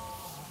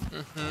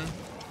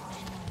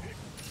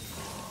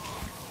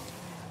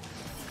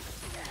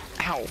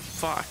 Ow,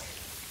 fuck.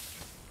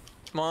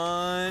 Come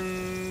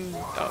on.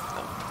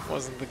 Oh, no.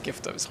 Wasn't the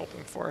gift I was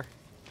hoping for.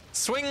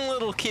 Swing,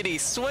 little kitty,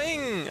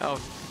 swing!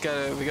 Oh,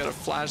 we got a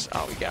flash.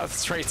 Oh, we got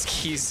straight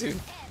Kizu.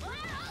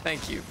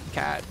 Thank you,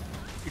 cat.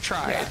 You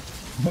tried.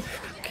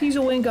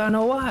 Kizu ain't got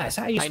no eyes.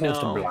 How are you I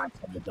supposed know. to blind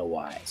him with no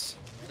eyes?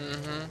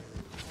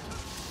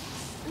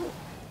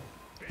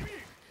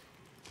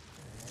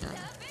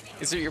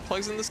 Is there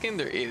earplugs in this game?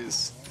 There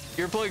is.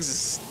 Earplugs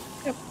is...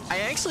 Yep. I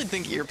actually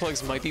think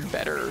earplugs might be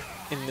better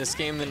in this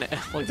game than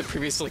like the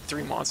previous like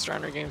 3 Monster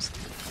Hunter games.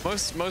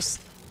 Most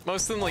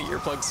of them like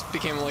earplugs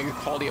became like a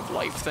quality of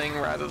life thing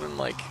rather than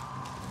like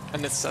a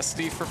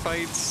necessity for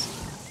fights.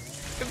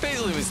 It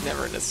basically was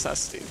never a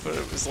necessity, but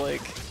it was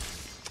like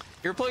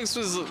earplugs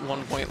was at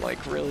one point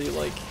like really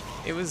like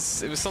it was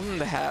something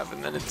to have,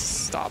 and then it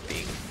stopped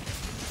being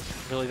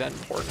really that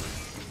important.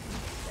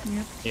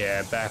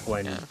 Yeah, back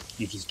when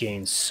you just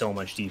gained so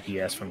much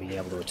DPS from being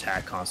able to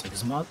attack constantly.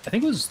 Because I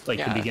think it was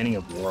like the beginning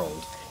of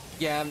World.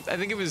 Yeah, I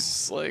think it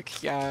was like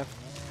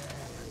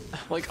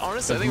like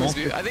honestly, I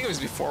think it was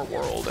before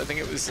World. I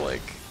think it was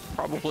like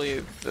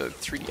probably the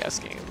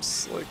 3DS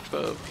games, like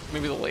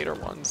maybe the later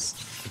ones.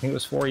 I think it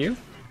was for you.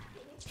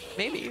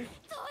 Maybe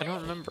I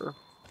don't remember.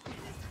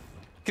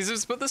 Because it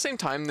was about the same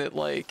time that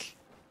like.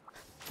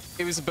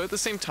 It was about the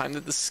same time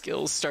that the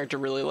skills started to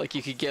really like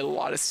you could get a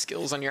lot of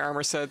skills on your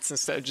armor sets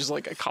instead of just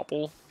like a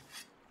couple.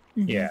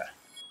 Yeah.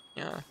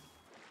 Yeah.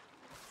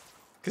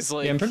 Because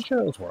like Yeah, I'm pretty sure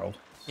it was World.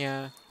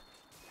 Yeah.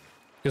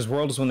 Because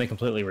World is when they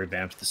completely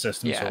revamped the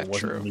system, so Yeah, it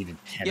wasn't true. needed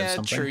 10 or Yeah,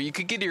 something. true. You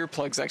could get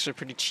earplugs actually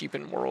pretty cheap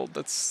in World.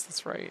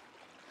 That's right.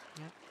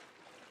 Yeah.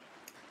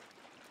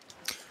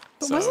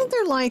 But So- wasn't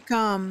there like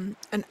an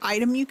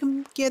item you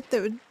can get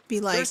that would be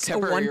like There's a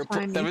temporary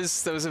one-time? that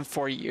was in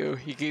 4U.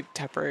 You get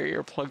temporary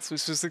earplugs,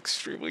 which was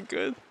extremely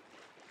good.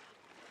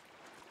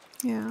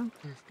 Yeah.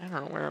 I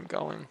don't know where I'm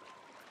going.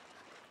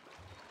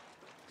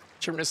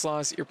 Sharpness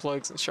loss,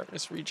 earplugs, and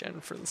sharpness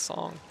regen for the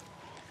song.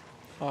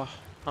 Oh,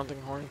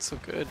 hunting horn, so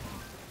good.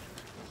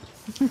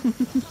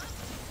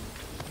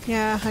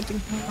 Yeah, hunting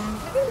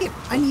horn.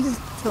 I need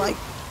to like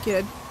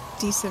get a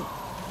decent.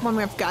 Well,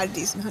 I've got a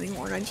decent hunting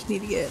horn. I just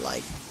need to get it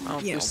like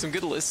There's some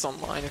good lists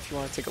online if you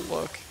want to take a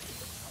look.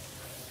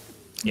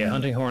 Yeah,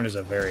 Hunting Horn is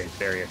a very,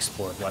 very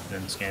explored weapon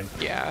in this game.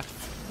 Yeah,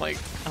 like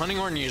hunting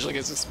horn usually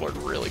gets explored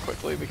really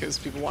quickly because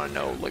people want to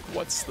know like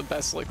what's the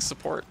best like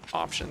support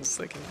options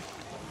they can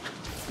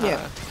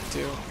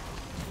do.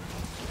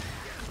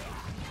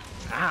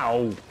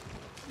 Ow!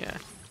 Yeah.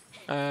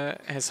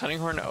 Has hunting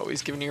horn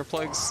always given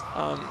earplugs?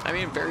 I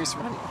mean, it varies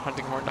from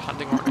hunting horn to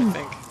hunting horn, I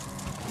think.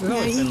 There's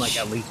always been each- like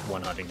at least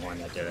one Hunting Horn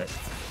that did it.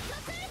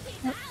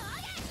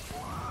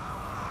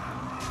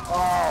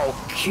 Oh,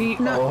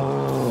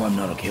 Oh, I'm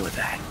not okay with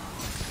that.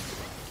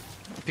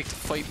 I picked a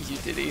fight with you,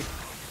 Diddy.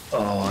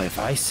 Oh, if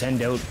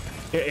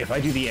I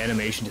do the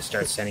animation to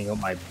start sending out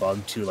my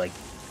bug to like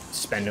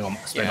spend all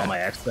my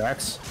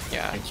extracts,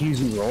 Yeah. and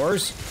Kizu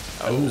roars,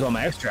 I lose all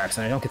my extracts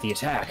and I don't get the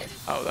attack.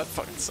 Oh, that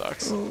fucking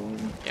sucks.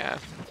 Yeah.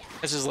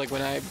 It's just like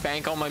when I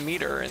bank on my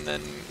meter and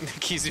then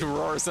Kizu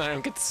roars and I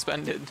don't get to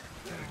spend it.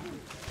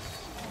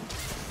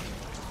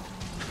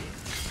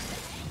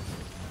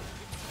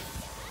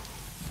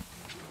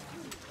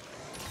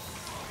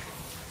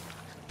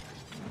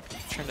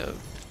 Trying to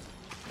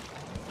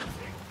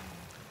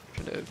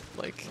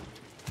like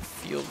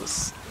feel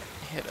this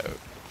hit out.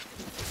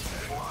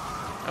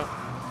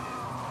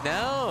 Oh.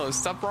 No,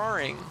 stop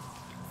roaring.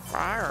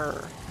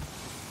 Rawr.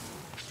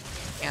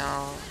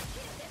 Yeah.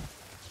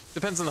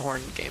 Depends on the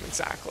horn game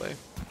exactly.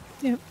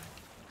 Yep.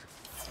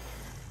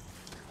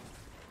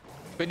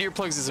 But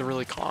earplugs is a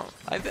really common.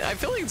 I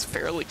feel like it's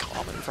fairly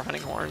common for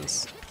hunting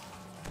horns.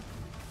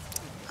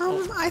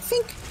 I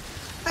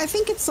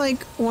think it's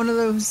like one of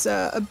those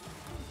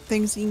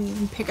things you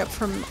can pick up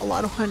from a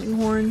lot of hunting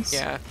horns.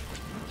 Yeah.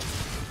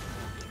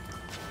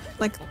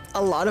 Like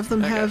a lot of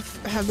them Okay.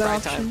 have that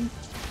Right time. option.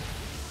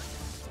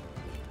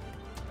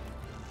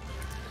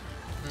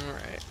 All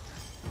right.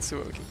 Let's see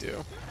what we can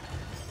do.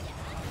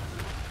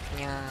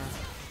 Yeah.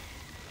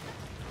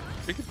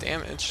 Pretty good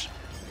damage.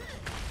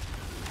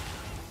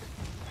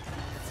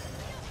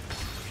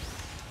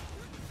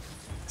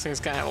 This thing's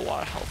gonna have a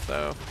lot of health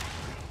though.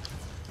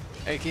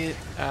 I keep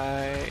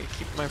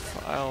my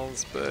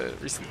files,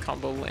 but recent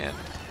combo land.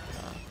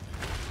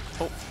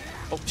 Oh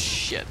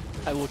shit!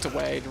 I looked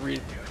away to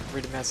read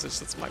a message.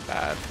 That's my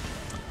bad.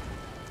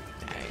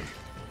 Dang,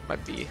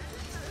 might be.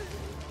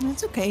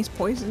 That's okay. He's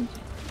poisoned.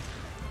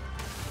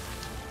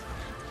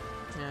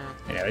 Yeah.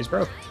 Yeah, he's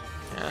broke.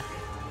 Yeah.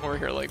 Over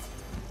here, like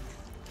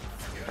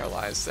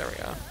paralyzed. There we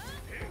go.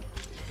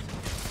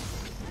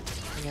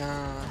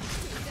 Yeah.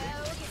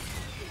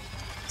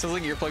 So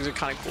like earplugs are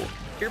kind of cool.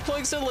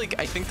 Earplugs are like,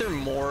 I think they're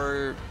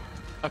more.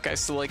 Okay,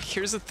 so like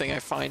here's the thing I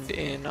find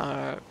in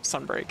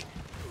Sunbreak.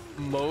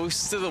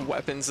 Most of the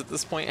weapons at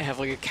this point have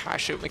like a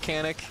cash out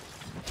mechanic,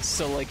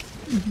 so like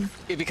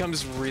it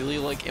becomes really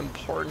like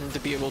important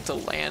to be able to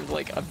land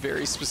like a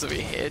very specific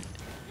hit.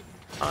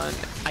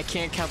 I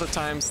can't count the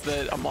times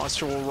that a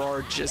monster will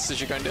roar just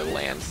as you're going to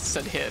land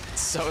said hit,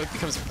 so it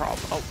becomes a problem.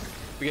 Oh,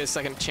 we get a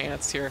second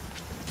chance here.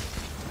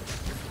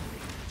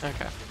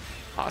 Okay,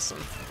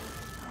 awesome.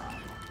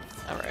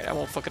 All right, I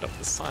won't fuck it up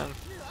this time.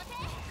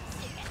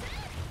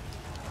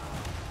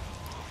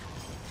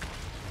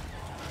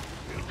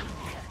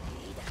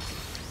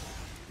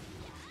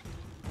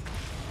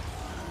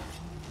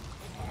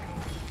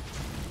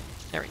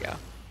 There we go.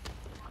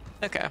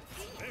 Okay.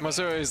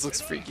 Monster always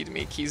looks freaky to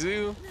me.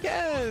 Kizu?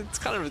 Yeah, it's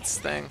kind of its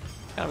thing.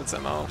 Kind of its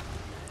MO.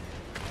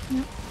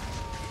 Yep.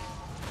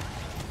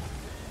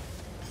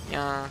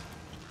 Yeah.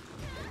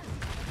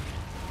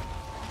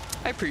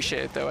 I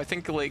appreciate it though. I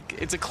think like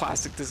it's a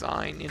classic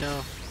design, you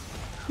know?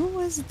 Who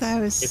was it that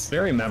was? It's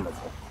very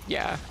memorable.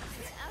 Yeah.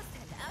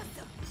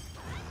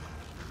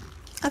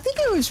 I think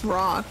it was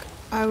Rock.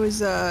 I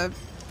was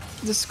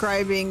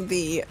describing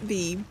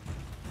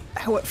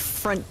what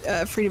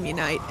Freedom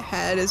Unite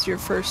had as your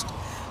first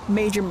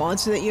major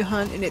monster that you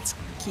hunt, and it's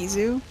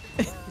Kizu.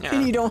 Yeah.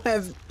 And you don't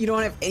have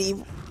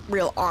any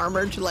real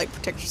armor to like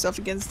protect yourself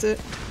against it.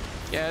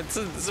 Yeah, it's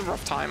a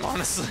rough time,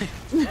 honestly.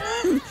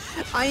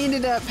 I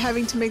ended up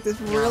having to make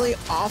this really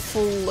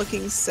awful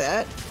looking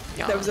set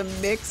that was a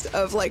mix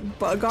of like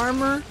bug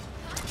armor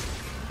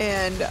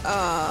and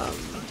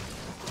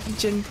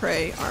Jin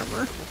Prey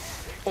armor.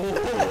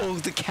 Oh,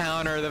 the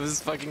counter, that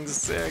was fucking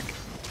sick.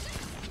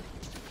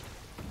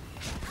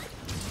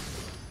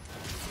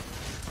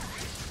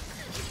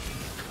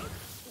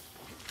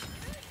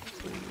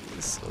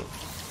 Please.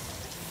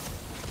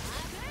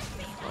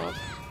 Oh,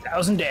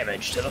 1,000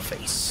 damage to the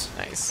face.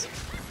 nice.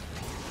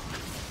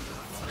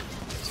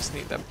 Just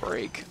need that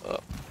break. Oh,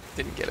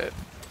 didn't get it.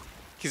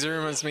 Because it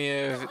reminds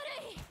me of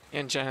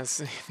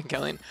Genesis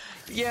Evangelion.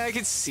 Yeah, I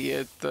could see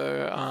it.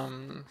 The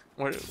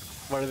what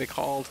are they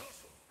called?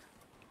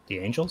 The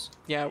angels?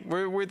 Yeah,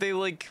 were they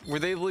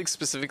like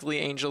specifically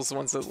angels, the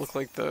ones that look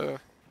like the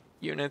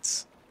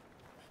units?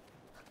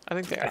 I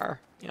think they are.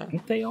 Yeah. I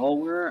think they all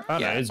were? I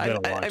don't know, it's been a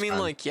long I mean,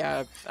 time. like,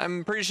 yeah,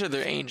 I'm pretty sure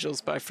they're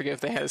angels, but I forget if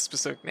they had a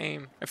specific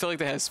name. I feel like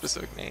they had a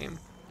specific name.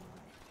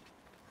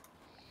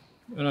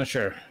 I'm not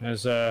sure.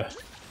 As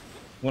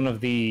one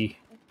of the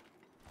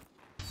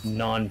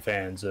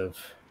non-fans of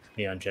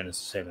Neon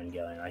Genesis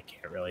Evangelion, I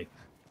can't really...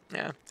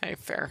 Yeah, hey,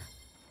 fair.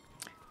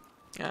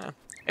 Yeah.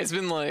 It's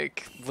been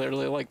like,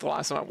 literally, like, the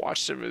last time I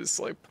watched it was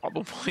like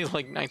probably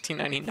like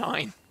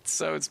 1999,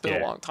 so it's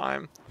been a long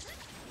time.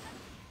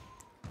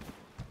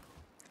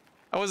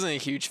 I wasn't a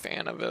huge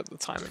fan of it at the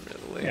time,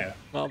 admittedly. Yeah.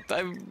 Well,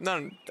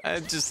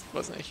 I just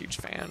wasn't a huge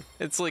fan.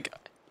 It's like,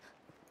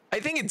 I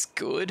think it's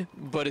good,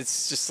 but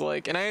it's just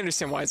like, and I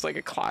understand why it's like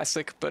a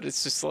classic, but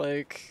it's just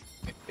like,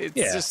 it's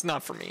just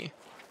not for me.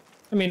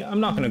 I mean, I'm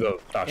not going to go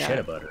talk shit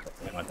about it or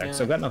anything like that, because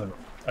Yeah. I've got nothing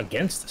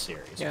against the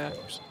series, of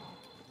course.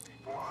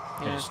 It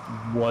Yeah. just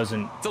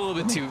wasn't... It's a little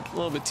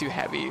bit too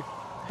heavy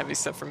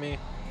stuff for me.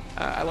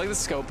 I like the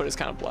scope, but it's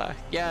kind of blah.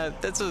 Yeah,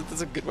 that's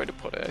a good way to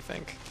put it, I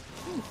think.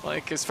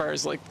 Like, as far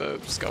as like the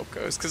scope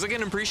goes, because I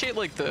can appreciate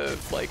like the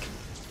like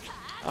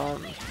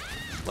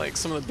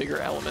some of the bigger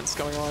elements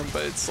going on,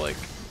 but it's like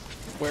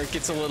where it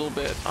gets a little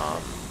bit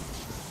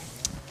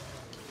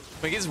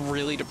when it gets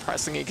really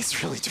depressing, it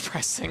gets really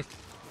depressing.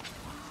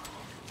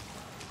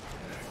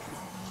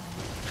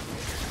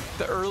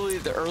 The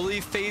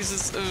early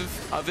phases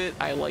of it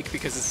I like,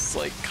 because it's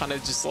like kind of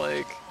just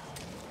like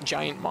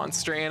giant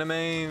monster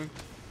anime.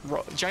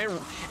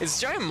 It's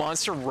giant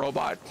monster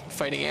robot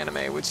fighting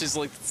anime, which is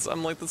like,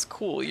 I'm like, that's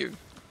cool. This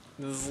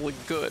is like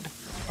good.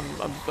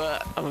 I'm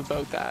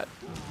about that.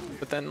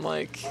 But then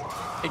like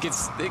it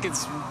gets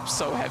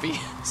so heavy,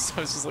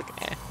 so it's just like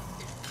eh.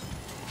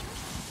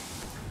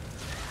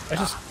 I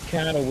just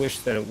kind of wish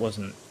that it was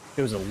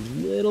a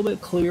little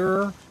bit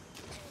clearer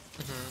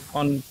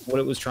on what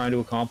it was trying to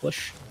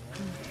accomplish.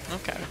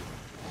 Okay.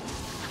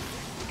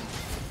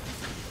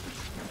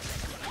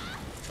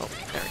 Oh,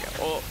 there we go.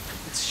 Oh,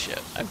 shit.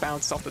 I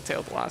bounced off the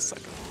tail the last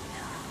second.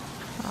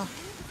 Oh.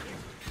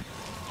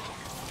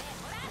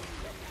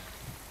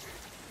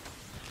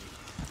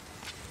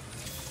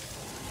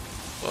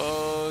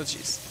 Oh,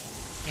 jeez.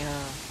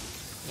 Yeah.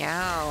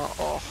 Yeah.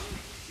 Oh.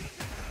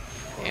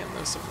 Damn,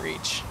 there's some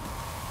reach.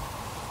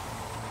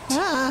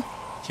 Ah.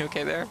 You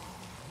okay there?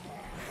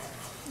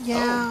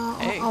 Yeah,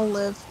 hey. I'll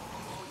live.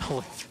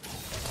 Holy.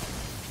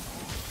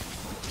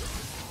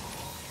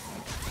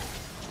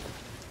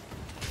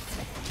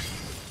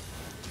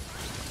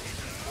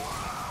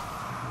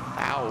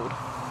 Loud.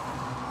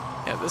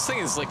 Yeah, this thing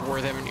is like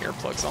worth having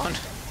earplugs on.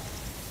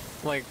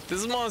 Like,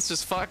 this monster's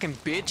just fucking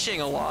bitching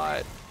a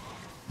lot.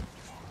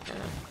 Yeah.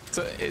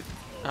 So it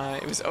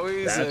was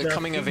always a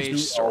coming of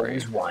age story.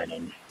 Always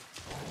whining.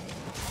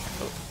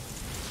 Oh.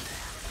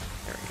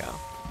 There we go.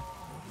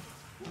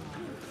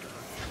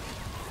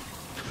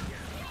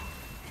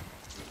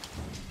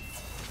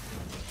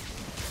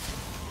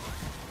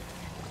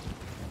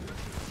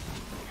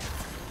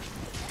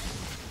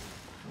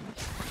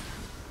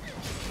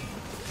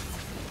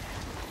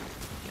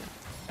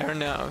 I don't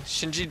know.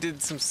 Shinji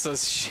did some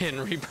sus shit in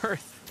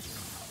Rebirth.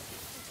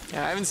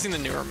 Yeah, I haven't seen the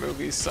newer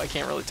movies, so I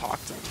can't really talk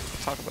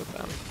about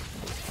them.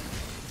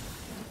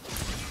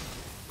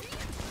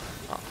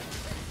 Oh.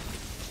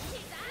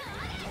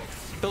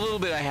 The little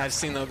bit I have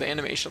seen though, the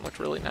animation looked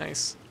really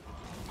nice.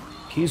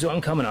 Kizu,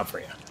 I'm coming up for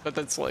you. But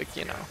that's like,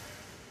 you know.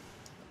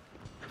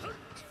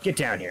 Get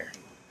down here.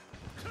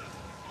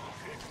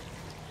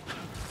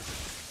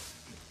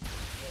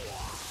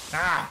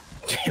 Ah!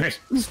 Damn it.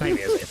 Snipe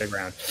me as I hit the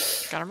ground.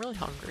 God, I'm really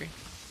hungry.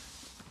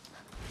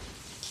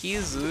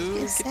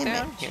 Kizu, get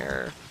down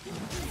here.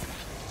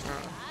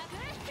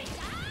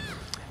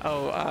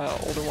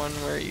 Older one,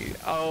 where you?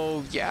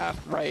 Oh, yeah,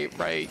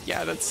 right.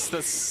 Yeah, that's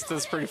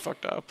pretty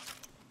fucked up.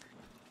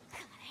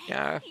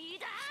 Yeah.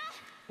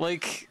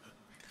 Like,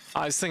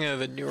 I was thinking of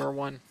the newer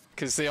one,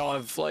 because they all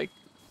have, like,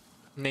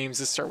 names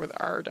that start with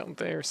R, don't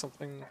they, or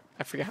something?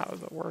 I forget how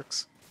that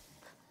works.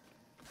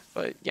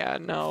 But, yeah,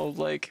 no,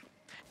 like,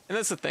 and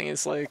that's the thing,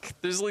 is, like,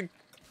 there's, like,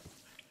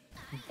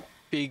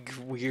 big,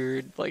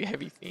 weird, like,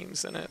 heavy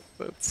themes in it,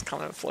 that's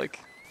kind of, like,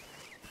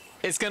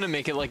 it's gonna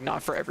make it, like,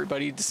 not for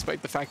everybody,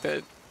 despite the fact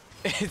that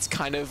it's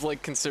kind of,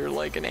 like, considered,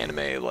 like, an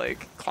anime,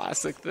 like,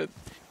 classic that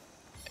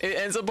it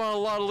ends up on a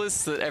lot of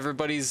lists that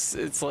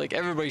it's like,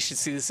 everybody should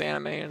see this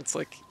anime, and it's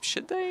like,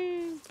 should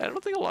they? I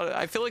don't think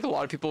I feel like a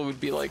lot of people would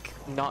be, like,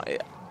 not,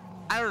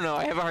 I don't know,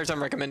 I have a hard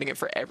time recommending it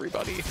for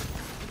everybody.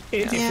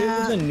 If it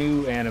was a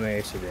new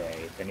anime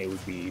today, then it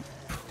would be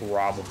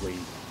probably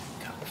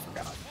kind of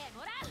forgotten.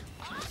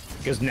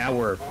 Because now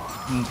we're,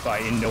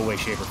 in no way,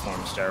 shape, or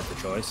form, star for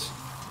choice.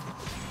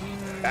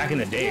 Back in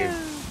the day,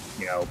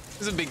 you know,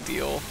 It's a big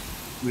deal.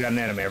 we got an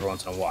anime every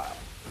once in a while.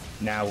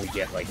 Now we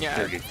get like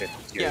 30 to 50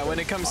 years. Yeah, when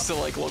it comes to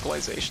like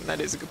localization,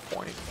 that is a good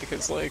point,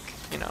 because like,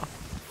 you know,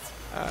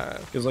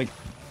 because like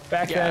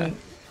back then,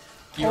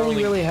 you all we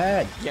only really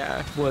had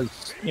yeah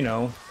was, you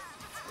know,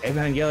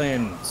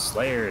 Evangelion,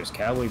 Slayers,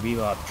 Cowboy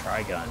Bebop,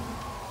 Trigun.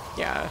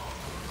 yeah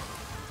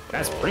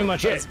That's pretty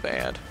much that's it.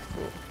 bad.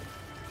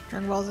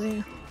 Dragon Ball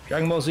Z.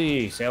 Dragon Ball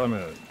Z, Sailor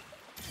Moon.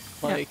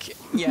 Like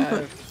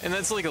yeah, and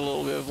that's like a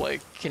little bit of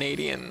like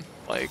Canadian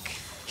like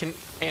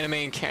anime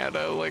in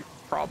Canada like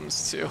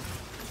problems too,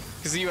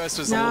 because the US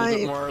was a little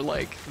bit more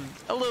like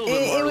a little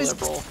bit more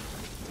liberal.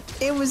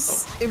 It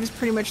was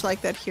pretty much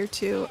like that here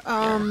too.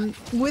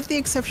 With the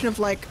exception of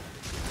like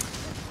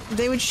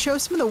they would show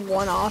some of the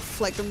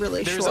one-off, like the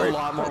really There's short. a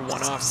lot more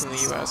one-offs in the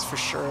US for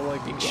sure,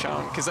 like being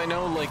shown. Because I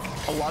know like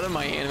a lot of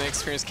my anime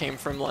experience came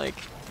from like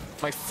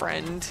my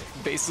friend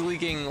basically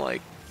getting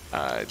like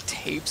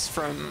tapes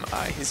from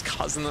his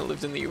cousin that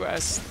lived in the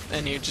US,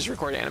 and he would just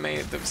record anime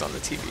that was on the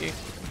TV.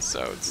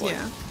 So it's like,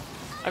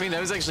 I mean, that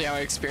was actually how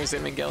I experienced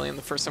Evangelion.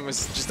 The first time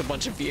was just a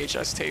bunch of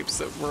VHS tapes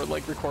that were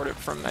like recorded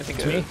from, I think.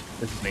 Me?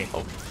 This is me.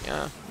 Oh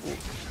yeah. Ooh.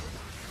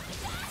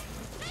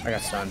 I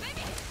got stunned.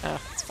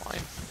 It's fine.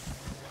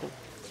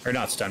 Or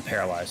not stunned,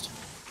 paralyzed.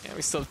 Yeah,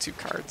 we still have 2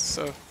 cards,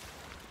 so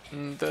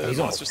the He's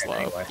monster's almost low.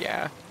 dead anyway.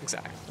 Yeah,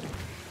 exactly.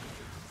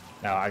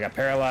 Now I got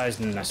paralyzed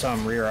and I saw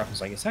him rear up. I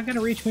was like, is that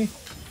gonna reach me?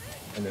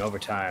 And then over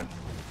time,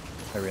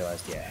 I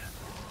realized, yeah.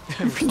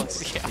 I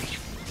realized, yeah.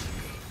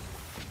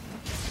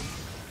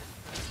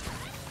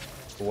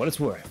 For what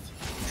it's worth,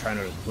 I'm trying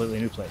out a completely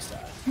new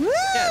playstyle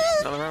Yeah,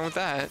 nothing wrong with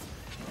that.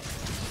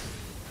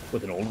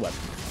 with an old weapon.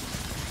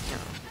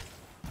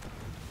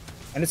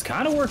 And it's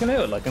kind of working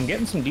out. Like, I'm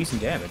getting some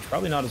decent damage.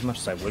 Probably not as much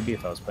as I would be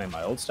if I was playing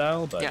my old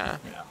style, but, Yeah,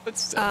 you know. but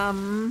still. I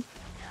need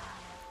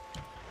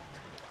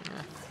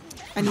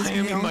some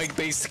Miami heals.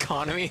 Mike-based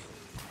economy.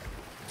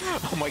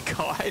 Oh my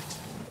god.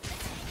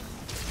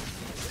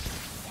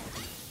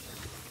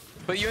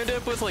 But you end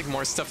up with like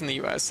more stuff in the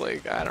US,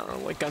 like, I don't know,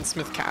 like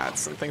Gunsmith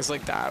Cats and things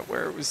like that,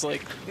 where it was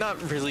like not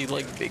really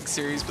like big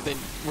series, but they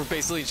were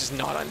basically just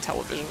not on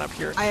television up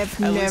here. I have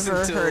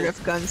never heard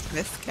of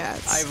Gunsmith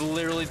Cats. I've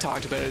literally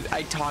talked about it.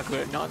 I talk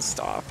about it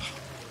nonstop.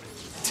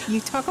 You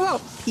talk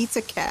about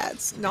pizza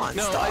cats nonstop.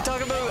 No, I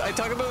talk about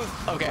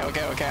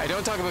okay. I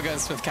don't talk about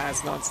Gunsmith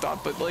Cats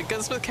nonstop, but like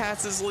Gunsmith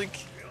Cats is like,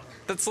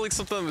 that's like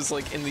something that was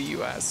like in the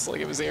US,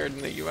 like it was aired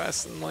in the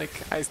US, and like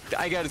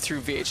I got it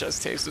through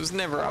VHS tapes. It was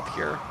never up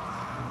here.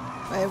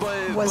 I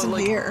wasn't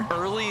like, here.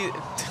 Early,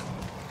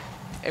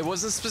 it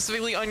wasn't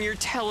specifically on your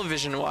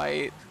television,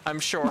 White,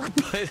 I'm sure,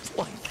 but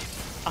like,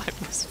 I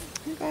was.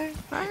 Okay,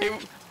 alright.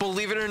 It,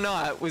 believe it or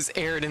not, was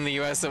aired in the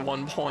US at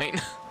one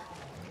point.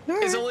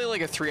 It's only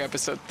like a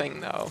 3-episode thing,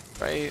 though,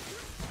 right?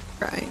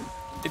 Right.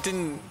 It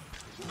didn't.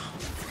 Oh,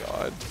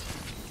 God.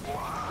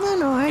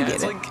 No, I Yeah,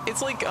 get it.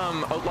 it's like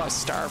Outlaw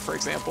Star, for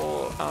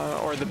example,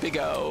 or the Big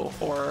O,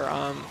 or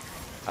I'm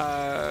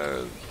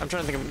trying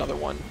to think of another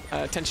one.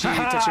 Tenchi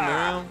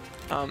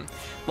Muyo.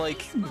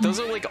 Like those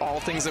are like all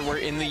things that were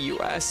in the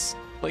U.S.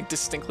 like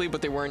distinctly,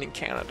 but they weren't in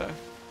Canada.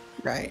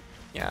 Right.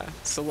 Yeah.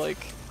 So like,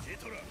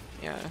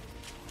 yeah.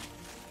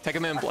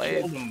 Tekkaman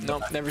Blade.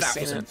 Nope, never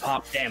seen it.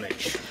 Pop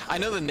damage. I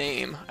know the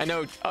name. I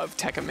know of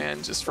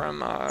Tekkaman just from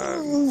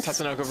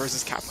Tatsunoko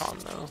vs.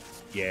 Capcom, though.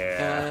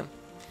 Yeah.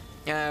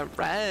 Yeah,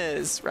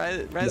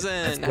 Resin, That's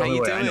the how only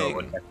you way I know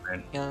doing? about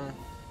Tekkaman. Yeah.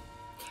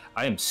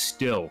 I am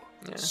still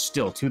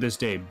to this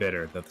day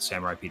bitter that the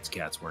Samurai Pizza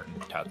Cats weren't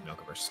in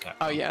Tatsunoko vs. Capcom.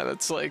 Oh yeah,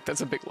 that's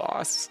a big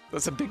loss.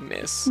 That's a big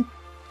miss.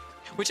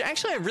 Which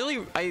actually,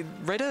 I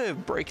read a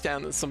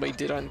breakdown that somebody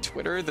did on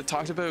Twitter that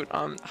talked about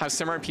how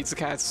Samurai Pizza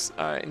Cats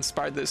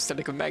inspired the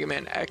aesthetic of Mega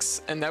Man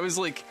X, and that was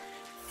like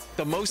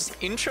the most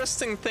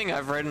interesting thing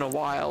I've read in a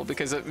while,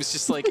 because it was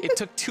just like it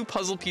took two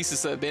puzzle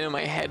pieces that have been in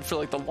my head for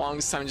like the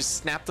longest time, just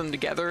snapped them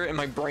together, and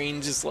my brain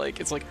just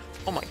like it's like,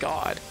 oh my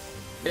god,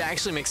 it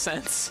actually makes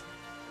sense.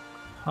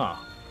 Huh.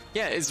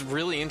 Yeah, it's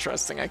really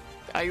interesting.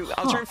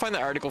 I'll try and find the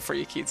article for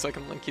you, Keith, so I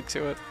can link you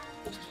to it.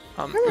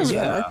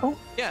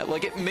 Yeah,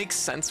 like it makes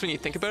sense when you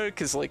think about it,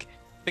 because like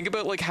think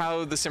about like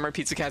how the Samurai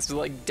Pizza Cats would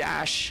like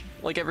dash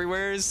like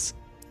everywhere's,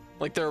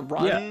 like their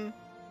run,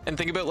 and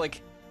think about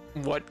like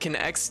what can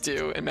X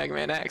do in Mega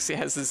Man X. He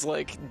has this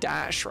like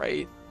dash,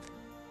 right?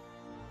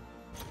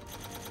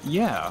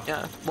 Yeah.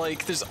 Yeah,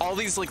 like there's all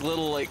these like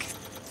little like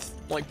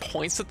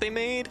points that they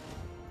made,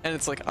 and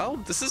it's like, oh,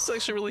 this is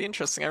actually really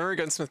interesting. I remember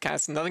Gunsmith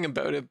Cats, nothing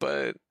about it,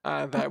 but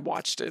that I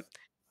watched it.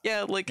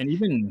 Yeah, like and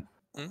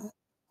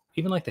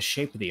even like the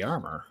shape of the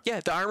armor. Yeah,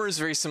 the armor is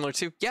very similar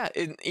too. Yeah,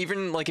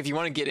 even like if you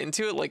want to get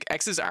into it, like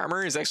X's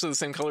armor is actually the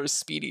same color as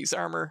Speedy's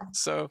armor.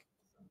 So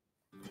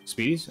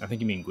Speedy's? I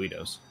think you mean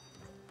Guido's.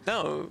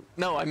 No,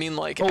 I mean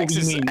like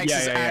X's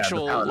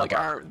actual like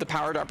the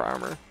powered up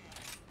armor.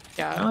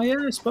 Yeah. Oh yeah,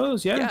 I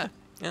suppose. Yeah.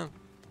 Yeah.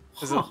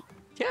 Huh.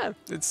 Yeah,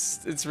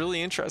 it's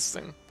really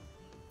interesting.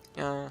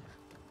 Yeah.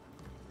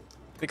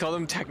 They call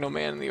them Techno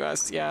Man in the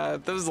US. Yeah,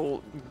 there was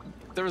a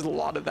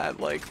lot of that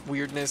like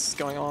weirdness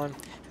going on.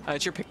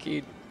 It's your pick,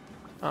 Keith.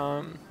 A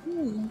lot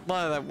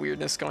of that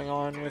weirdness going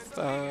on with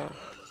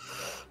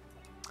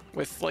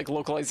like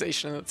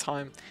localization at the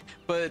time,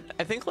 but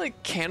I think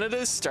like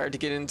Canada started to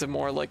get into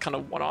more like kind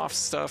of one-off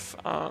stuff,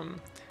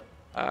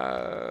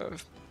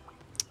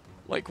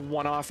 like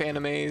one-off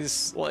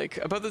animes, like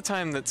about the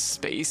time that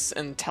Space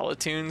and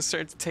Teletoon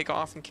started to take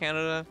off in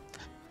Canada.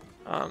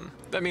 I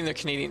mean, they're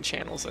Canadian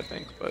channels, I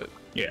think, but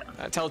yeah,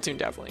 Teletoon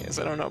definitely is.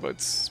 I don't know about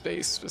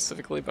Space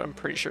specifically, but I'm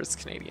pretty sure it's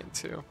Canadian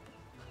too.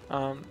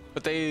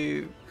 But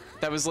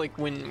that was like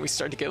when we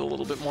started to get a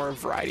little bit more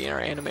variety in our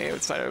anime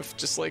outside of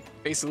just like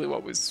basically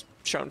what was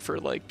shown for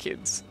like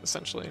kids,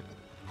 essentially.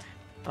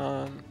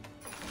 Yeah,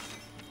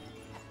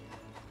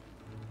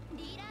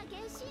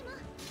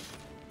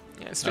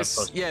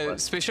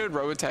 Space showed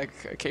Robotech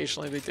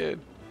occasionally. They did.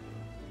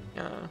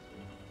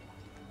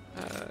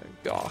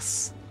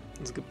 Goss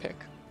was a good pick.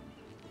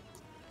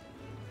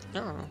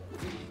 Oh,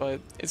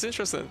 but it's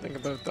interesting to think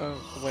about though,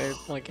 the way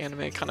like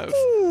anime kind of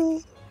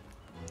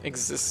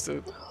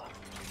existed.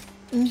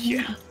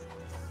 Yeah.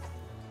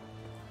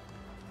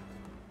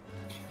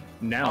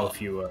 Now,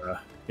 if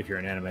you're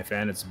an anime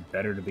fan, it's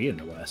better to be in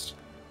the West.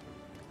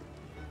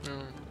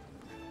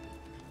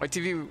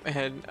 YTV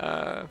had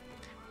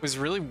was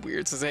really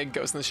weird since they had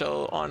Ghost in the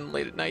Shell on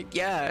late at night.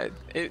 Yeah,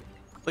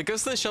 like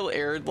Ghost in the Shell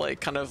aired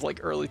like kind of like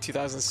early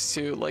 2000s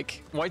too.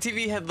 Like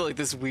YTV had like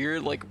this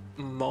weird like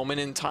moment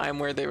in time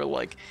where they were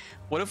like,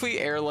 what if we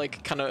air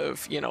like kind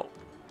of, you know,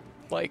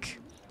 like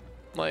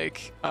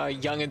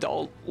young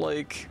adult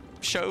like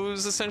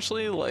shows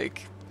essentially,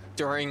 like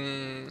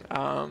during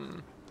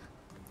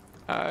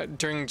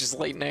just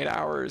late night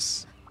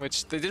hours,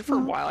 which they did for a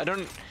while. I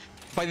don't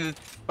by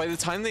the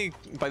time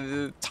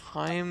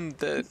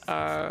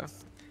that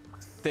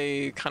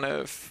they kind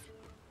of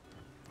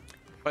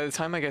by the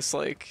time I guess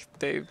like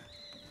they,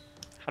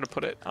 how to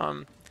put it,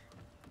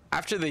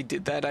 after they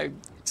did that, I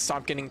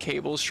stopped getting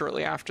cables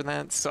shortly after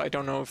that, so I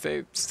don't know if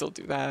they still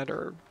do that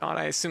or not.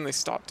 I assume they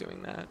stopped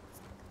doing that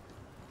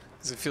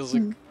because it feels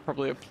like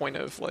probably a point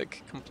of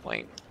like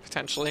complaint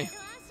potentially.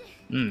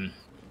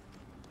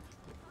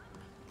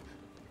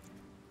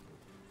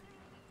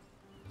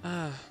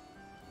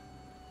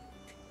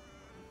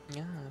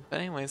 Yeah, but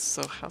anyways,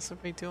 so how's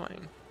everybody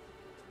doing?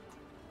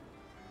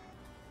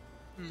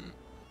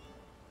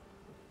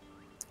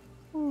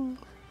 I'm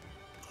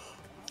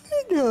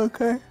doing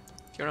okay.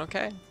 Doing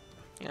okay?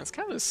 Yeah, it's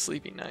kind of a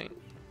sleepy night.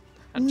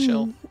 Kind of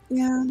chill.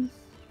 Yeah.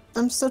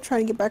 I'm still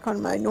trying to get back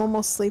on my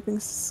normal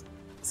sleeping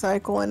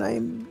cycle, and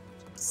I'm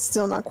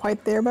still not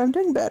quite there, but I'm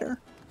doing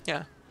better.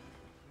 Yeah.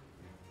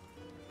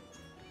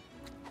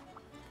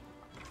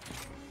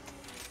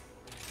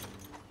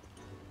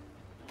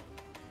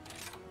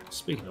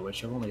 Speaking of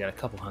which, I've only got a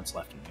couple hunts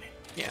left in me.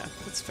 Yeah,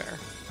 that's fair.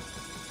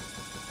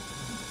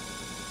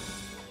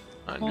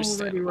 Already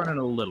Understandable. running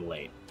a little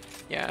late.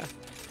 Yeah.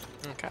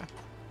 Okay.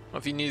 Well,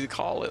 if you need to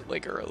call it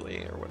like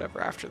early or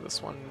whatever after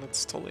this one,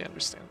 that's totally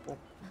understandable.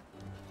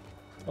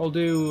 I'll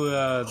do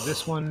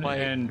this one Like-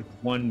 and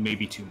one,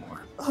 maybe two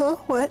more. Huh?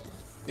 What?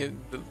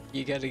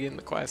 You gotta get in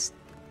the quest.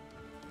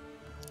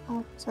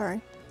 Oh,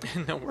 sorry.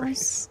 No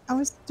worries. I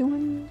was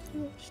doing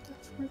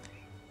stuff for...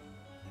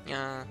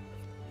 Yeah.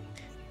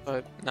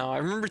 But no, I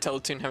remember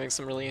Teletoon having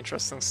some really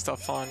interesting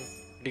stuff on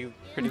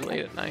pretty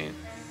late at night.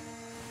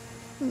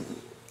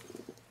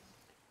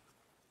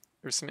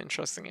 There's some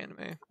interesting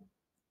anime.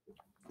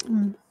 Yeah,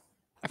 I'm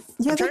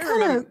they trying to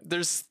kind remember. of...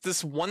 There's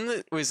this one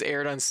that was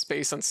aired on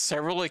Space on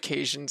several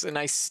occasions, and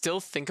I still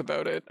think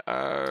about it.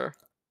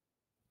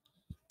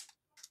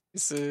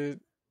 Is it?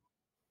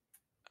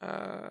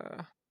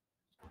 I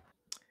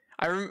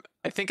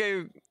think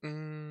I.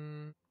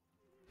 Do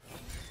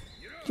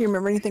you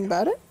remember anything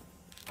about it?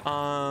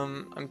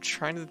 I'm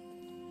trying to.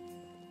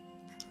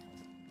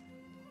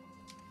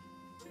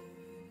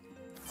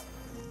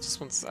 Just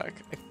one sec.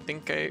 I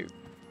think I.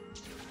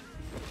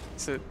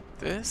 Is it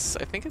this?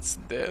 I think it's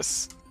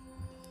this.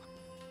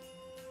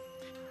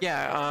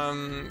 Yeah,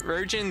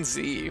 Rare Gen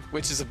Z,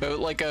 which is about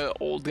like a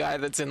old guy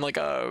that's in like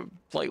a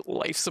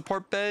life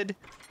support bed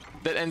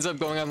that ends up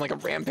going on like a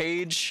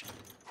rampage,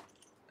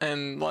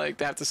 and like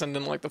they have to send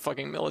in like the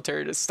fucking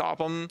military to stop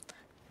him.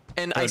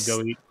 And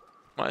Go eat.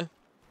 What?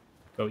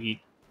 Go eat.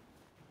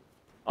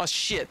 Oh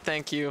shit!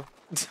 Thank you.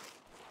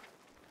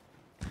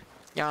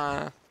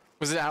 Yeah,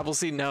 was it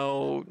Appleseed?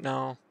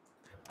 No.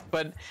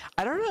 But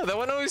I don't know. That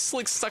one always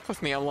like stuck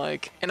with me. I'm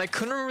like, and I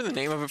couldn't remember the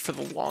name of it for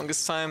the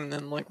longest time. And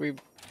then like we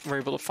were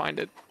able to find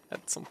it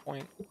at some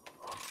point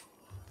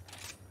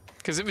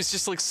because it was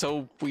just like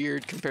so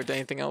weird compared to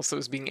anything else that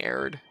was being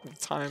aired at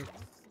the time.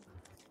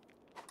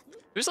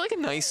 There's like a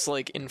nice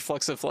like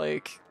influx of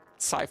like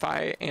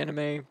sci-fi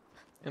anime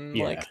in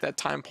like that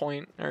time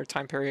point or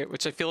time period,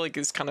 which I feel like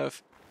is kind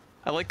of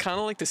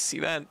like to see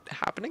that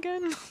happen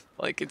again.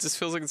 Like it just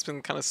feels like it's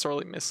been kind of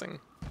sorely missing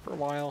for a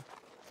while.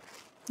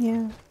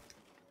 Yeah.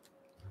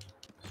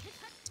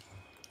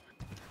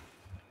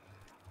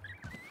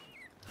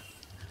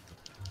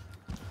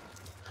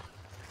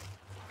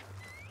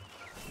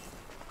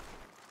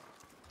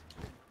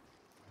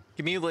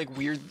 Give me like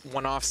weird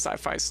one-off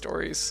sci-fi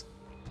stories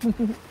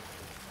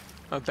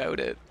about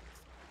it.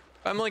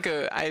 I'm like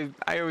I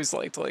always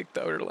liked like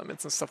the Outer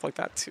Limits and stuff like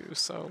that too.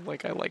 So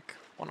like I like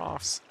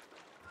one-offs.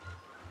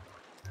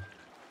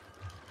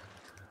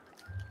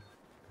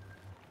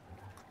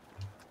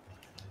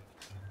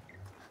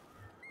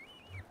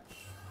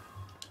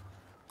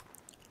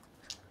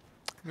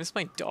 I miss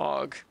my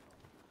dog.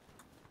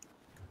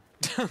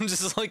 I'm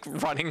just like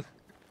running.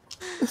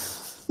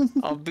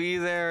 I'll be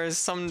there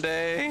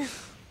someday.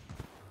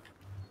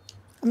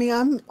 I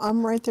mean,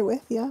 I'm right there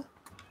with you.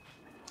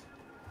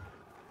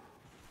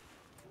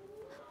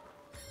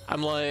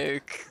 I'm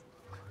like,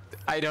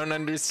 I don't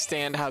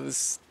understand how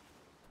this.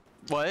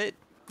 What?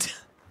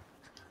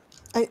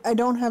 I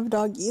don't have a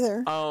dog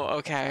either. Oh,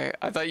 okay.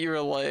 I thought you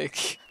were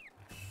like.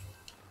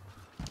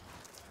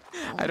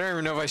 I don't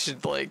even know if I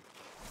should like.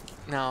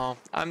 No,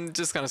 I'm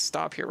just gonna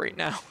stop here right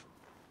now.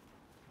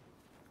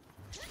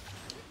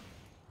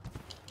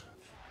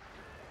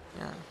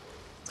 Yeah.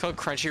 It's called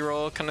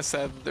Crunchyroll. Kind of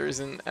sad there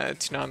isn't a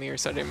Toonami or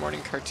Saturday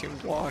morning cartoon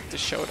block to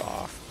show it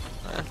off.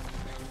 There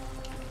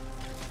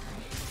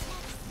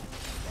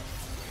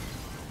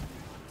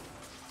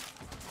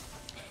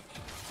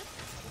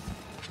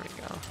we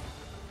go.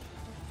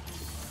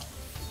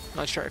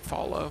 Not sure I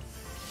follow.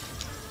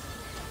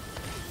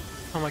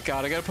 Oh my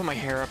god, I gotta put my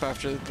hair up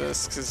after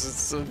this because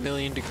it's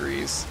 1,000,000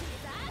 degrees.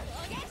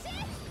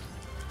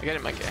 I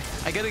gotta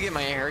get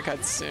my hair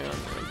cut soon.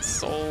 It's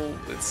so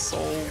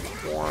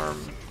warm.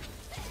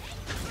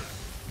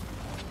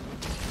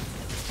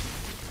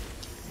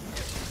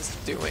 What's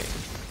it doing?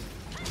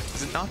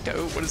 Is it knocked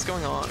out? What is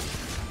going on?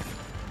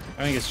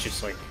 I think it's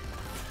just like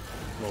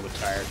a little bit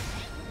tired.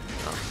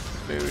 Oh,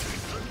 mood.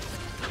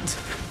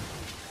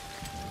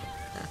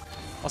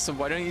 Also,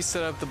 why don't you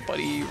set up the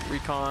buddy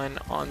recon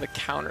on the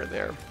counter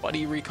there?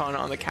 Buddy recon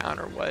on the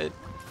counter, what?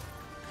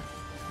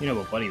 You know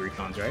about buddy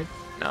recons, right?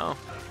 No.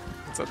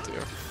 What's up to?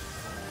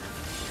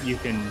 You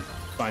can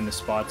find the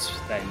spots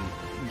that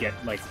get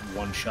like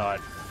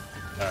one-shot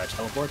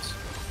teleports.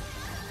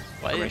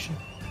 What? Information.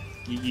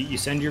 You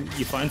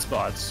find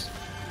spots,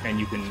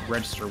 and you can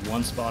register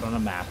one spot on a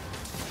map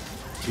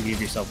to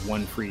give yourself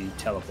one free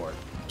teleport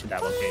to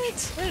that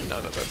location. I didn't know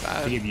about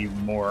that. To give you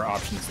more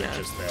options than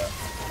just the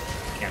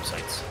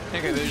campsites.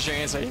 Okay, there's your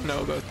answer. I didn't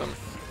know about them.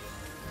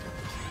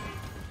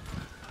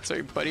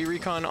 Sorry, buddy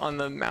recon on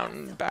the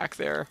mountain back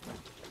there.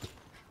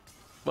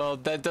 Well,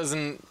 that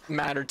doesn't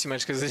matter too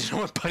much because I didn't know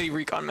what buddy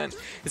recon meant.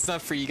 It's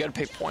not free. You gotta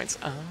pay points.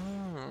 Oh.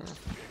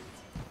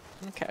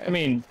 Okay. I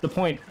mean, the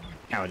point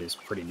count is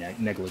pretty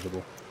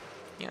negligible.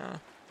 Yeah.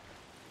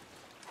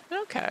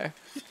 Okay.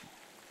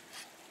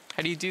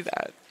 How do you do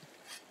that?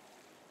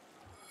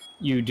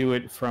 You do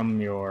it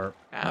from your...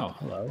 App. Oh,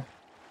 hello.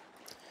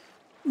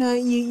 No,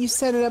 you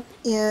set it up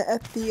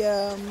at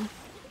the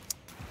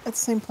That's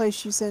the same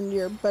place you send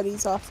your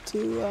buddies off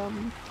to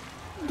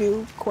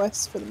do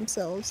quests for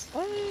themselves.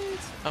 What?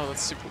 Oh,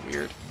 that's super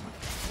weird.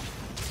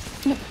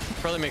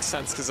 Probably makes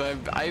sense because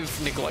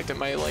I've neglected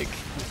my like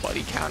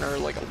buddy counter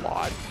like a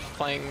lot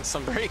playing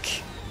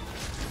Sunbreak.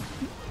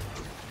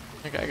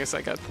 Okay, I guess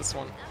I got this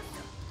one.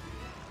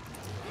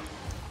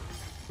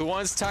 Who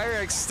wants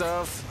Tyrex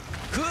stuff?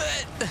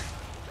 Good.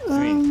 I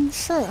mean,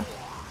 Sure.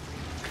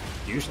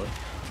 usually.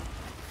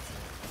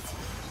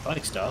 I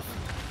like stuff.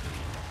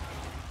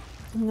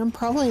 I'm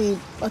probably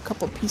a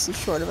couple pieces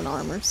short of an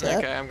armor set.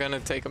 Okay, I'm gonna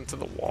take him to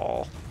the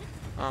wall.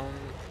 Oh.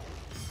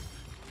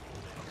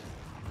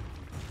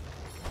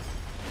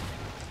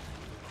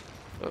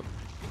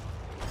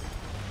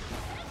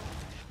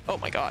 Oh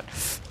my god.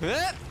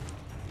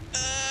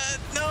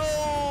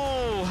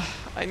 No!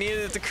 I needed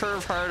it to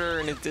curve harder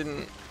and it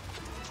didn't.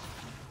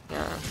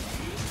 Yeah.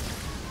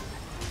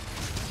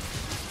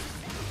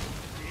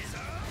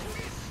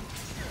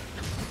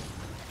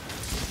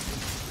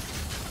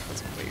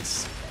 That's a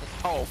waste.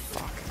 Oh,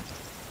 fuck.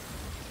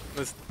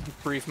 This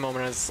brief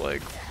moment is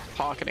like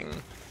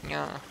pocketing.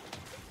 Yeah.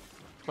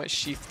 My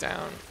sheath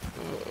down.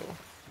 Whoa.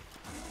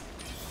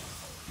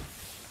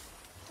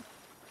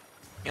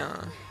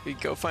 Yeah. We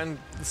go find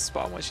the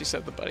spot when she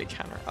said the buddy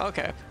counter.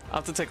 Okay. I'll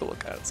have to take a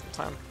look at it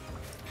sometime.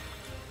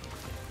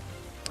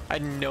 I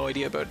had no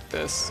idea about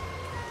this.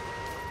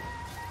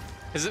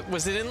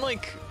 Was it in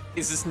like,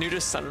 is this new to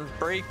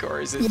Sunbreak or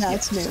is it? Yeah,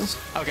 it's new.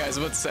 Okay, I was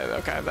about to say,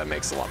 okay, that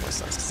makes a lot more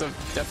sense because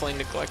I've definitely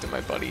neglected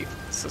my buddy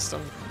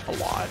system a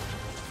lot.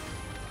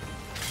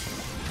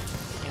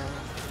 Yeah.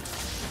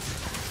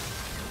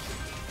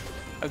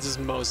 I've just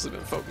mostly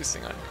been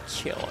focusing on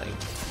killing.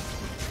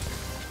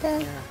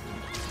 Okay. Yeah.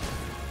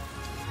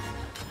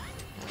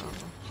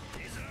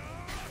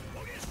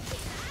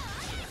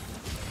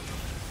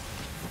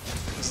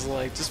 Just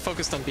like, just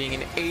focused on being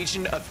an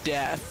agent of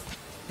death.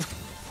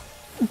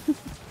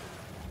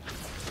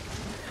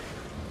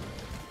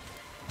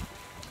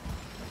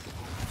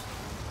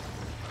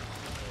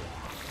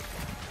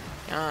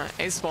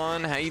 Hey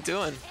Spawn, how you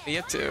doing? What are you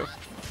up to?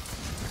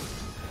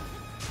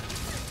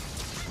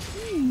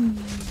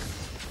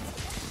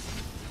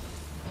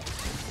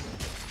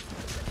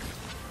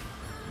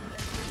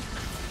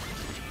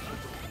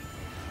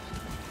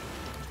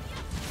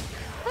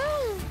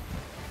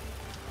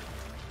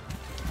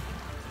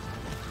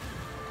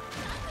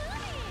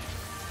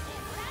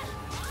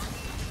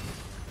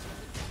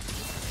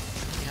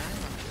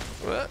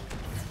 Whoop.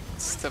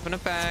 Stepping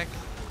it back.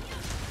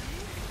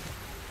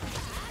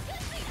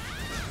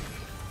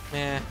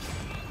 Yeah,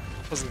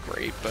 wasn't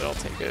great, but I'll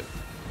take it.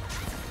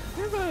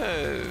 We have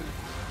a...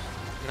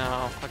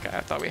 No, okay, I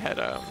thought we had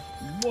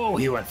Whoa,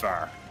 he went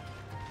far.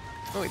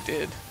 Oh, we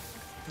did.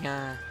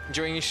 Yeah,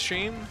 enjoying your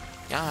stream?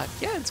 Yeah,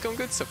 it's going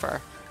good so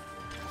far.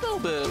 A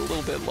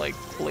little bit like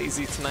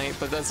lazy tonight,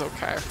 but that's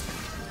okay.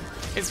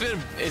 It's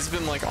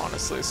been like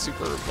honestly a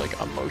super like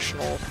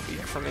emotional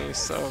week for me,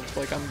 so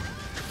like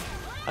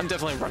I'm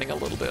definitely running a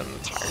little bit on the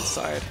tired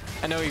side.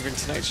 I know even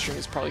tonight's stream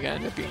is probably gonna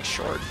end up being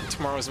short.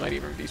 Tomorrow's might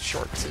even be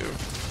short too.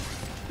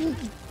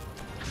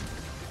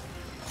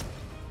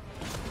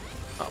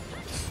 Oh.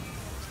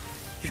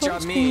 Good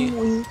job, me.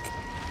 Week.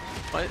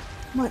 What?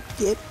 What?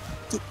 Get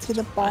to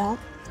the bomb.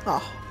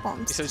 Oh,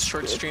 bombs. You said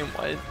short stream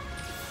what?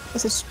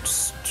 It's a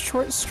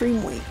short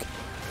stream week.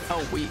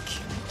 Oh, week.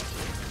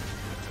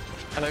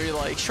 I thought you were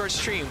like, short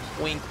stream,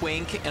 wink,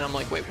 wink. And I'm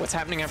like, wait, what's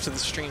happening after the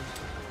stream?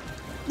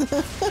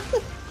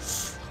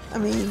 I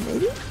mean,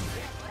 maybe.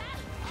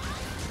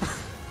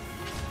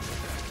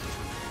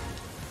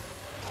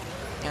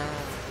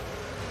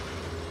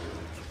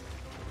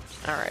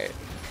 All right.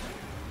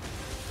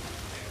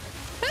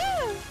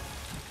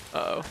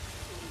 Uh-oh.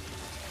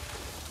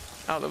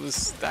 Oh, that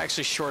was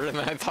actually shorter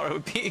than I thought it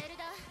would be.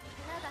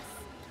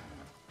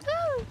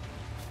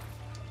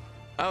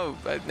 Oh,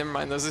 never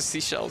mind. Those are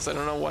seashells. I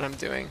don't know what I'm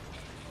doing.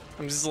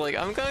 I'm just like,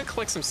 I'm gonna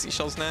collect some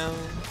seashells now.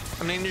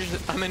 I'm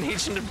an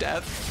agent of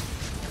death.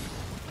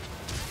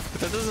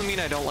 But that doesn't mean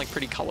I don't like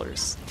pretty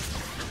colors.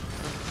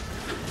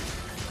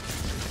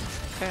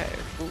 Okay.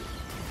 Ooh.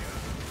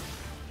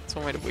 That's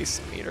one way to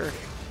waste a meter.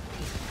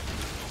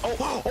 Oh,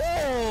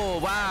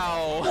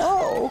 wow.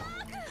 Oh.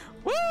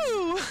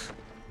 Woo!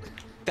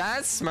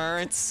 That's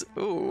smart.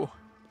 Ooh.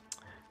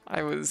 I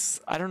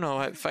don't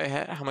know if I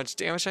had how much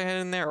damage I had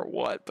in there or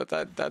what, but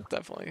that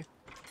definitely.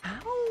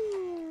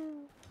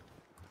 Ow!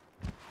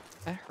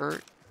 That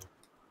hurt.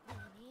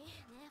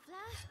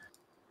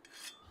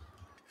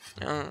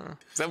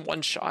 Is that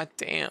one shot?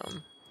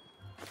 Damn.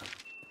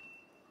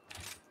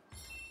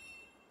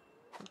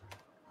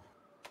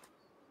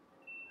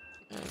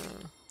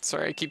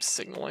 Sorry, I keep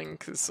signaling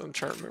because I'm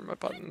trying to remember my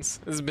buttons.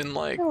 This has been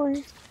like. No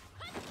worries.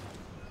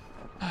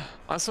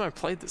 Last time I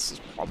played this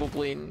was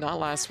probably not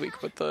last week,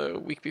 but the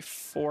week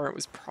before. It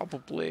was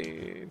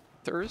probably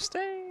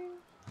Thursday.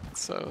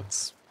 So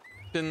it's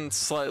been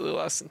slightly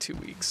less than 2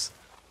 weeks.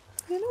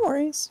 Yeah, no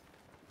worries.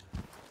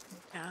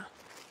 Yeah.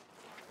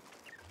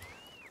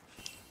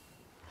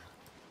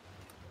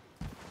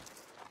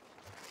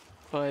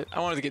 But I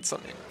wanted to get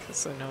something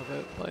because I know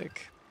that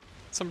like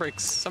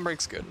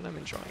Sunbreak's good, and I'm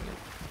enjoying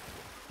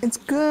it. It's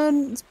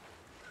good.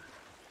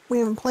 We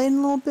haven't played in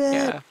a little bit,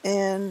 Yeah.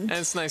 and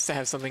it's nice to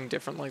have something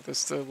different like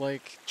this to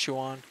like chew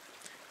on,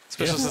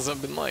 especially since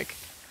I've been like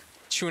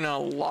chewing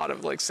on a lot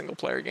of like single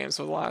player games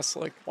for the last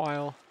like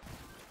while.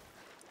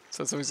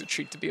 So it's always a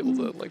treat to be able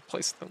to like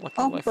play something like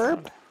that.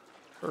 burp.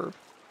 Burp.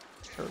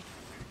 Burp.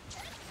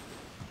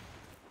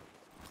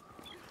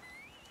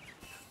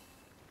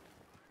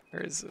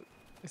 Where is it?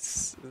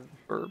 It's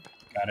burp.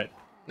 Got it.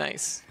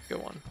 Nice.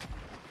 Good one.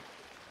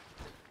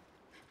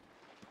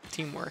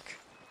 Teamwork.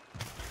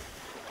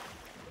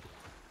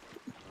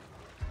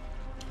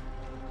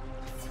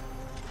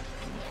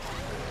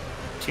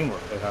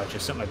 Teamwork. Like I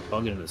just sent my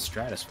bug into the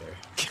stratosphere.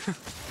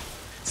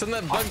 Send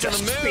that bug to the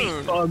Space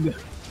moon! bug.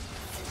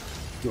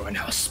 You are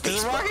now a space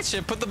There's a bug. rocket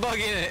ship, put the bug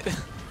in it!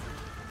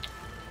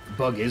 The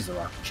bug is the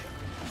rocket ship.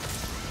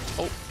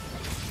 Oh.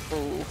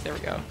 Oh, there we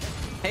go.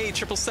 Hey,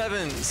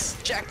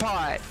 777s!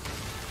 Jackpot!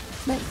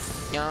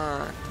 Nice.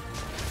 Yeah.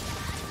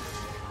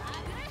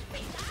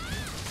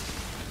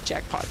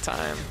 Jackpot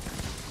time.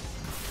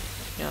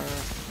 Yeah.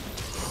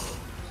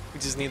 We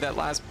just need that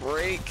last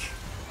break.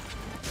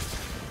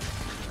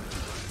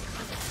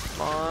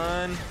 Come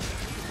on.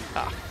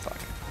 Ah, fuck.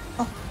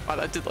 Oh. Wow,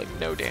 that did like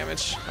no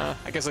damage.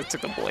 I guess I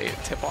took the blade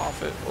tip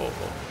off it. Oh,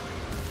 oh.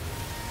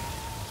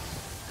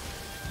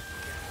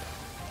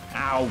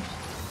 Ow.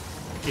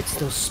 It's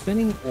those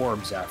spinning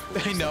orbs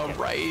afterwards. I know,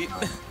 right?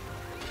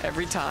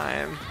 Every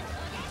time.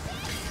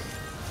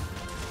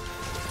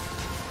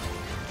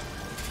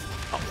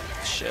 Oh,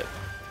 shit.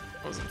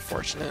 That was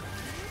unfortunate.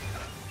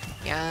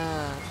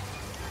 Yeah.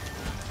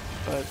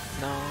 But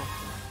no.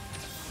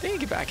 I need to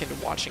get back into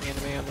watching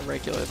anime on the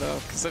regular though,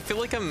 because I feel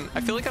like I'm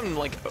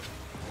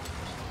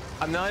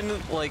not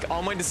in, like,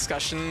 all my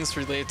discussions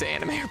related to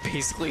anime are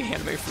basically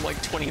anime from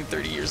like 20 and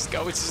 30 years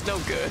ago, which is no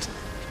good.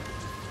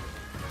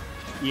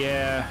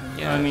 Yeah,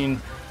 Yeah. I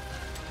mean,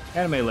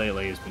 anime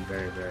lately has been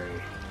very, very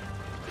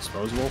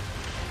disposable.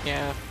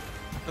 Yeah,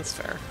 that's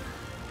fair.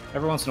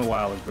 Every once in a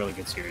while, a really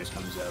good series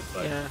comes out,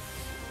 but Yeah.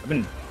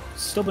 I've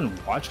still been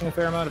watching a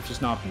fair amount. I've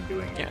just not been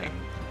doing anything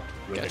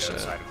really Gotcha.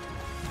 outside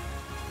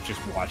of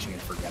just watching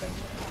and forgetting.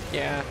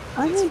 Yeah.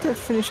 I need to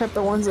finish up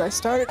the ones that I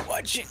started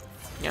watching.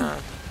 Yeah.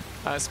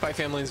 Spy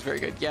Family is very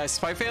good. Yeah,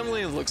 Spy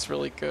Family looks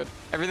really good.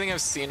 Everything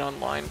I've seen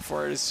online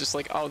for it is just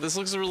like, oh, this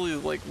looks really,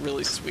 like,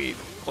 really sweet.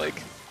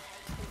 Like,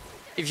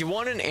 if you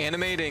want an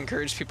anime to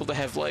encourage people to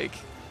have, like,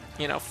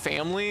 you know,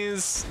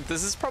 families,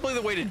 this is probably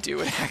the way to do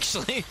it,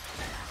 actually.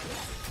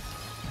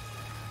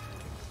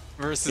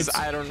 Versus, It's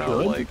I don't know,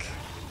 good. like...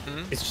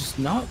 It's just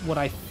not what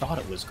I thought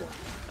it was going to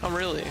be. Oh,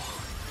 really?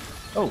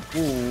 Oh,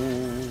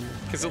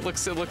 Because it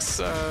looks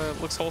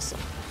wholesome.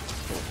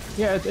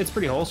 yeah, it's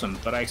pretty wholesome,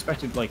 but I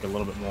expected like a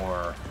little bit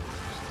more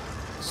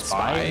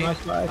spy in my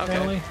Spy Okay.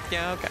 Family.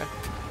 Yeah, okay.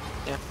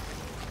 Yeah.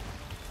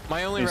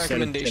 My only Instead of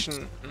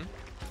recommendation...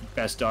 just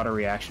best daughter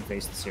reaction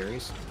face of the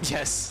series.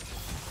 Yes.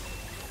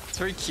 It's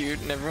very cute,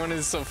 and everyone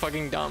is so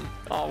fucking dumb.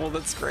 Oh, well,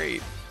 that's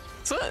great.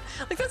 So,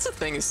 like, that's the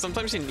thing, is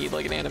sometimes you need,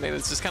 like, an anime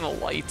that's just kind of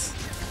light.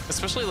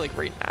 Especially, like,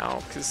 right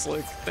now, because,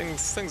 like,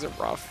 things are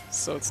rough.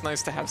 So it's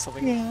nice to have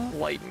something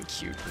light and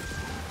cute and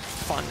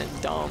fun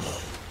and dumb.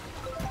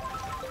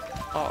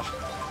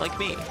 Oh, like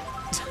me.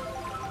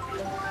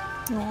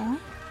 Aww.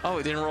 Oh,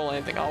 it didn't roll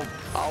anything. I'll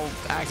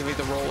activate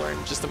the roller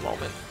in just a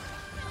moment.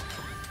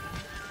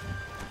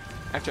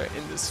 After I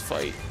end this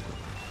fight.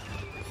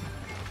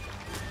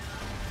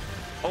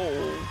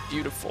 Oh,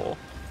 beautiful.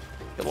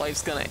 Your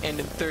life's gonna end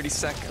in 30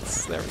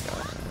 seconds. There we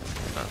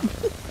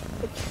go.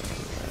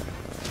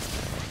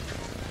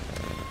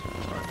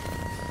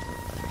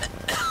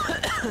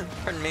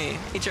 Pardon me.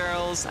 Hey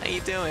Charles, how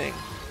you doing?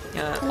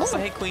 Yeah. Also,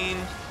 hey Queen.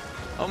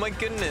 Oh my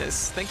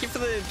goodness. Thank you for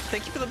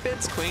the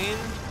bits, Queen.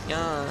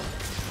 Yeah.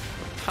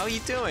 How you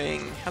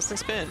doing? How's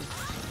things been?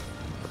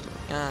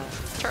 Yeah.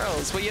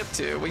 Charles, what you up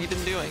to? What you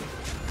been doing?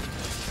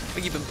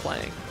 What you been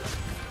playing?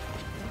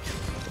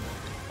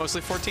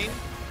 Mostly 14?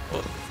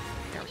 Oh,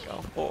 there we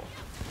go. Oh.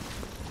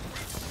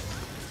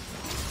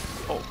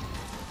 Oh.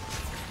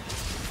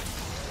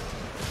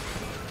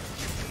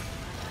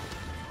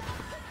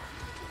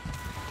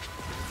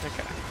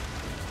 Okay.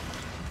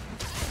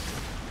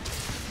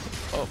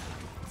 Oh,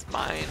 it's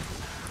mine.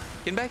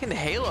 Getting back into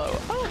Halo.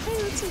 Oh,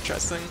 hey, that's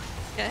interesting.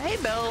 Yeah,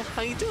 hey Belle,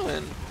 how you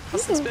doing?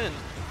 How's things been?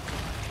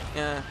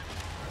 Yeah,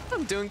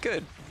 I'm doing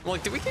good.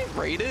 Like, did we get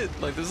raided?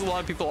 Like, there's a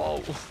lot of people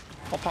all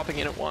popping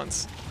in at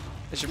once.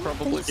 I should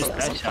probably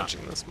focus on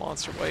punching this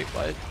monster. Wait,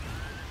 what?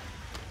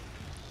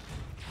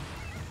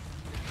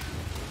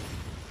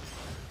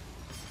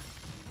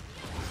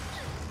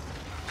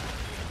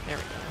 There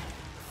we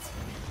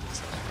go.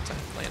 So,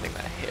 landing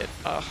that hit.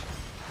 Ugh.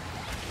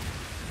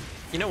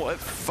 You know what?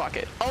 Fuck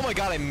it. Oh my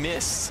god, I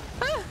missed.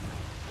 Ah.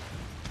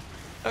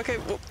 Okay,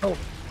 well, Oh,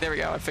 there we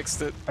go. I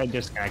fixed it. I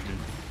disconnected.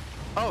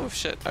 Oh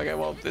shit. Okay,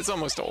 well, it's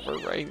almost over,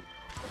 right?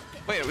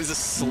 Wait, it was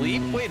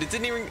asleep? Wait, it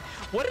didn't even...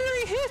 What did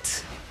I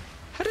hit?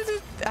 How did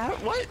it...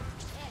 what?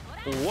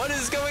 What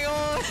is going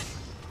on?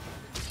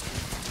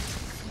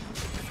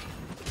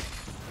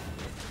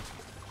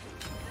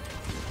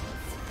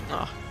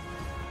 Oh.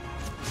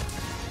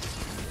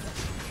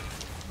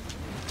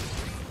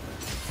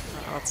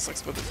 Oh, that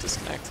sucks about the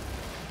disconnect.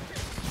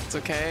 It's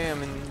okay,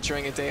 I'm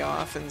enjoying a day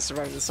off and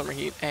surviving the summer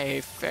heat.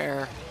 Hey,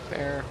 fair,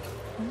 fair.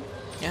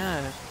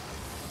 Yeah.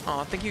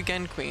 Oh, thank you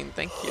again, Queen.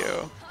 Thank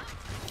you.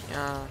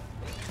 Yeah.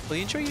 Well,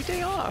 you enjoy your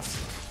day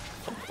off.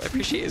 I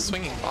appreciate you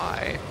swinging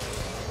by.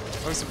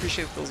 I always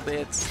appreciate those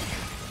bits.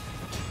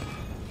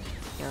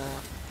 Yeah.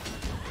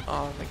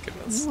 Oh my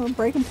goodness. I'm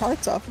breaking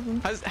parts off of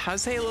them.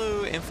 How's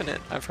Halo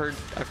Infinite? I've heard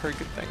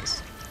good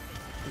things.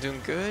 I'm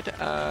doing good.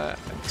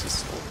 I'm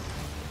just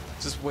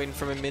waiting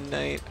for my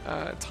midnight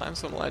time,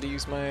 so I'm allowed to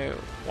use my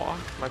walk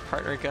my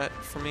partner got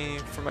for me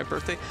for my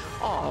birthday.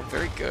 Oh,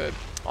 very good.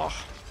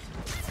 Oh.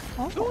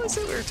 Who was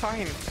it we were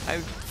talking? I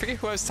forget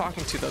who I was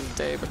talking to the other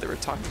day, but they were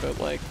talking about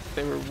like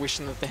they were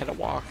wishing that they had a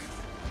walk.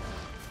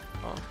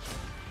 Oh.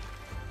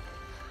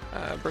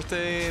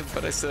 Birthday,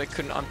 but I said I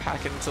couldn't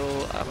unpack it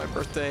until my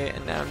birthday,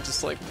 and now I'm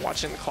just like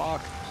watching the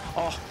clock.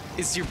 Oh,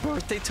 is your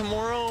birthday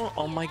tomorrow?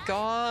 Oh my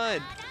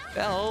god,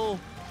 Belle.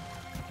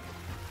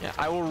 Yeah,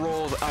 I will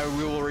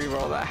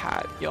re-roll that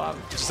hat. You'll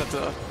just have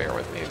to bear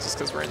with me, just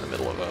because we're in the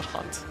middle of a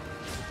hunt.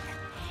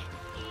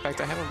 In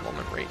fact, I have a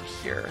moment right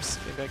here, so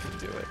maybe I can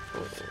do it.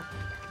 Oh.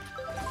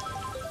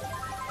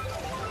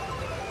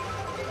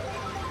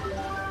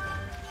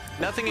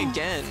 Nothing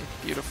again.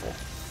 Beautiful.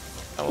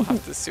 I will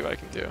have to see what I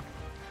can do.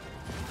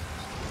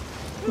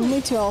 You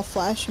need to all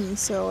flash him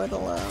so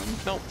it'll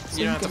Nope,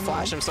 you don't have to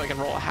flash him so I can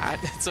roll a hat.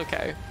 It's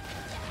okay.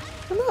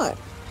 Why not?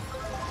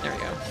 There we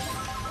go.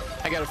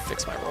 I gotta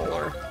fix my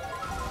roller.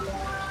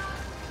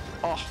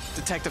 Oh,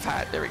 detective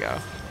hat. There we go.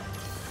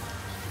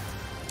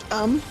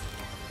 Oh.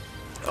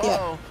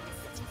 Yeah.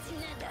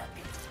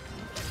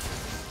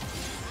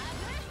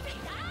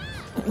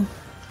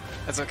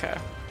 That's okay.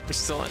 We're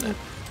still in it.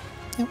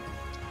 Yep.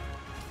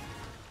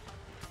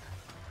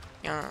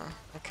 Yeah,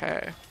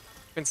 okay.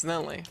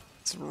 Coincidentally,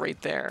 it's right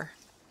there.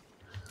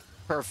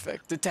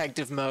 Perfect.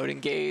 Detective mode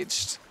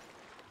engaged.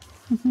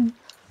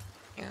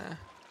 Yeah.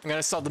 I'm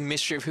gonna solve the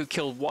mystery of who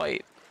killed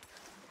White.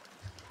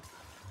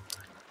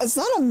 It's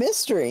not a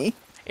mystery.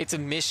 It's a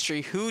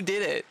mystery. Who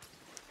did it?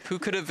 Who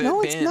could have it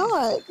No, been? it's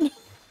not.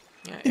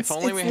 Yeah, if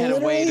only we had a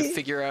way to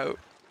figure out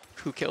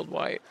who killed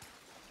White.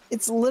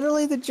 It's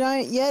literally the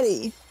giant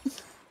Yeti.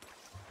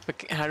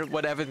 But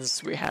what evidence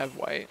do we have,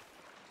 White?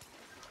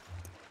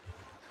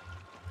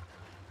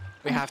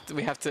 We have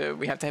to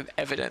have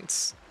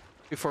evidence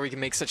before we can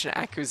make such an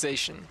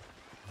accusation.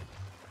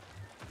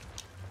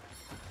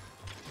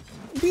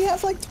 We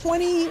have like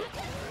 20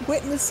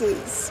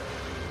 witnesses.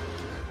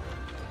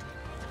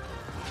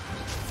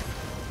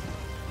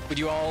 Would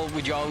you all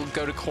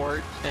go to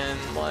court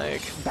and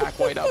like back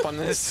White up on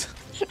this?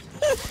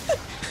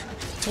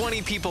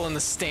 20 people in the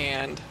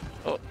stand.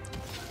 Oh.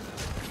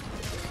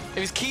 It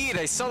was keyed.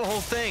 I saw the whole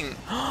thing.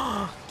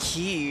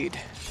 Keyed.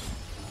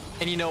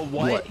 And you know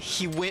what?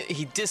 He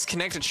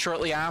disconnected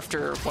shortly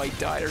after White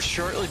died, or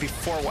shortly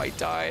before White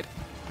died.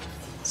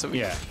 So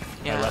yeah.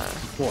 I left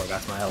before.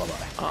 That's my alibi.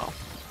 Oh.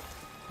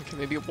 Okay,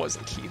 maybe it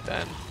wasn't keyed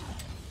then.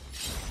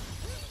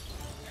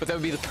 But that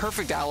would be the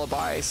perfect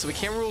alibi, so we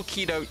can't rule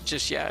keyed out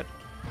just yet.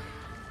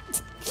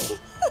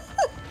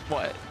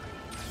 What?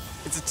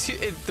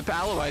 The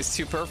alibi is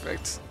too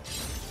perfect.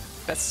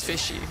 That's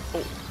fishy.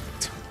 Oh.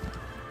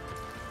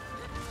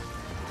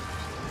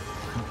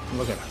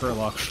 Look at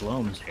Herlock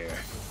Shlom's hair.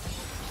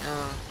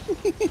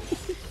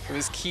 It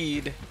was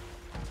keyed.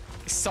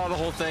 I saw the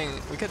whole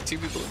thing. We got 2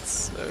 people.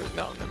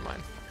 No, never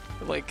mind.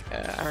 Like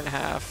an hour and a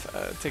half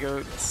to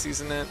go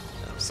season it.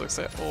 I'm so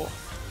excited. Oh.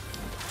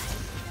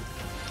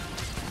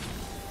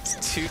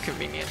 It's too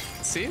convenient.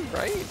 See,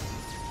 right?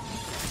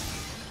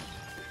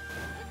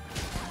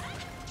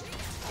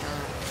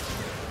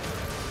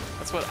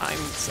 That's what I'm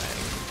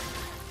saying.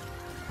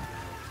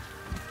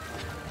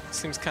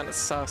 Seems kind of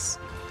sus.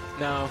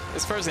 No,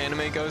 as far as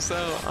anime goes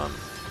though,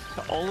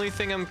 the only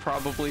thing I'm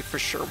probably for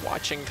sure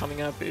watching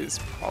coming up is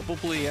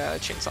probably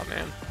Chainsaw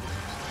Man.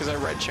 Because I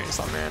read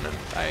Chainsaw Man and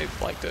I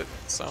liked it,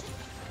 so.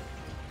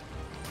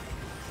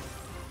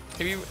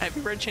 Have you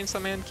read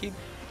Chainsaw Man, Keith?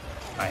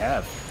 I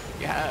have.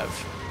 You have.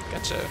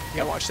 Gotcha. You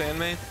gotta watch the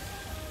anime?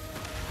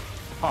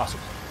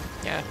 Possible.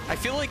 Yeah, I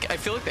feel like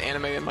the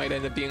anime might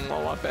end up being a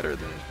lot better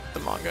than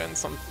the manga in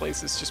some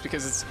places, just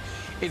because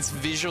it's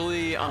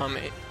visually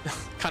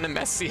kind of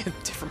messy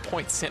at different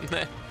points in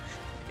the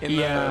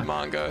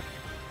manga.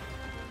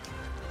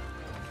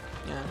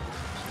 Yeah.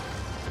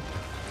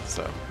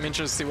 So I'm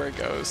interested to see where it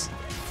goes.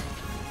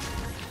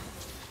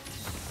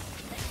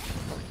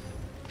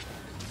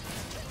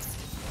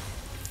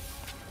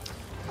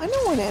 I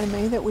know one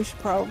anime that we should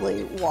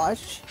probably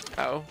watch.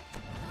 Oh.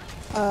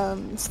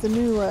 It's the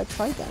new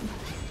Trigun.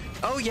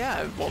 Oh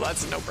yeah, well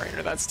that's a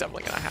no-brainer. That's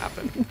definitely gonna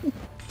happen.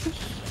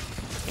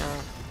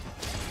 Yeah.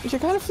 Which I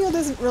kind of feel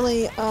doesn't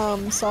really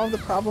solve the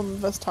problem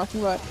of us talking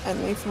about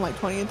anime from like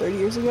 20 and 30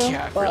 years ago.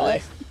 Yeah,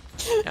 really.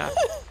 Yeah.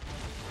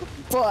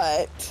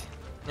 But.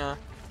 Yeah.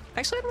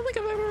 Actually, I don't think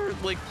I've ever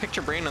like picked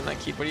your brain on that,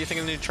 Keith. What do you think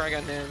of the new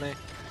Trigun anime?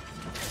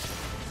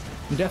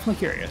 I'm definitely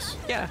curious.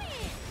 Yeah.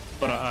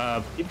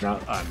 But even though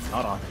I'm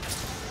not on.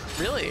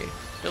 Really?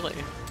 Not at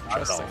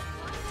Interesting. all.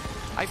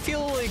 I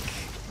feel like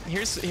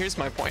here's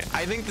my point.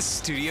 I think the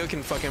studio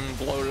can fucking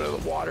blow it out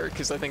of the water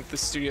because I think the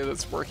studio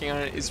that's working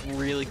on it is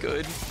really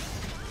good.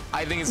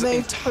 I think it's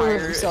They've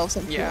proved themselves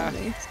in yeah.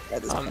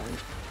 at this point.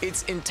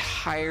 It's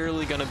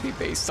entirely gonna be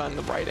based on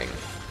the writing.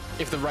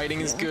 If the writing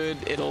is good,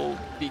 it'll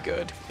be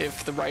good.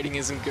 If the writing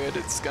isn't good,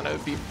 it's gonna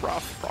be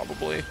rough,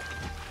 probably.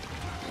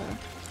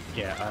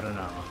 Yeah, I don't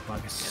know. I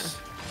guess.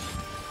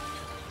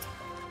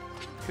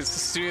 Because the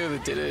studio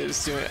that did it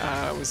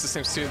was the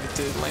same studio that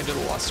did Land of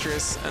the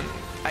Lustrous, and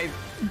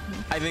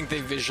I think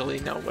they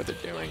visually know what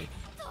they're doing.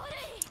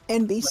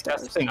 And That's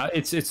the thing.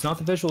 It's not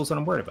the visuals that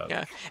I'm worried about.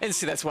 Yeah, and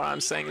see, that's what I'm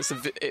saying. Is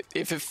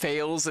if it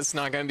fails, it's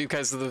not going to be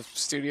because of the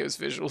studio's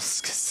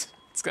visuals, because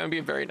it's going to be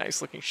a very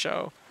nice looking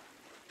show.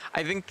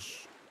 I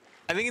think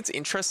it's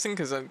interesting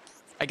because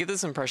I get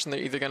this impression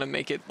they're either going to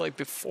make it like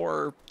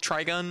before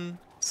Trigun,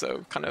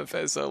 so kind of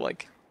as a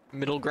like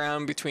middle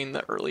ground between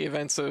the early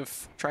events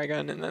of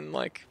Trigun and then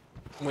like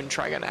when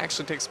Trigun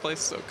actually takes place,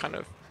 so kind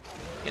of,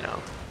 you know,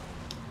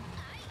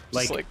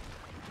 just like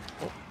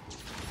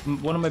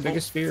one of my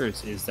biggest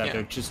fears is that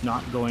they're just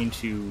not going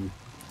to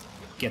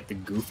get the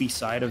goofy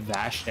side of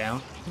Vash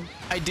down.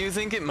 I do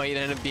think it might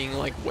end up being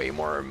like way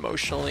more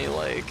emotionally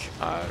like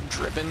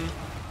driven,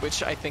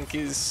 which I think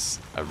is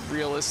a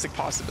realistic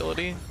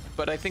possibility.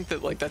 But I think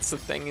that like that's the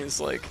thing is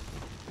like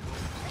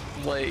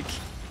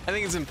I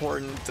think it's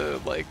important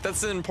to like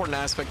that's an important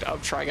aspect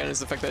of Trigun is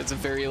the fact that it's a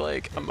very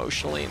like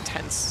emotionally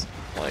intense,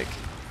 like,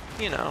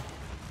 you know.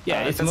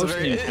 Yeah, it's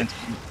emotionally intense.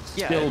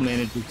 Still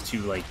manages to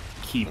like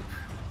keep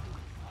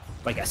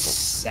like a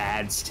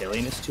sad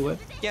silliness to it.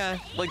 Yeah,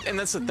 like, and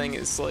that's the thing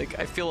is like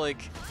I feel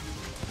like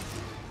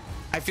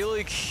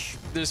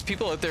there's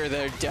people out there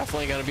that are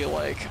definitely gonna be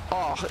like,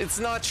 oh, it's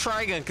not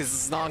Trigun because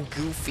it's not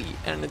goofy,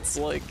 and it's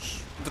like,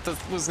 but that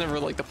was never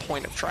like the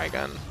point of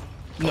Trigun.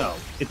 No,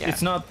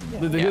 it's not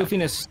the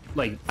goofiness.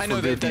 Like, I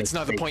know that that's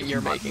not the point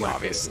you're making,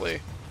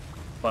 obviously.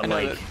 But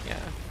like,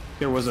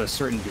 there was a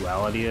certain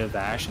duality of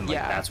Ash, and like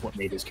that's what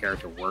made his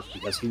character work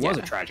because he was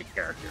a tragic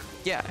character.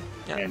 Yeah.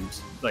 And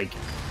like,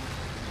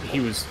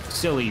 he was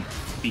silly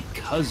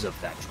because of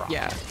that trauma.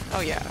 Yeah. Oh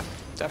yeah,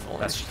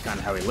 definitely. That's just kind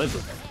of how he lived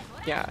with it.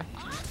 Yeah.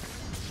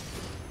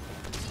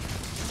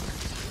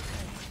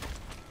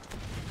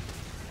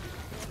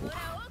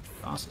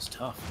 Goss is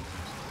tough.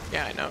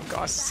 Yeah, I know.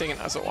 Goss is taking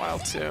us a while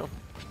too.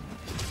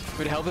 It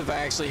would help if I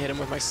actually hit him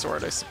with my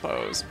sword, I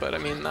suppose. But I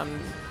mean,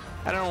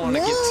 I don't want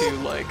to get too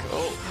like,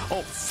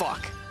 oh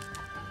fuck.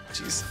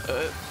 Jeez,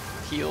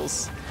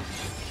 heals.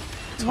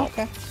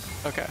 Okay.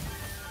 Okay.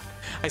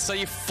 I saw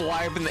you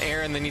fly up in the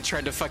air and then he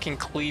tried to fucking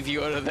cleave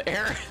you out of the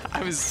air.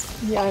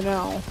 Yeah, I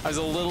know. I was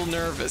a little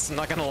nervous, I'm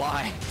not gonna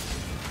lie.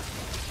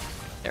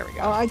 There we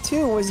go. Oh, I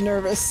too was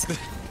nervous.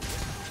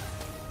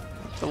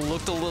 It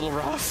looked a little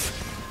rough.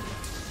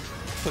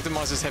 But the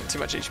monsters have too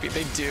much HP.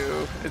 They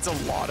do. It's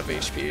a lot of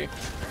HP.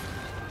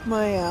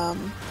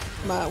 One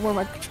of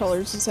my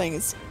controllers is saying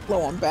it's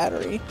low on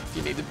battery. If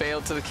you need to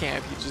bail to the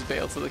camp, you just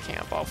bail to the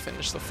camp. I'll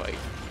finish the fight.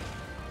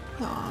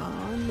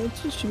 Aw,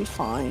 it should be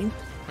fine.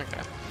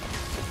 Okay.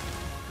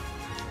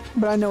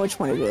 But I know which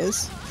one it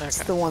is. Okay.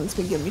 It's the one that's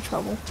been giving me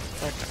trouble.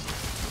 Okay.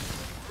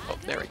 Oh,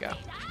 there we go.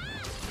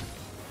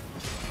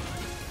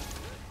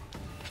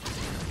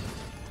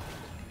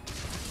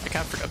 I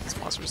kind of forgot this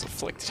monster was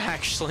afflicted,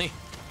 actually.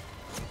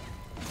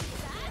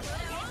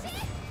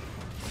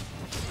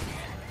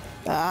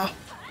 Ah.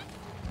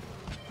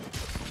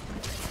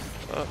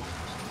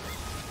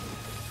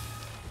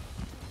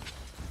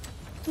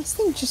 This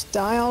thing just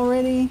die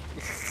already?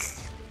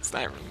 It's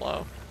not even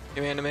low.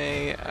 New anime,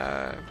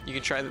 you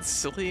can try the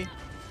silly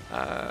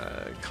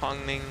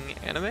Kongming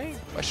anime?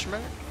 Question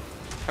mark?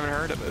 Haven't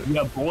heard of it.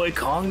 Yeah, boy,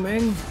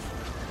 Kongming.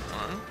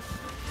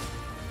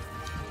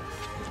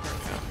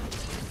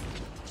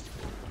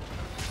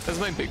 That's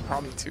my big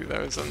problem too,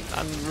 though. Is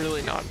I'm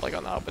really not like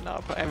on the up and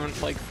up. I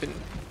haven't like been.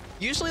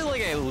 Usually,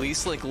 like I at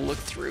least like look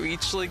through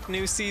each like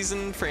new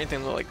season for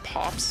anything that like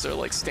pops or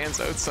like stands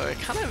out. So I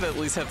kind of at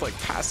least have like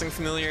passing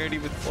familiarity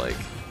with like,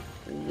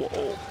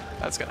 whoa,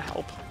 that's gonna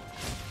help.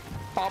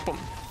 Pop them.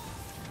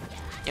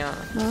 Yeah.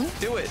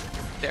 Do it.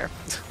 There.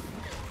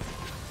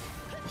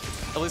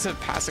 At least have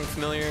passing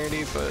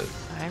familiarity, but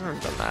I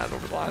haven't done that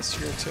over the last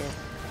year or two.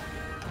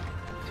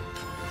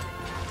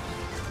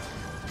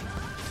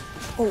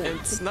 Oh.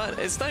 It's not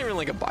even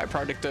like a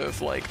byproduct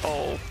of like,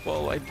 oh,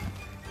 well, I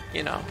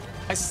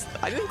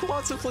think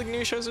lots of like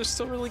new shows are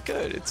still really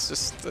good. It's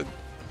just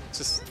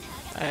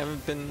I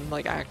haven't been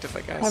like active,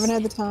 I guess. Haven't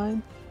had the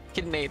time.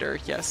 Kidnator,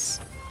 yes.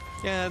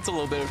 Yeah, it's a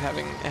little bit of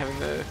having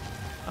the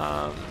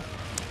having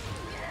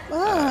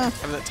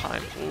the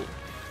time. Ooh.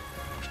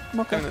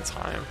 Okay. Having the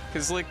time,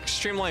 because like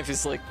stream life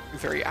is like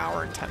very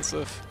hour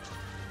intensive.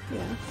 Yeah.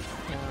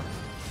 Yeah.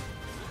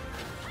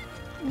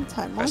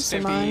 Time Best monster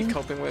be mine.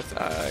 coping with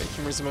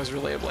humor is the most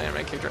relatable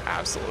anime character,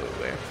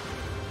 absolutely.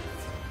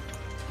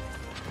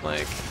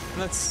 Like,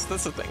 and that's the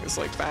thing. Is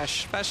like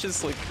Bash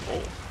is like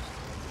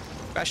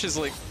Bash is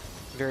like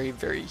very,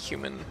 very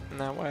human in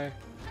that way.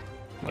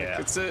 Like, Yeah.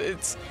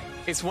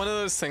 it's one of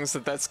those things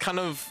that's kind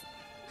of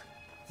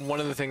one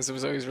of the things that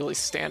was always really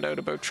stand out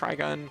about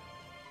Trigun.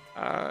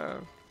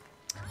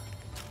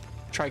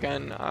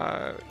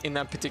 In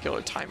that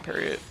particular time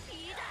period.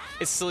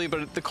 It's silly,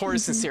 but the core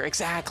is sincere.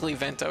 Exactly,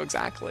 Vento,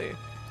 exactly.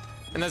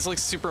 And that's like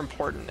super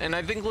important. And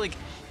I think like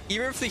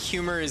even if the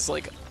humor is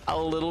like a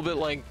little bit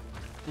like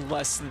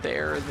less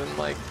there than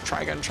like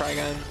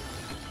Trigun,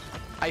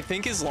 I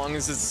think as long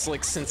as it's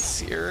like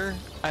sincere,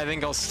 I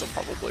think I'll still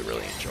probably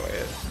really enjoy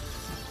it.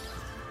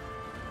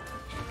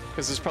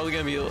 Because there's probably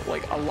gonna be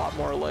like a lot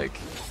more like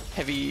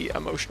heavy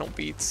emotional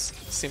beats,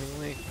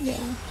 seemingly. Yeah.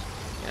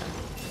 Yeah.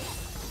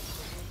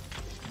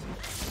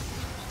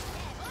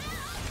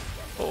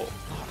 Oh,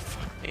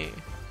 fuck me.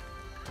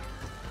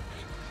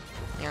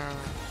 Yeah.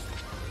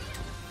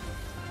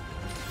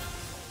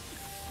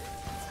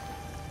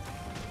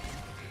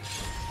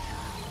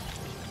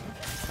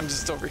 I'm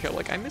just over here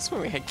like, I miss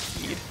when we had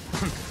Keed.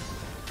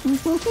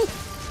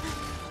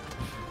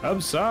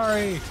 I'm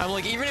sorry. I'm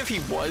like, even if he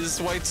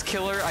was White's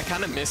killer, I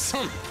kind of miss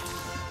him.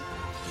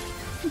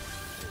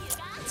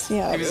 See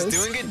how He it was is.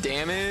 doing good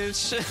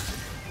damage.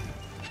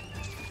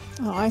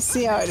 Oh, I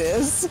see how it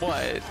is.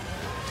 What?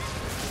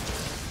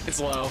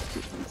 It's low.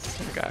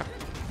 Okay.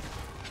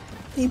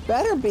 He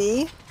better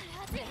be.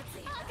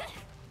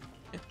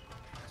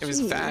 It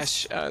was Jeez.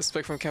 Vash,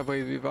 Spike from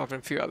Cowboy Bebop, and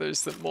a few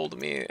others that molded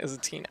me as a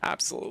teen.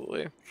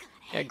 Absolutely.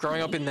 Yeah,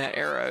 growing up in that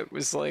era, it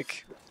was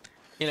like,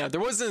 you know, there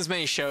wasn't as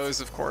many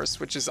shows, of course,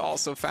 which is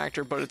also a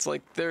factor, but it's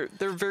like they're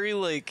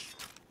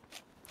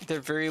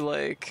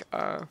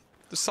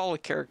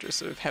solid characters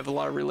that have a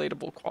lot of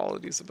relatable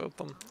qualities about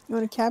them. You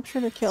want to capture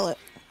it or kill it?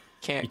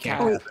 Can't You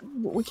can't. cap.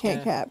 Oh, we can't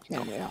Yeah. cap,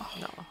 can we? Oh.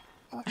 No,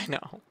 I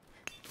know.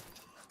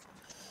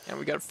 Yeah,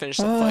 we gotta finish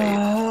the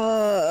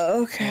fight.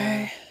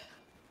 Okay.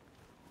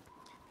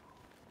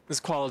 This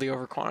quality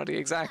over quantity,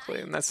 exactly.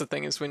 And that's the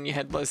thing, is when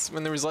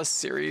there was less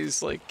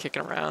series like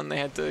kicking around, they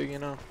had to, you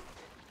know,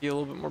 be a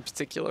little bit more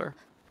particular.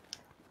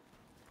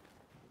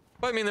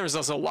 But I mean, there was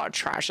also a lot of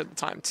trash at the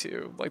time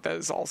too. Like that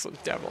is also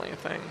definitely a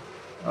thing.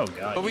 Oh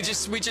god. But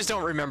yeah. we just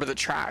don't remember the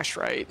trash,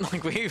 right?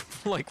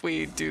 Like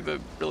we do the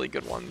really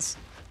good ones.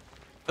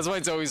 That's why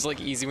it's always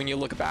like easy when you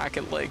look back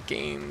at like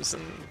games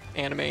and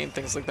anime and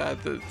things like that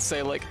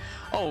say like,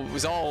 oh, it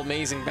was all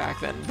amazing back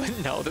then. But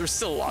no, there's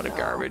still a lot of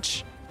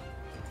garbage.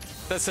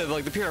 That said,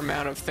 like the pure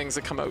amount of things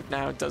that come out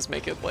now does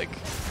make it like,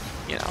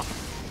 you know,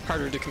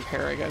 harder to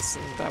compare, I guess,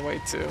 in that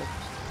way too.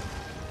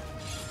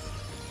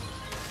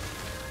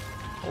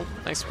 Oh,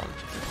 nice one.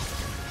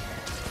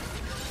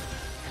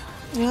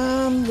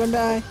 I'm gonna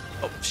die.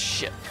 Oh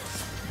shit.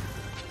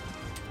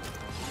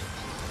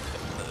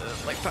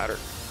 Like powder.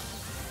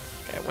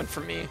 Okay, it went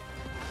for me.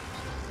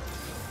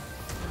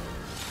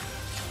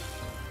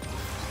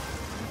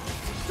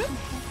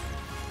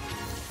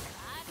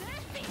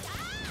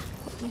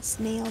 Put my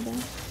snail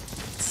down.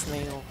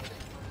 Snail.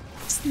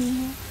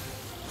 Snail.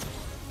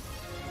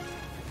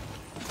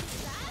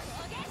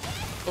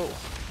 Oh.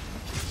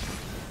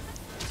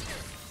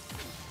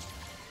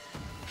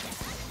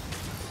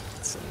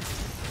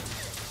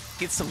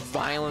 Get some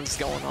violence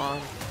going on.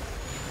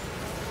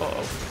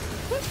 Uh-oh.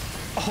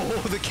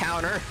 Oh, the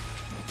counter.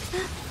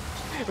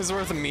 It was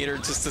worth a meter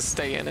just to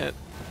stay in it.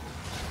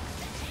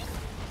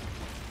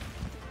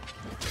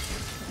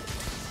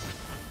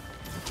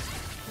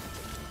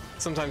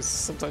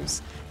 Sometimes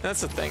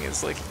that's the thing,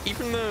 is like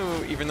even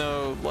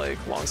though like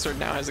Longsword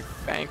now has a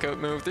bank out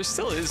move, there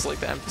still is like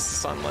the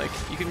emphasis on like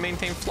you can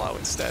maintain flow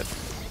instead.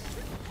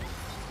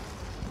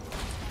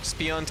 Just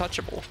be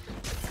untouchable.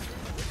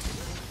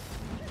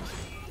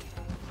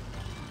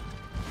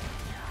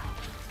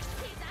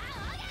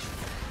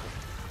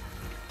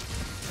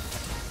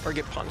 Or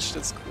get punched,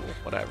 it's cool,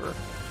 whatever.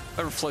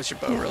 Whatever floats your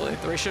boat, really.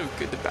 The ratio of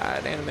good to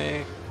bad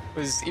anime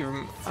was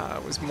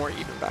more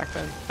even back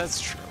then. That's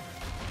true.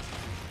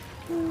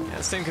 Yeah,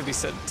 the same could be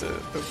said to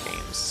both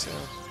games, too.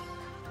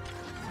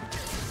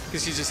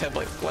 Because you just have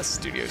like less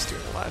studios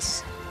doing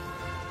less.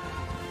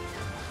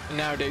 And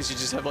nowadays you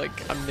just have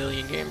like a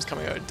million games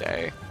coming out a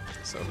day.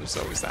 So there's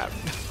always that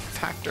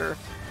factor.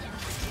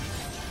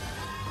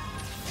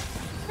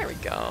 There we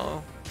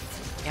go.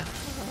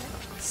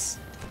 Yes.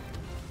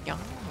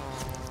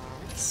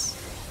 Yes.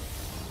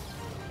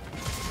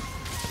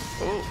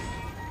 Oh.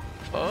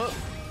 Oh.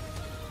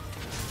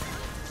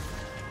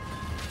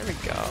 There we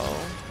go.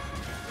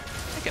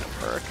 Making a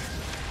perk.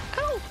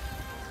 Ow.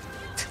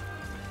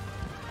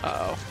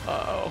 Uh-oh.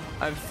 Uh-oh.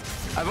 I've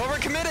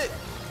overcommitted.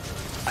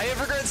 I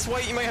have regrets.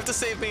 White, you might have to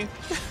save me.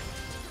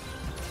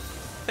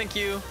 Thank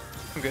you.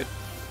 I'm good.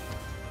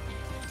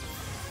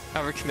 I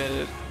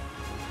overcommitted.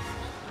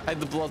 I had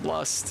the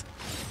bloodlust.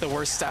 The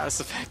worst status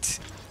effect.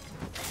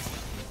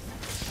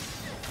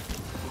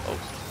 Oh.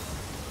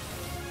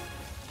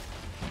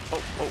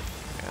 Oh, oh.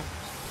 Yeah.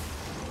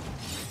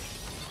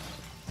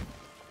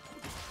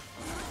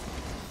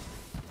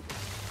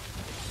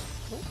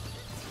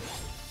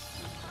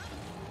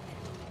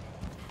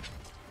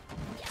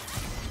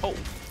 Oh,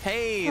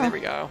 hey, there we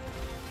go.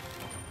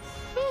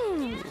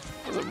 Woo,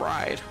 that was a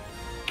ride.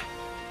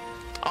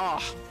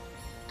 Ah,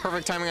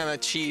 Perfect timing on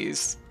that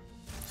cheese.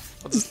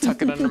 I'll just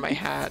tuck it under my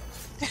hat.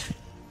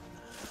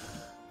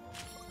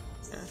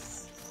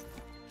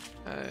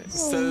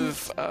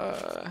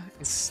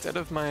 Instead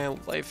of my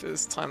life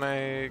this time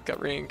I got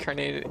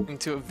reincarnated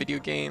into a video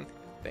game.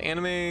 The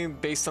anime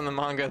based on the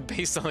manga,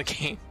 based on the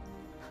game.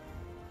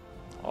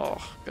 Oh,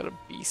 got a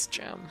beast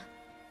gem.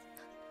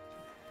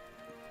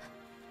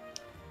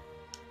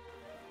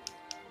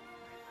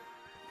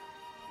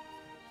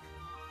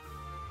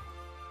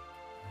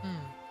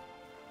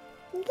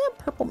 You got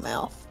purple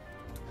mouth.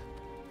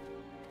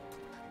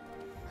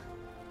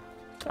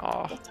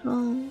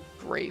 Oh,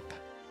 grape.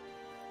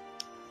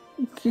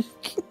 Yeah,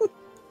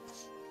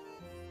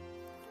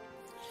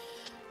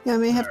 I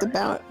may have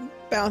to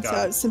bounce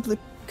out simply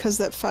because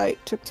that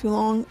fight took too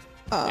long.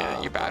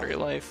 Yeah, your battery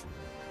life.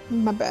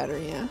 My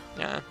battery, yeah.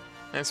 Yeah.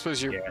 I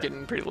suppose you're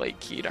getting pretty late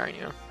keyed, aren't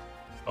you?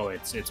 Oh,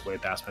 it's way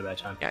past my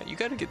bedtime. Yeah, you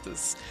gotta get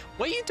this.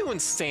 What are you doing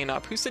staying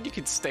up? Who said you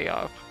could stay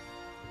up?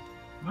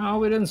 Well,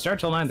 we didn't start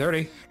till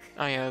 9:30.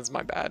 Oh yeah, that's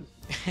my bad.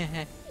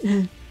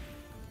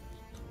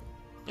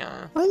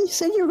 Yeah. Well, you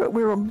said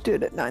we were gonna do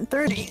it at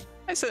 9:30.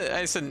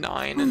 I said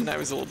 9, and I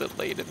was a little bit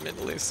late,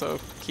 admittedly, so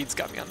Keats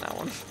got me on that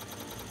one.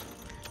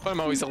 But I'm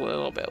always a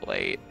little bit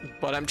late.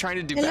 But I'm trying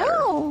to do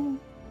Hello.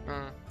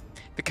 better.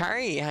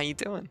 Bakari, how you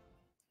doing?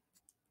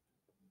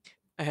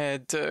 I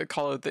had to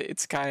call out the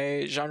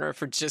isekai genre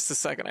for just a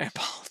second. I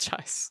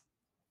apologize.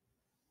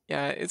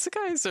 Yeah,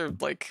 isekais are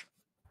like...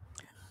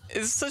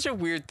 It's such a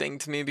weird thing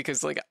to me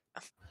because, like,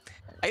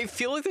 I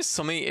feel like there's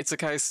so many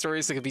isekai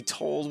stories that could be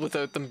told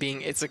without them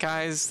being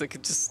isekais. They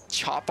could just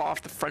chop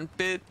off the front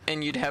bit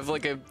and you'd have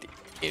like a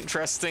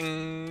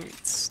interesting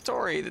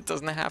story that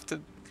doesn't have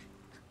to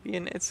be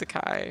an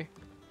isekai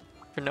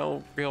for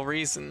no real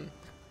reason.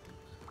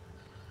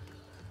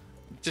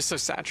 Just so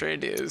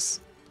saturated it is.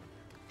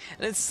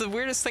 And it's the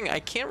weirdest thing. I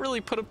can't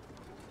really put a...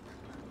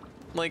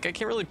 Like, I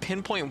can't really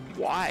pinpoint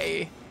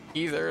why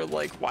either.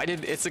 Like, why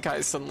did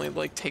isekais suddenly,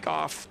 like, take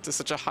off to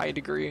such a high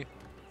degree?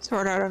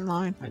 Sword Art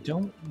Online. I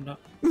don't know.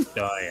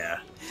 Oh, yeah.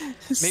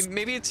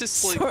 Maybe it's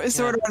just like...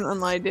 Sword Art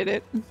Online did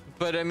it.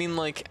 But I mean,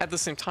 like, at the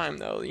same time,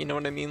 though, you know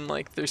what I mean?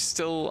 Like, there's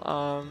still,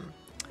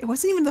 It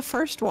wasn't even the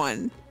first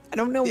one. I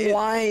don't know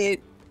why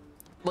it...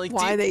 Like,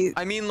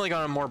 I mean, like,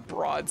 on a more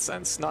broad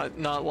sense,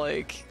 not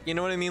like, you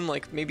know what I mean?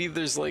 Like, maybe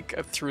there's, like,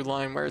 a through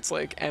line where it's,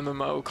 like,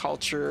 MMO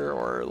culture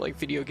or, like,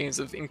 video games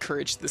have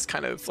encouraged this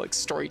kind of, like,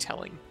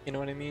 storytelling. You know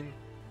what I mean?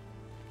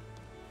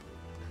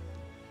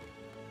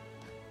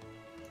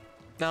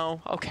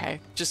 No? Okay.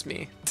 Just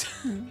me.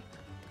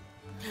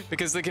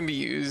 Because they can be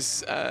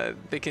used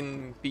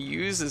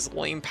as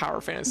lame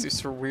power fantasies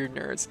for weird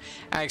nerds.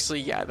 Actually,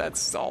 yeah,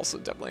 that's also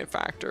definitely a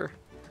factor.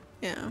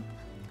 Yeah.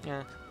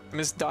 Yeah. I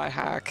miss Dot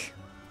Hack.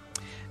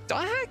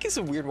 Dot Hack is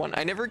a weird one.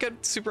 I never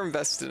got super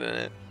invested in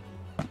it.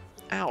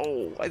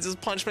 Ow. I just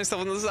punched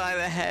myself in the side of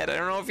the head. I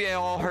don't know if you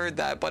all heard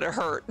that, but it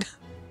hurt.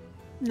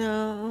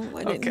 No,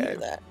 I didn't hear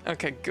that.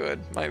 Okay,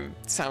 good. My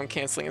sound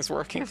canceling is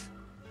working.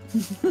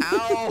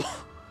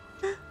 Ow!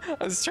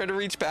 I was trying to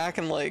reach back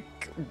and, like,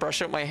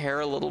 brush out my hair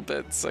a little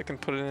bit so I can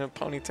put it in a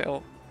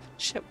ponytail.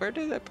 Shit, where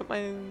did I put my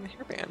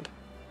hairband?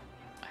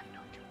 I have no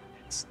idea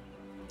where it is.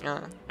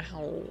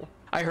 Ow.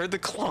 I heard the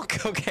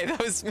clunk. Okay,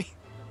 that was me.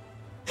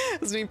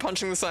 That was me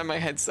punching the side of my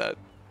headset.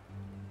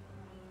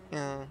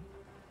 Yeah.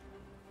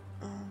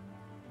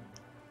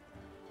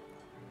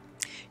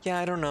 Yeah,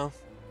 I don't know.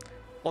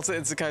 Also,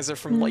 isekais are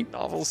from light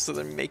novels, so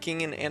they're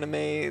making an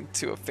anime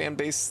to a fan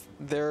base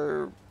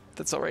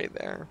that's already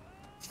there.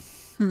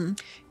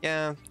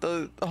 Yeah,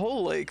 the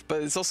whole, like,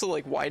 but it's also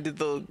like, why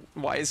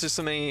is there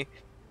so many,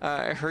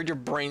 I heard your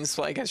brain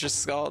spike as your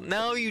skull.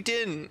 No, you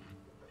didn't.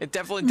 It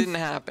definitely didn't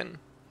happen.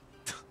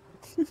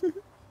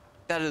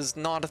 That is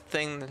not a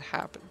thing that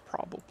happened,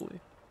 probably.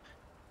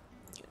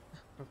 Yeah,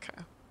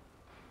 okay.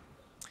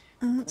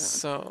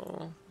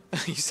 So,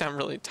 you sound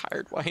really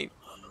tired, White.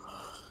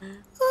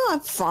 Oh, I'm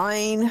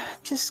fine.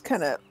 Just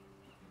kind of...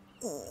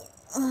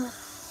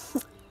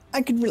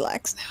 I could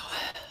relax now.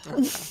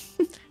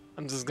 Okay.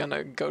 I'm just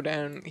gonna go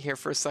down here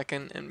for a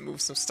second and move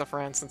some stuff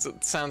around since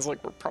it sounds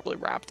like we're probably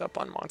wrapped up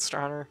on Monster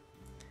Hunter.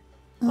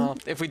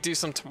 If we do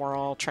some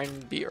tomorrow, I'll try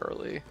and be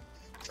early.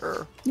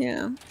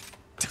 Yeah.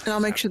 And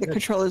I'll make sure the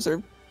controllers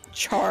are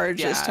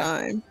charged this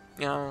time.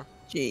 Yeah.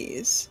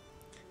 Jeez.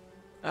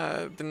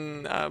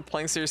 Been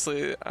playing Serious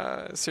Sam.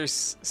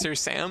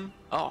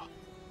 Oh,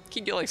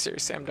 you do like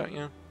Serious Sam, don't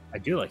you? I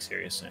do like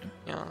Serious Sam.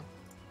 Yeah.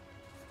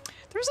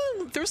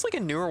 There's like a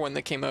newer one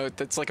that came out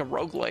that's like a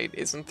roguelite,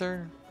 isn't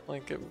there?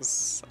 Like it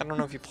was. I don't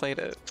know if you played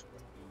it.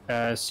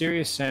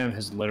 Serious Sam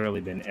has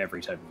literally been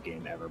every type of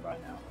game ever by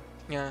now.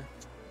 Yeah.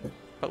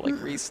 But like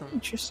recent.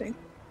 Interesting.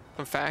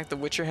 In fact, The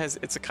Witcher has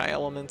isekai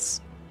elements.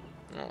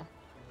 Oh.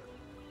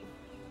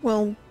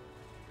 Well,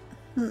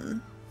 I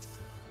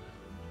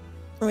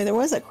mean, there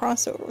was that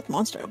crossover with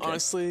Monster Hunter.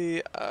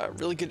 Honestly,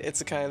 really good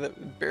isekai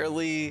that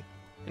barely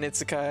an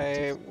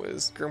isekai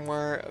was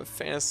Grimoire of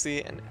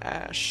Fantasy and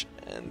Ash,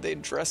 and they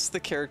dressed the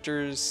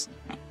characters,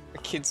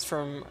 kids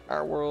from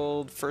our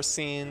world, first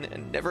scene,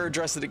 and never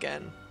address it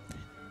again.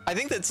 I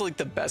think that's like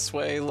the best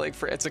way, like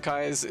for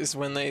isekais, is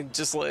when they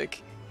just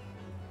like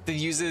they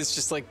use it as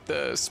just like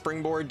the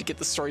springboard to get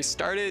the story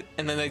started,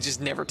 and then they just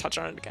never touch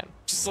on it again.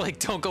 Just like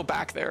don't go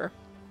back there.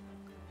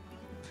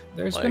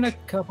 There's Like- been a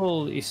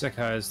couple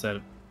isekais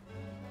that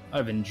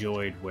I've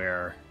enjoyed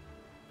where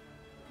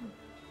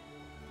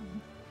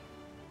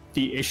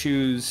the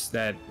issues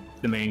that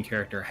the main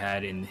character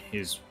had in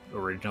his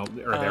original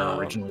or their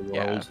original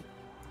world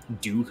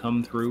do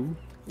come through.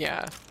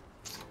 Yeah.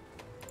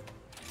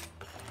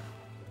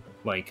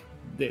 Like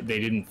they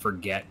didn't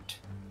forget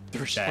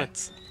There was that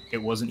once- it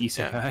wasn't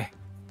isekai. Yeah.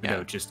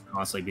 Without just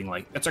constantly being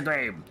like, "It's a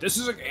game. This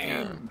is a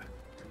game."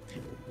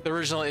 The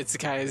original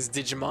isekai is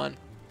Digimon.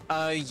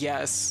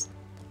 Yes.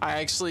 I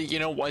actually, you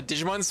know what?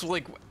 Digimon's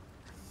like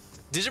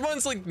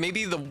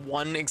maybe the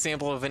one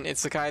example of an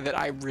isekai that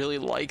I really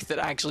like that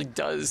actually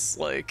does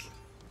like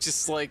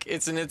just like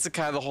it's an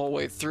isekai the whole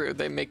way through.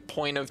 They make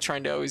point of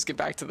trying to always get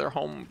back to their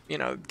home, you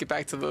know, get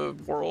back to the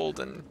world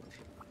and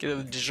get to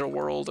the digital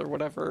world or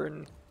whatever,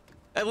 and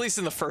at least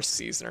in the first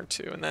season or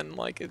two, and then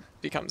like it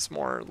becomes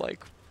more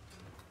like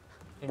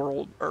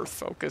world Earth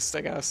focused,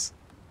 I guess.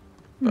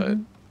 But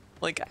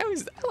like I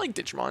like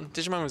Digimon.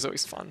 Digimon was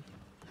always fun.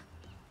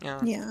 Yeah.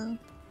 Yeah.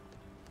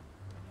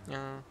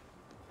 Yeah.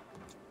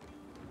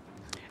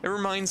 It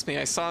reminds me,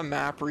 I saw a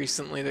map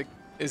recently that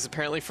is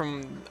apparently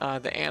from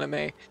the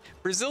anime.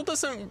 Brazil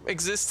doesn't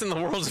exist in the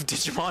world of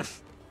Digimon,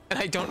 and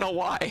I don't know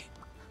why.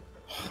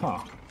 Huh.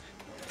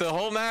 The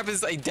whole map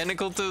is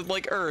identical to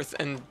like Earth,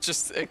 and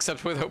just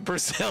except without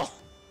Brazil.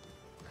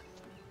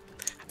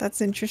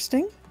 That's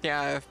interesting.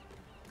 Yeah.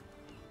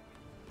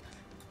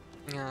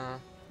 Yeah.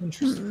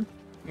 Interesting.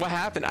 What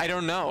happened? I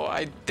don't know.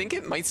 I think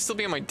it might still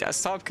be on my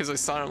desktop because I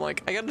saw it. I'm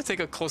like, I gotta take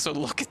a closer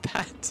look at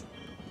that.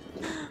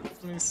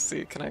 Let me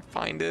see. Can I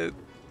find it?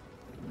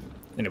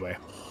 Anyway,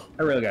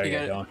 I really gotta You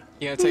get gotta, going.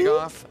 you gotta take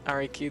off? All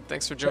right, Keith.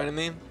 Thanks for joining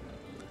me.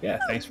 Yeah,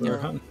 thanks for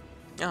coming.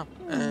 Yeah,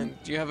 and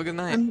you have a good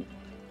night.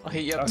 I'll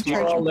hit you up Talk to you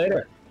tomorrow. all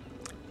later.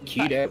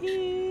 Keyed out.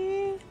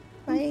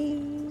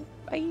 Bye.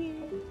 Bye.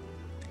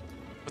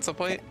 What's up,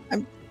 White?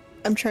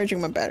 I'm charging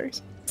my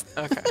batteries.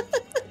 Okay.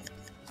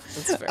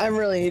 That's fair. I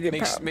really need to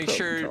make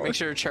sure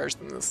to charge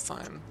them this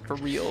time for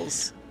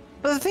reals.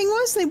 But the thing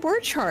was, they were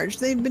charged.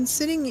 They've been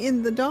sitting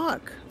in the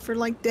dock for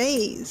like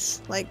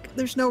days. Like,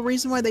 there's no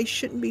reason why they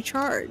shouldn't be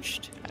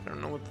charged. I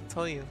don't know what to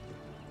tell you.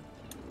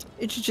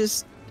 It's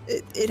just,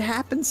 it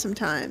happens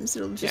sometimes.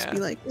 It'll just Yeah. be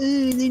like,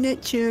 they're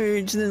not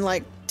charged. And then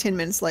like 10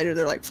 minutes later,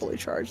 they're like fully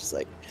charged. It's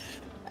like,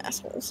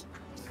 assholes.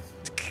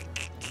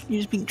 You're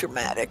just being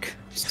dramatic.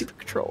 Stupid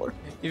controller.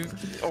 You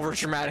over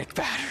dramatic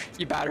battery.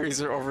 Your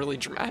batteries are overly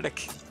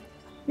dramatic.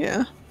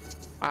 Yeah.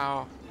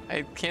 Wow.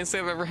 I can't say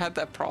I've ever had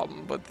that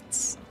problem, but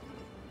it's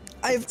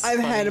I've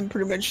funny. had them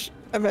pretty much.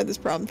 I've had this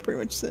problem pretty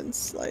much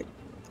since like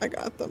I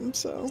got them.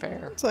 So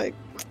Fair. it's like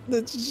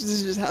this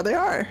is just how they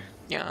are.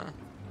 Yeah.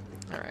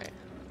 All right.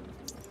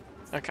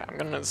 Okay, I'm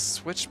gonna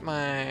switch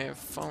my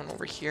phone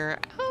over here.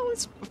 Oh,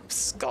 it's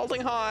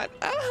scalding hot.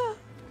 Ah!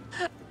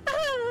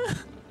 Ah!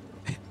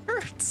 It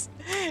hurts.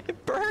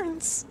 It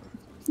burns.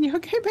 You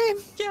okay, babe?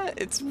 Yeah,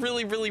 it's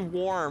really, really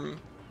warm.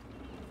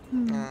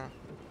 Yeah.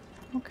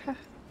 Okay.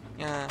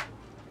 Yeah.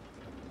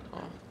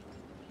 Oh.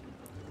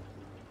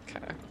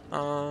 Okay.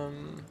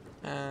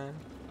 And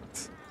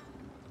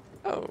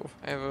oh,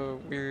 I have a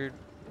weird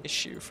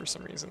issue for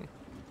some reason.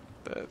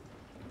 But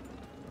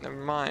never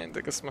mind.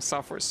 I guess my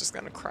software is just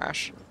gonna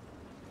crash.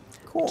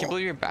 Cool. Can't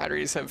believe your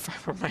batteries have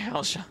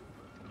fibromyalgia.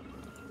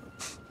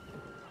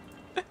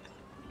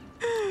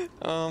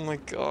 Oh my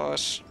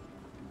gosh.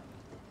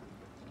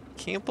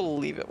 Can't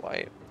believe it,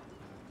 White.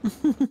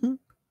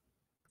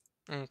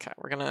 Okay,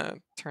 we're gonna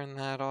turn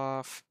that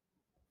off.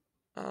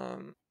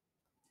 I'm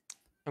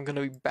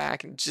gonna be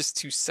back in just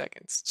 2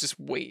 seconds. Just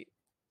wait.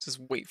 Just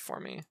wait for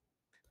me.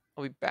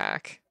 I'll be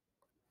back.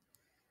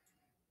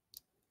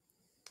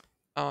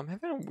 Oh, I'm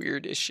having a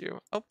weird issue.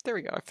 Oh, there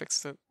we go. I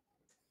fixed it.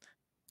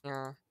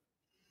 Yeah.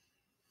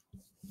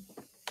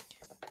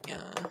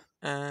 Yeah.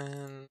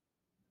 And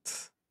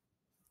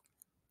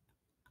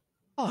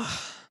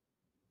oh,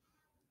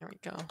 there we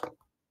go.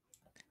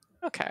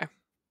 Okay.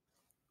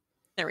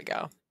 There we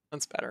go.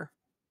 That's better.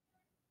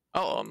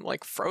 Oh, I'm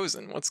like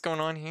frozen. What's going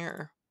on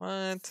here?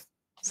 What?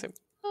 Say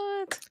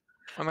what?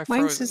 Why am I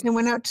Mine says frozen? they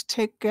went out to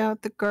take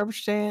out the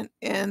garbage can,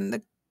 and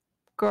the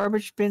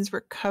garbage bins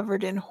were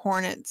covered in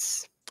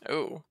hornets.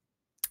 Oh,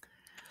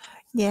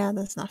 Yeah,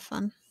 that's not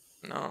fun.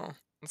 no.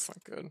 That's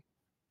not good.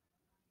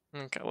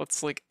 Okay,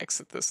 let's like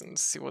exit this and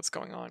see what's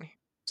going on.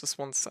 Just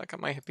 1 sec. I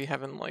might be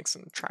having like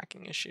some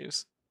tracking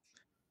issues.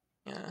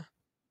 Yeah.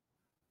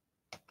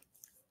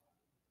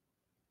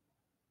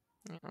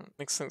 Yeah, it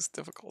makes things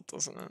difficult,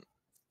 doesn't it?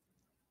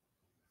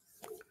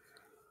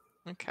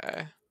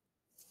 Okay.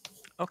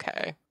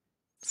 Okay.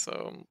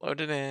 So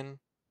load it in.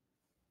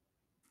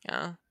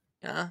 Yeah.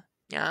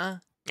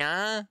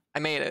 I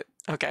made it.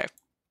 Okay.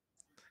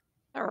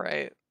 All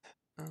right.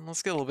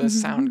 Let's get a little bit of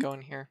sound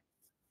going here.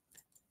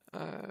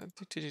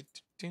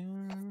 Do.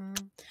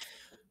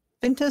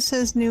 Bento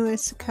says new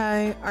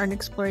isekai are an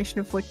exploration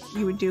of what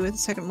you would do with a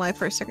second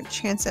life or a second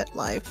chance at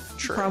life.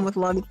 True.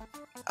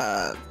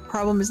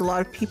 Problem is a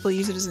lot of people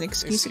use it as an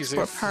excuse to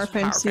explore power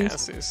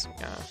fantasies.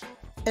 Yeah.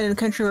 And in a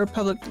country where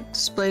public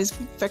displays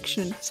of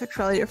affection and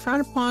sexuality are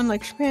frowned upon,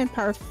 like Japan,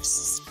 power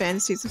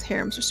fantasies with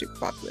harems are super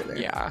popular there.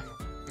 Yeah.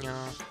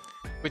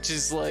 Which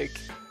is like,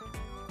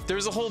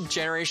 there's a whole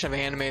generation of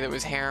anime that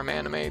was harem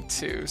anime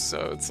too,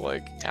 so it's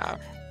like, yeah.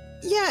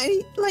 Yeah,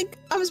 and like,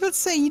 I was about to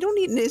say, you don't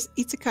need an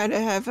isekai to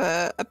have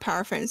a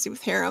power fantasy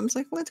with harems.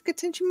 Like, let's get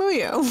Tenchi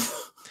Muyo.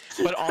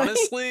 But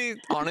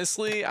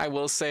honestly, I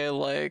will say,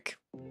 like,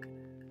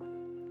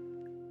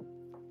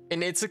 an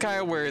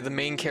isekai where the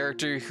main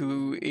character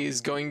who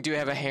is going to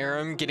have a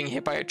harem getting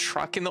hit by a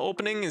truck in the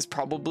opening is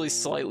probably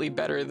slightly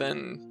better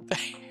than the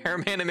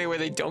harem anime where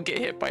they don't get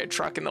hit by a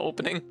truck in the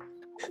opening.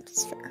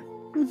 That's fair.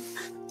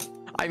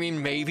 I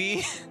mean,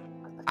 maybe.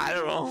 I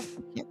don't know.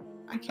 Yep.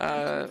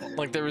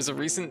 Like there was a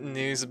recent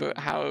news about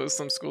how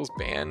some schools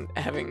banned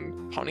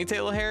having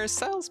ponytail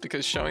hairstyles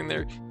because showing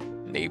their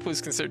nape was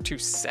considered too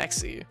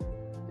sexy.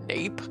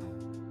 Nape?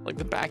 Like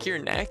the back of your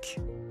neck?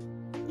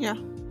 Yeah.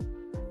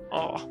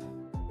 Oh.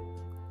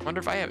 I wonder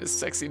if I have a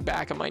sexy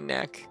back of my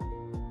neck.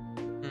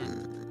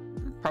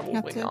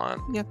 Probably not.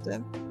 You have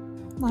to.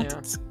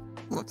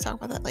 We'll talk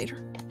about that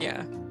later.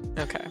 Yeah.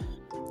 Okay.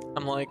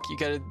 I'm like, you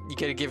gotta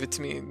give it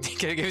to me. You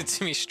gotta give it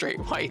to me straight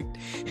white.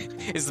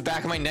 Is the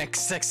back of my neck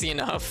sexy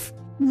enough?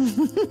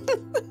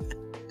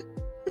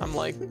 I'm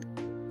like,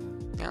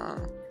 yeah.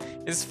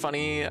 It's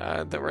funny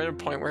that we're at a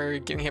point where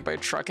getting hit by a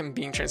truck and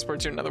being transported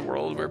to another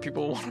world where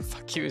people want to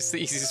fuck you is the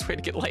easiest way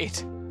to get laid.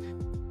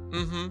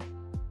 Mm-hmm.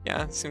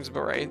 Yeah, seems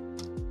about right.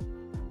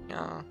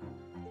 Yeah.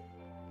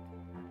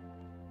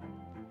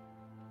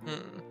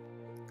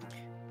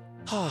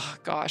 Oh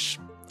gosh.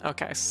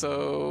 Okay,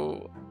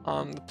 so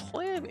the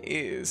plan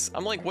is,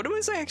 I'm like, what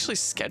was I actually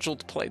scheduled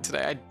to play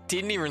today? I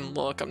didn't even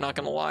look, I'm not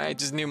gonna lie. I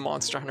just knew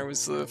Monster Hunter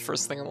was the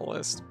first thing on the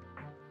list.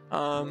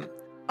 Oh,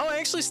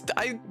 I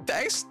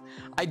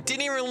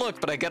didn't even look,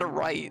 but I got it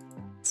right.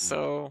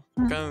 So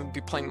I'm gonna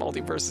be playing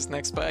Multiverses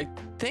next, but I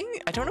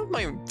don't know if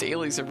my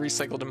dailies have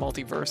recycled to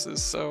Multiverses,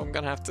 so I'm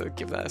gonna have to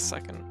give that a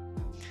second.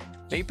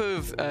 Nape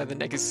of the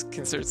neck is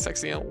considered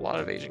sexy in a lot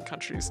of Asian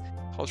countries.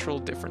 Cultural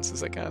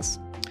differences, I guess.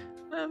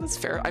 That's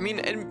fair. I mean,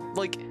 and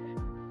like,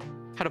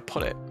 how to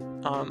put it?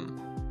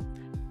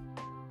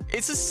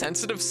 It's a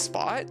sensitive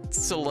spot,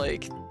 so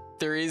like,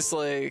 there is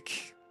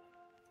like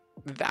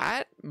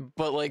that,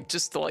 but like,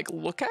 just to like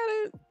look at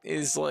it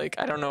is like,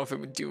 I don't know if it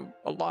would do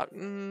a lot.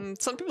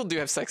 Some people do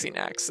have sexy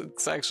necks.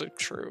 It's actually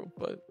true,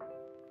 but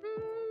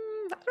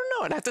I don't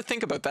know. I'd have to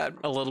think about that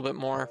a little bit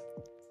more.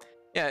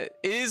 Yeah, it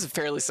is a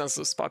fairly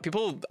sensitive spot.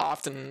 People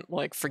often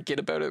like forget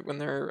about it when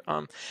they're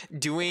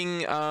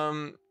doing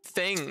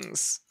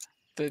things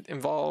that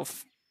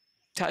involve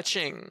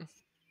touching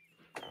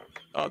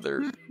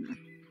other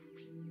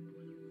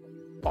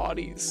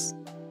bodies.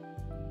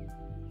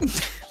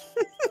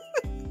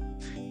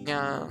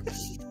 Yeah,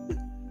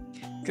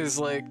 because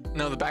like,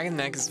 no, the back of the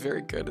neck is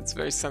very good. It's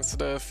very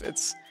sensitive.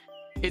 It's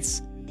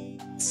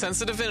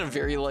sensitive in a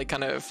very like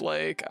kind of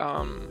like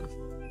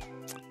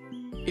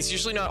it's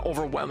usually not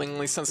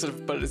overwhelmingly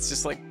sensitive, but it's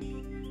just like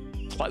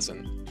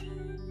pleasant.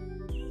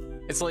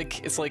 It's like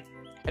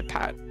head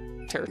pat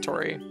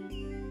territory.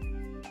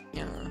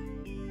 Yeah,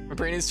 my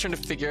brain is trying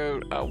to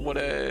figure out what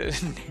a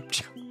name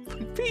joke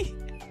would be.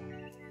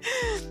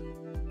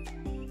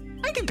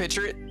 I can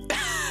picture it.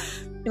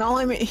 And all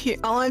I'm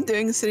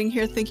doing is sitting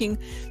here thinking,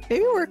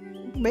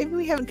 maybe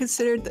we haven't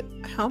considered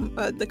how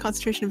the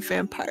concentration of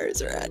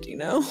vampires are at. You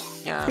know?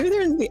 Yeah. Maybe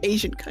they're in the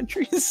Asian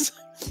countries.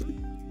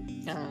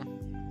 Yeah.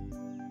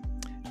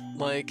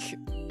 Like,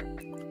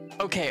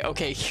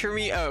 okay, hear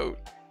me out.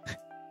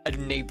 A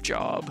nape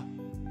job.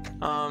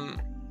 No.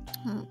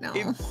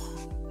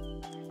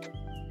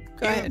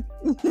 Go ahead.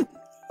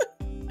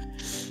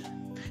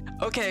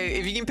 Okay,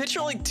 if you can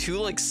picture like two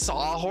like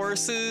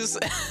sawhorses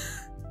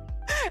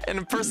and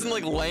a person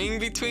like laying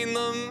between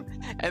them,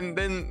 and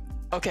then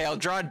okay, I'll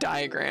draw a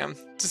diagram.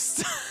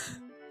 Just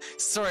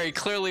sorry,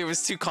 clearly it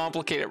was too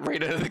complicated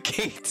right out of the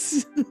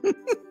gates.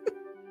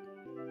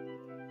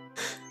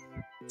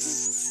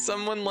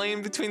 Someone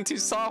laying between two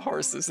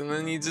sawhorses, and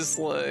then you just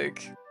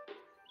like,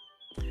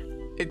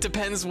 it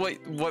depends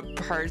what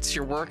parts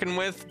you're working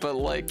with, but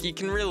like you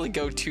can really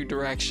go two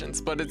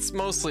directions, but it's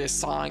mostly a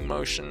sawing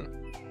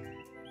motion.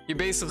 You're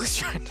basically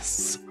trying to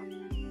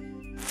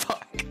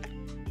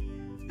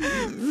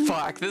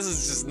fuck, this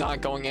is just not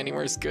going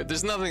anywhere as good.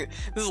 There's nothing,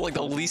 this is like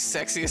the least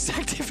sexiest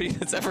activity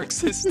that's ever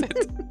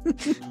existed.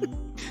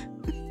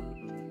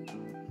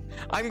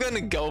 I'm gonna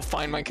go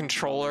find my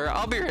controller.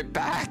 I'll be right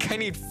back. I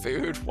need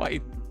food.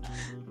 White.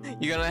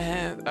 You gonna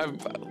have?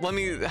 Let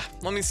me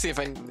see if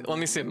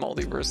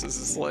Multiverses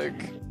is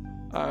like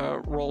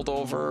rolled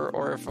over,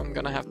 or if I'm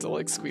gonna have to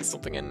like squeeze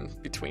something in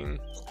between.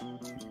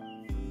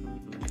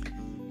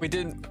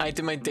 I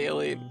did my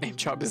daily. Name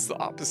job is the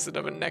opposite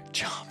of a neck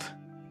job.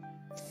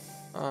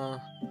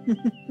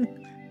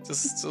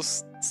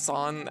 Just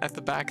sawing at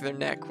the back of their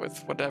neck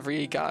with whatever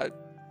you got.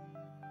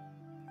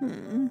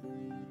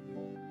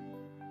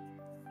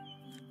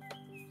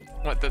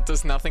 What, that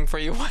does nothing for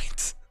you,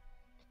 White?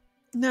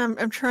 No,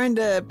 I'm trying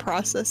to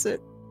process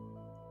it.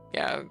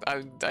 Yeah,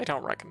 I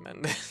don't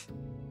recommend it.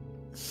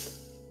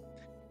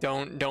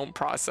 Don't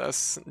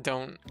process.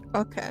 Don't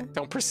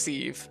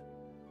perceive.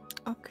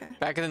 Okay.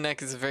 Back of the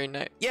neck is very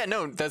nice. Yeah,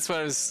 no, that's what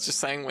I was just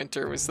saying,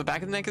 Winter, was the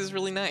back of the neck is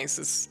really nice.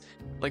 It's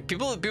like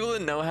people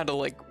that know how to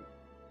like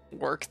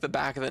work the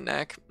back of the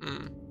neck.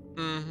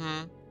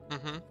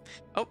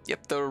 Oh,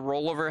 yep, the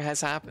rollover has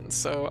happened.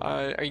 So,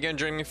 are you gonna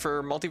join me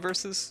for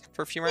multiverses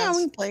for a few rounds? Yeah,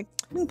 we can play.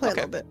 We can play a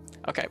little bit.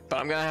 Okay, but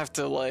I'm gonna have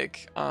to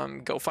like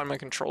go find my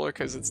controller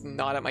because it's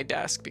not at my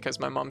desk because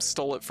my mom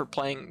stole it for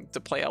to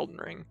play Elden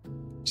Ring.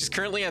 She's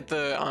currently at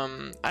the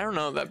I don't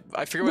know, that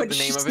I forget what the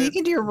name of it. Sneak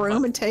into your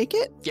room and take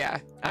it? Yeah,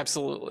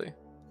 absolutely.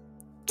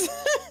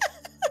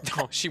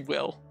 No, she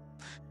will.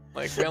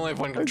 Like, we only have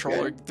one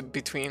controller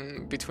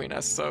between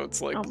us, so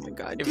it's like. Oh my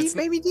god, do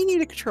you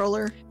need a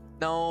controller?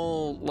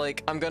 No,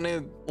 like, I'm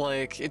gonna,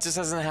 like, it just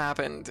hasn't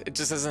happened. It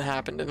just hasn't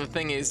happened. And the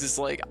thing is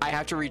like, I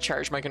have to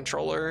recharge my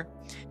controller.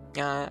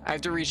 Yeah, I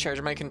have to recharge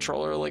my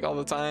controller, like, all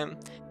the time.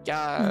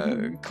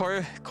 Yeah,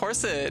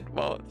 Corset,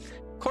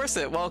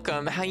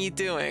 welcome. How you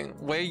doing?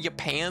 Wear your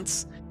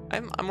pants?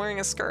 I'm wearing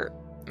a skirt.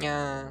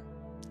 Yeah.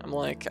 I'm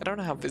like, I don't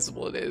know how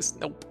visible it is.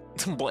 Nope.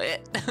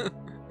 Blit.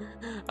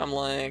 I'm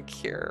like,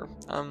 here.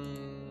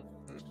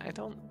 I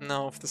don't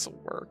know if this will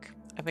work.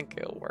 I think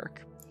it'll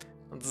work.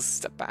 I'll just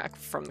step back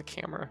from the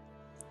camera.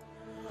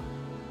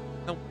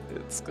 Nope,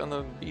 it's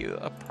gonna be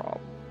a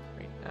problem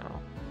right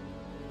now.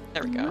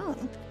 There we go.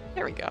 No.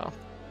 There we go.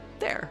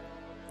 There.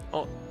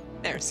 Oh,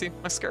 there, see?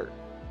 My skirt.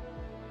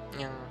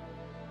 Yeah.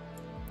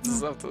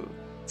 Just have to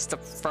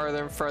step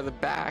farther and farther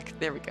back.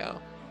 There we go.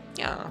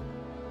 Yeah.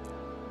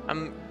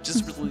 I'm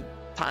just really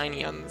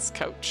tiny on this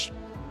couch,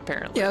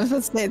 apparently. Yeah, I was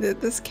about to say that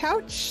this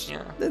couch.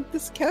 Yeah.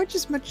 This couch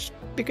is much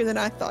bigger than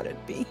I thought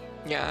it'd be.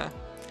 Yeah.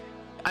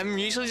 I'm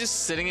usually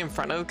just sitting in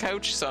front of the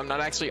couch, so I'm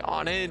not actually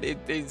on it.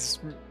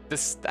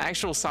 The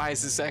actual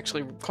size is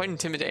actually quite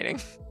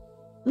intimidating.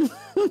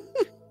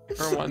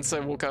 For once I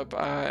woke up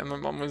and my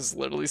mom was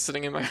literally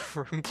sitting in my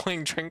room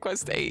playing Dragon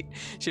Quest 8.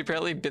 She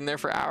apparently had been there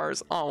for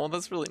hours. Oh, well,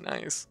 that's really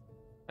nice.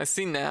 I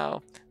see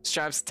now.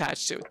 Straps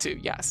attached to it too.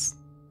 Yes.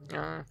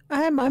 I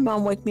had my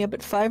mom wake me up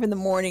at 5 in the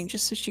morning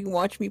just so she can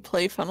watch me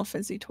play Final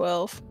Fantasy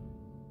 12.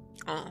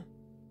 Oh.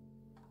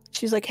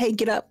 She's like, "Hey,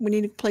 get up. We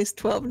need to play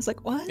 12." And it's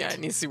like, "What?" Yeah, I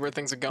need to see where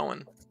things are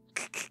going.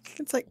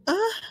 It's like,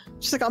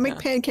 She's like, "I'll make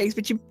pancakes,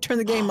 but you turn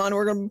the game on.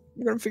 We're gonna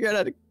figure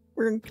out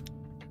we're gonna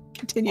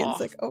continue." It's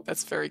like, oh,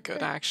 that's very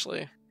good,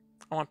 actually.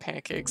 I want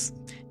pancakes.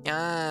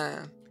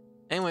 Yeah.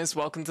 Anyways,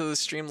 welcome to the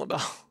stream,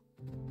 LaBelle.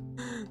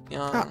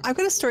 Yeah. I've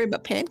got a story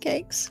about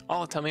pancakes.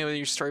 Oh, tell me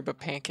your story about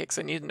pancakes.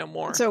 I need to know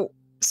more. So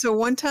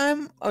one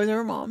time I was at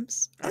her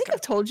mom's. I think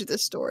I've told you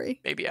this story.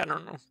 Maybe, I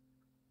don't know.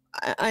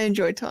 I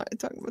enjoy talking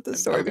about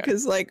this story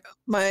because, like,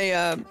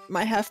 my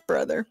half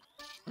brother,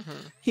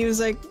 he was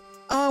like,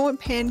 "Oh, I want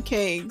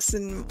pancakes,"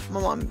 and my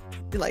mom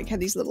like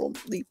had these little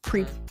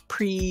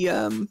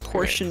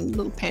portioned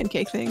little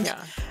pancake things.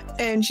 Yeah.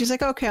 And she's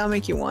like, "Okay, I'll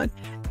make you one."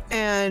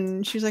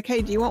 And she's like,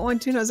 "Hey, do you want one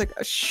too?" And I was like,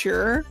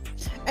 "Sure."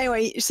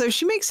 Anyway, so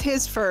she makes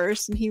his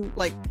first, and he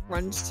like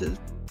runs to the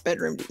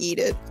bedroom to eat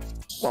it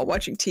while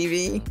watching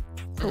TV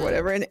or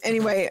whatever. And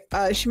anyway,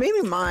 she made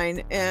me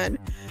mine, and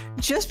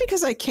just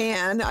because I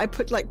can, I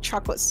put like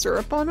chocolate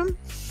syrup on them.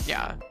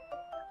 Yeah.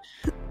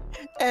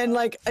 And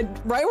like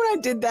right when I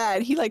did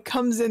that, he like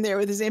comes in there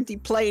with his empty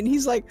plate, and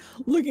he's like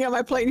looking at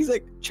my plate, and he's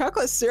like,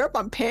 "Chocolate syrup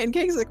on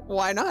pancakes?" Like,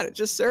 why not? It's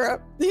just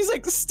syrup. He's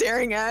like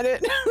staring at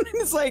it.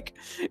 It's like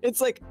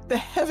the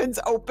heavens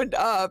opened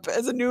up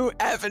as a new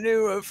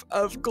avenue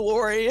of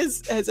glory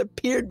has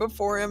appeared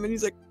before him, and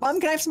he's like, "Mom,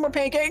 can I have some more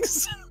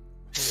pancakes?"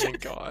 Oh my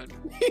god.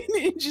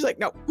 She's like,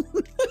 "No."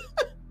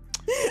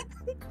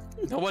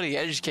 Nobody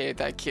educated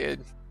that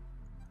kid.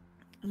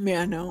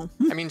 Yeah, no.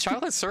 I mean,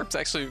 chocolate syrup's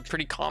actually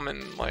pretty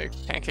common, like,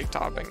 pancake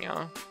topping,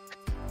 yeah.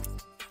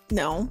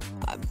 No.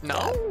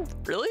 No?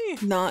 Really?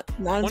 Not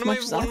one as much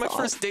as I One of my thought.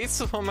 first dates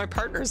with one of my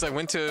partners, we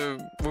went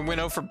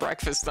out for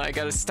breakfast, and I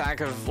got a stack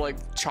of, like,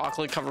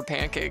 chocolate-covered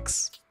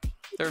pancakes.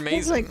 They're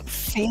amazing.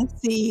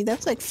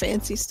 That's like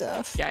fancy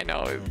stuff. Yeah, I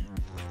know.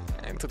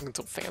 I took them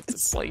to a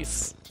fancy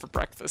place for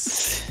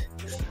breakfast.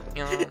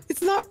 You know?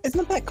 It's not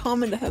that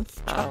common to have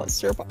chocolate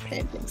syrup on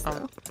pancakes,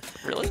 though.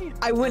 Really?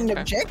 I wouldn't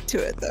object to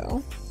it,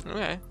 though.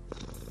 Okay.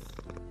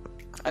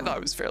 I thought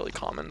it was fairly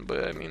common,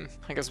 but I mean,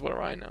 I guess what do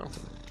I know?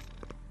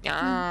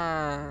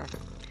 Yeah.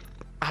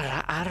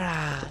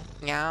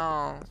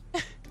 Yeah.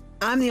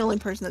 I'm the only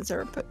person that's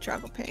ever put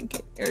chocolate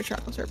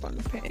syrup on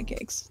the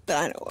pancakes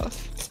that I know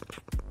of.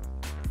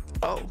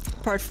 Oh.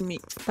 Apart from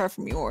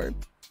your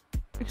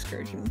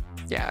excursion.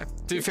 Yeah.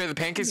 To be fair, the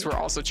pancakes were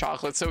also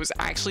chocolate, so it was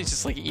actually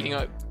just like eating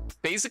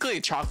basically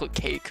a chocolate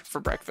cake for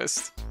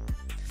breakfast.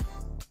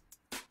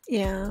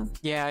 Yeah.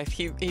 Yeah,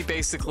 he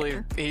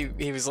basically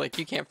he was like,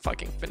 "You can't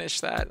fucking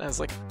finish that." And I was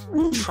like,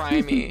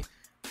 "Try me."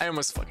 I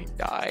almost fucking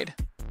died.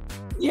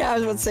 Yeah, I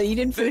was about to say, you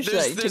didn't finish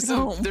that. You took it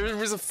home. There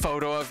was a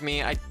photo of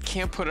me. I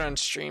can't put it on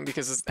stream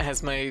because it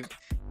has my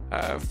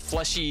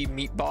fleshy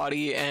meat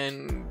body,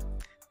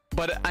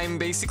 but I'm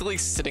basically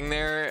sitting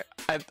there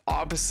at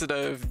opposite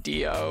of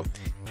Dio,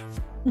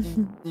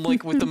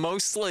 like with the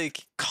most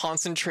like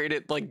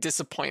concentrated like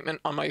disappointment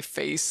on my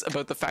face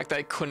about the fact that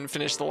I couldn't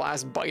finish the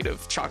last bite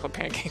of chocolate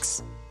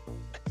pancakes.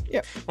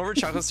 Yep. Over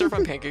chocolate syrup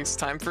on pancakes.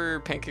 Time for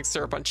pancake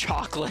syrup on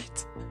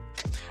chocolate.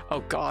 Oh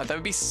god, that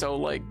would be so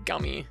like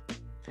gummy.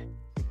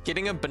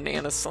 Getting a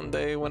banana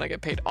sundae when I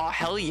get paid. Oh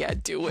hell yeah,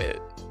 do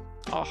it.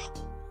 Oh,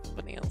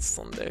 banana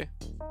sundae.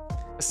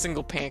 A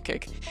single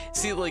pancake.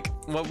 See, like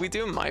what we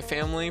do in my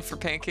family for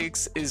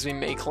pancakes is we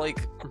make like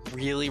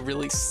really,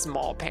 really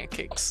small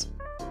pancakes.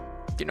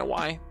 Do you know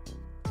why?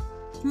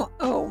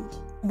 Oh,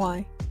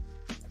 why?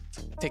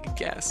 Take a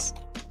guess.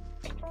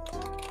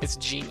 It's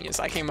genius.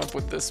 I came up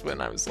with this when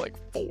I was like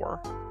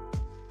 4.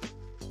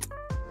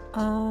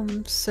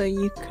 So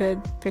you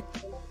could pick,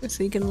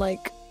 so you can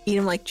like eat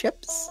them like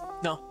chips?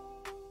 No.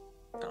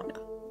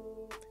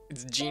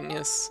 It's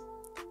genius.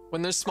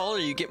 When they're smaller,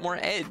 you get more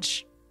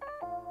edge.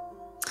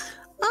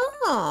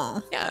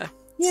 Oh. Yeah.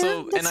 Yeah,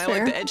 So, and I fair.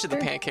 like the edge of the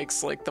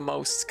pancakes like the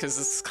most because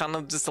it's kind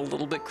of just a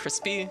little bit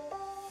crispy.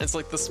 It's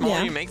like the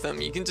smaller you make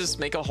them, you can just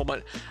make a whole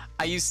bunch.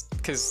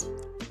 Because,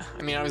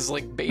 I mean, I was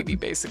like baby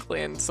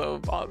basically, and so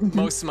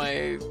most of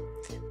I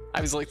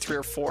was like 3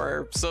 or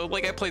 4. So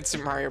like I played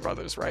Super Mario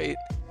Brothers, right?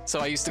 So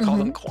I used to call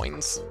them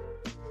coins,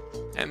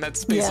 and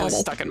that's basically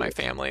stuck in my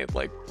family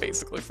like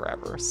basically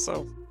forever.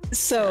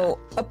 So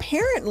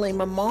apparently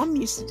my mom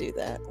used to do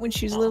that when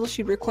she was little.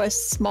 She'd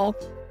request small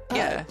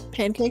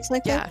pancakes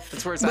like that. Yeah,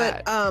 that's where it's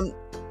at. But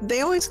they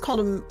always called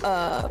them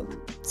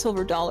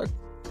silver dollar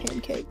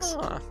pancakes.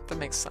 That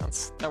makes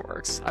sense. That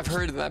works. I've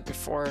heard of that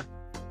before,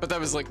 but that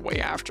was like way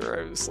after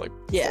I was like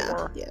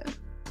 4. Yeah.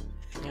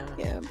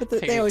 But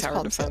they always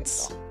called them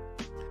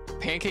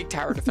Pancake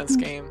tower defense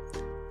game.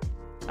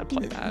 I'd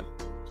play that.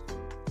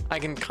 I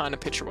can kind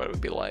of picture what it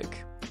would be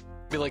like.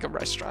 Be like a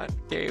restaurant,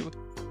 Gabe.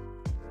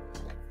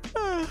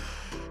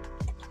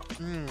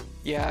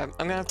 Yeah, I'm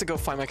gonna have to go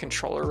find my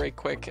controller right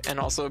quick and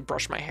also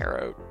brush my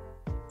hair out.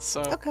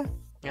 So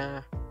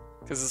yeah,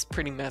 because it's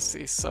pretty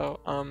messy. So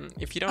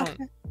if you don't,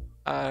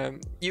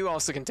 you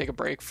also can take a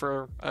break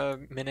for a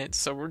minute.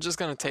 So we're just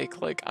gonna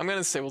take like, I'm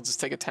gonna say we'll just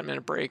take a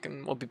 10-minute break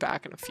and we'll be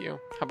back in a few.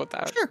 How about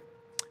that? Sure.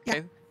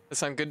 Okay, that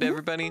sound good to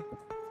everybody?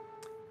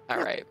 All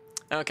right.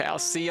 Okay, I'll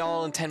see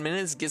y'all in 10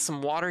 minutes. Get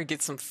some water,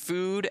 get some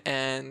food,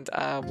 and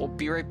we'll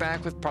be right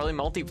back with probably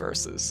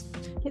multiverses.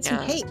 Get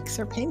some cakes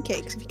or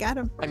pancakes if you got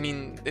them. I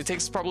mean, it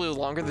takes probably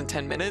longer than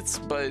 10 minutes,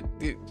 but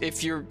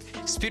if you're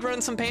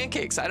speedrunning some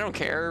pancakes, I don't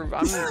care.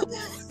 I'm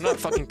not a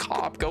fucking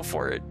cop. Go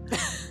for it.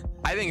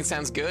 I think it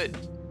sounds good.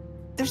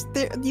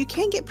 You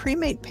can get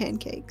pre-made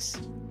pancakes.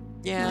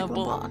 Yeah, like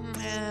well,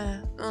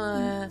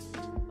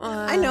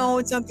 I know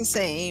it's not the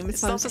same.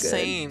 It's not the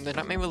same. They're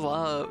not made with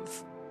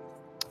love.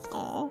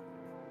 Aw.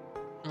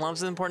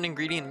 Love's an important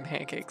ingredient in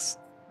pancakes.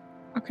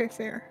 Okay,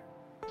 fair.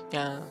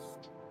 Yeah.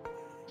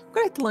 I'm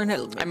gonna have to learn how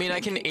to make I mean,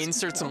 I can pancakes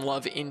insert some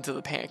love into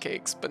the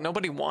pancakes, but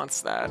nobody wants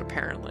that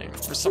apparently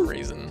for some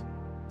reason.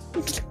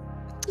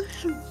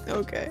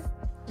 Okay.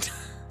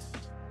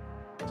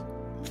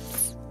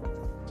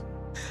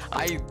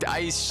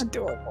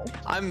 Adorable.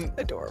 I'm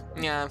adorable.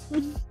 Yeah.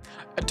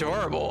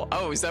 Adorable.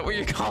 Oh, is that what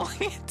you're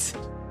calling it?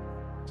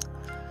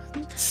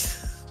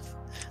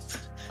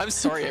 I'm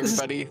sorry,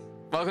 everybody.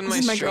 Welcome to my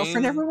stream. This is my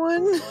girlfriend,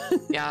 everyone.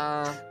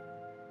 Yeah.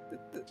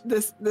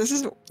 This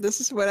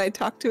is what I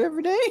talk to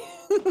every day.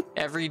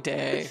 Every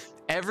day.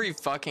 Every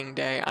fucking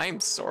day. I'm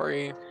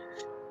sorry.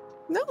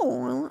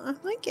 No, I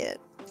like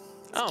it.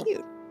 It's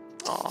cute.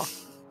 Aw.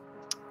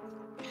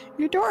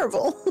 You're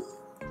adorable.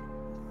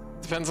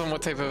 Depends on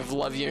what type of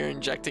love you're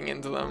injecting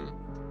into them.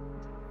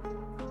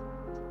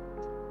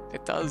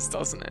 It does,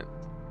 doesn't it?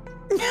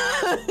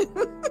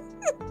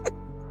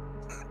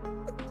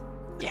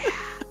 Yeah.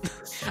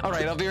 All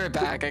right, I'll be right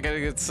back. I gotta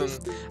get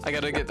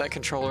that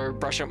controller,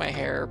 brush out my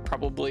hair,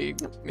 probably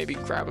maybe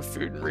grab a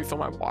food and refill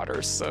my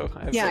water. So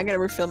I gotta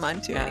refill mine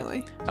too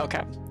anyway.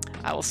 Okay.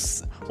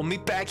 We'll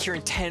meet back here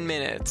in 10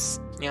 minutes.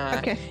 Yeah.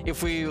 Okay.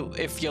 If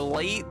you're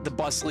late, the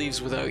bus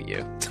leaves without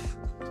you.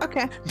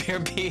 Okay.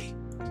 BRB.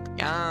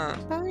 Yeah.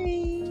 Bye.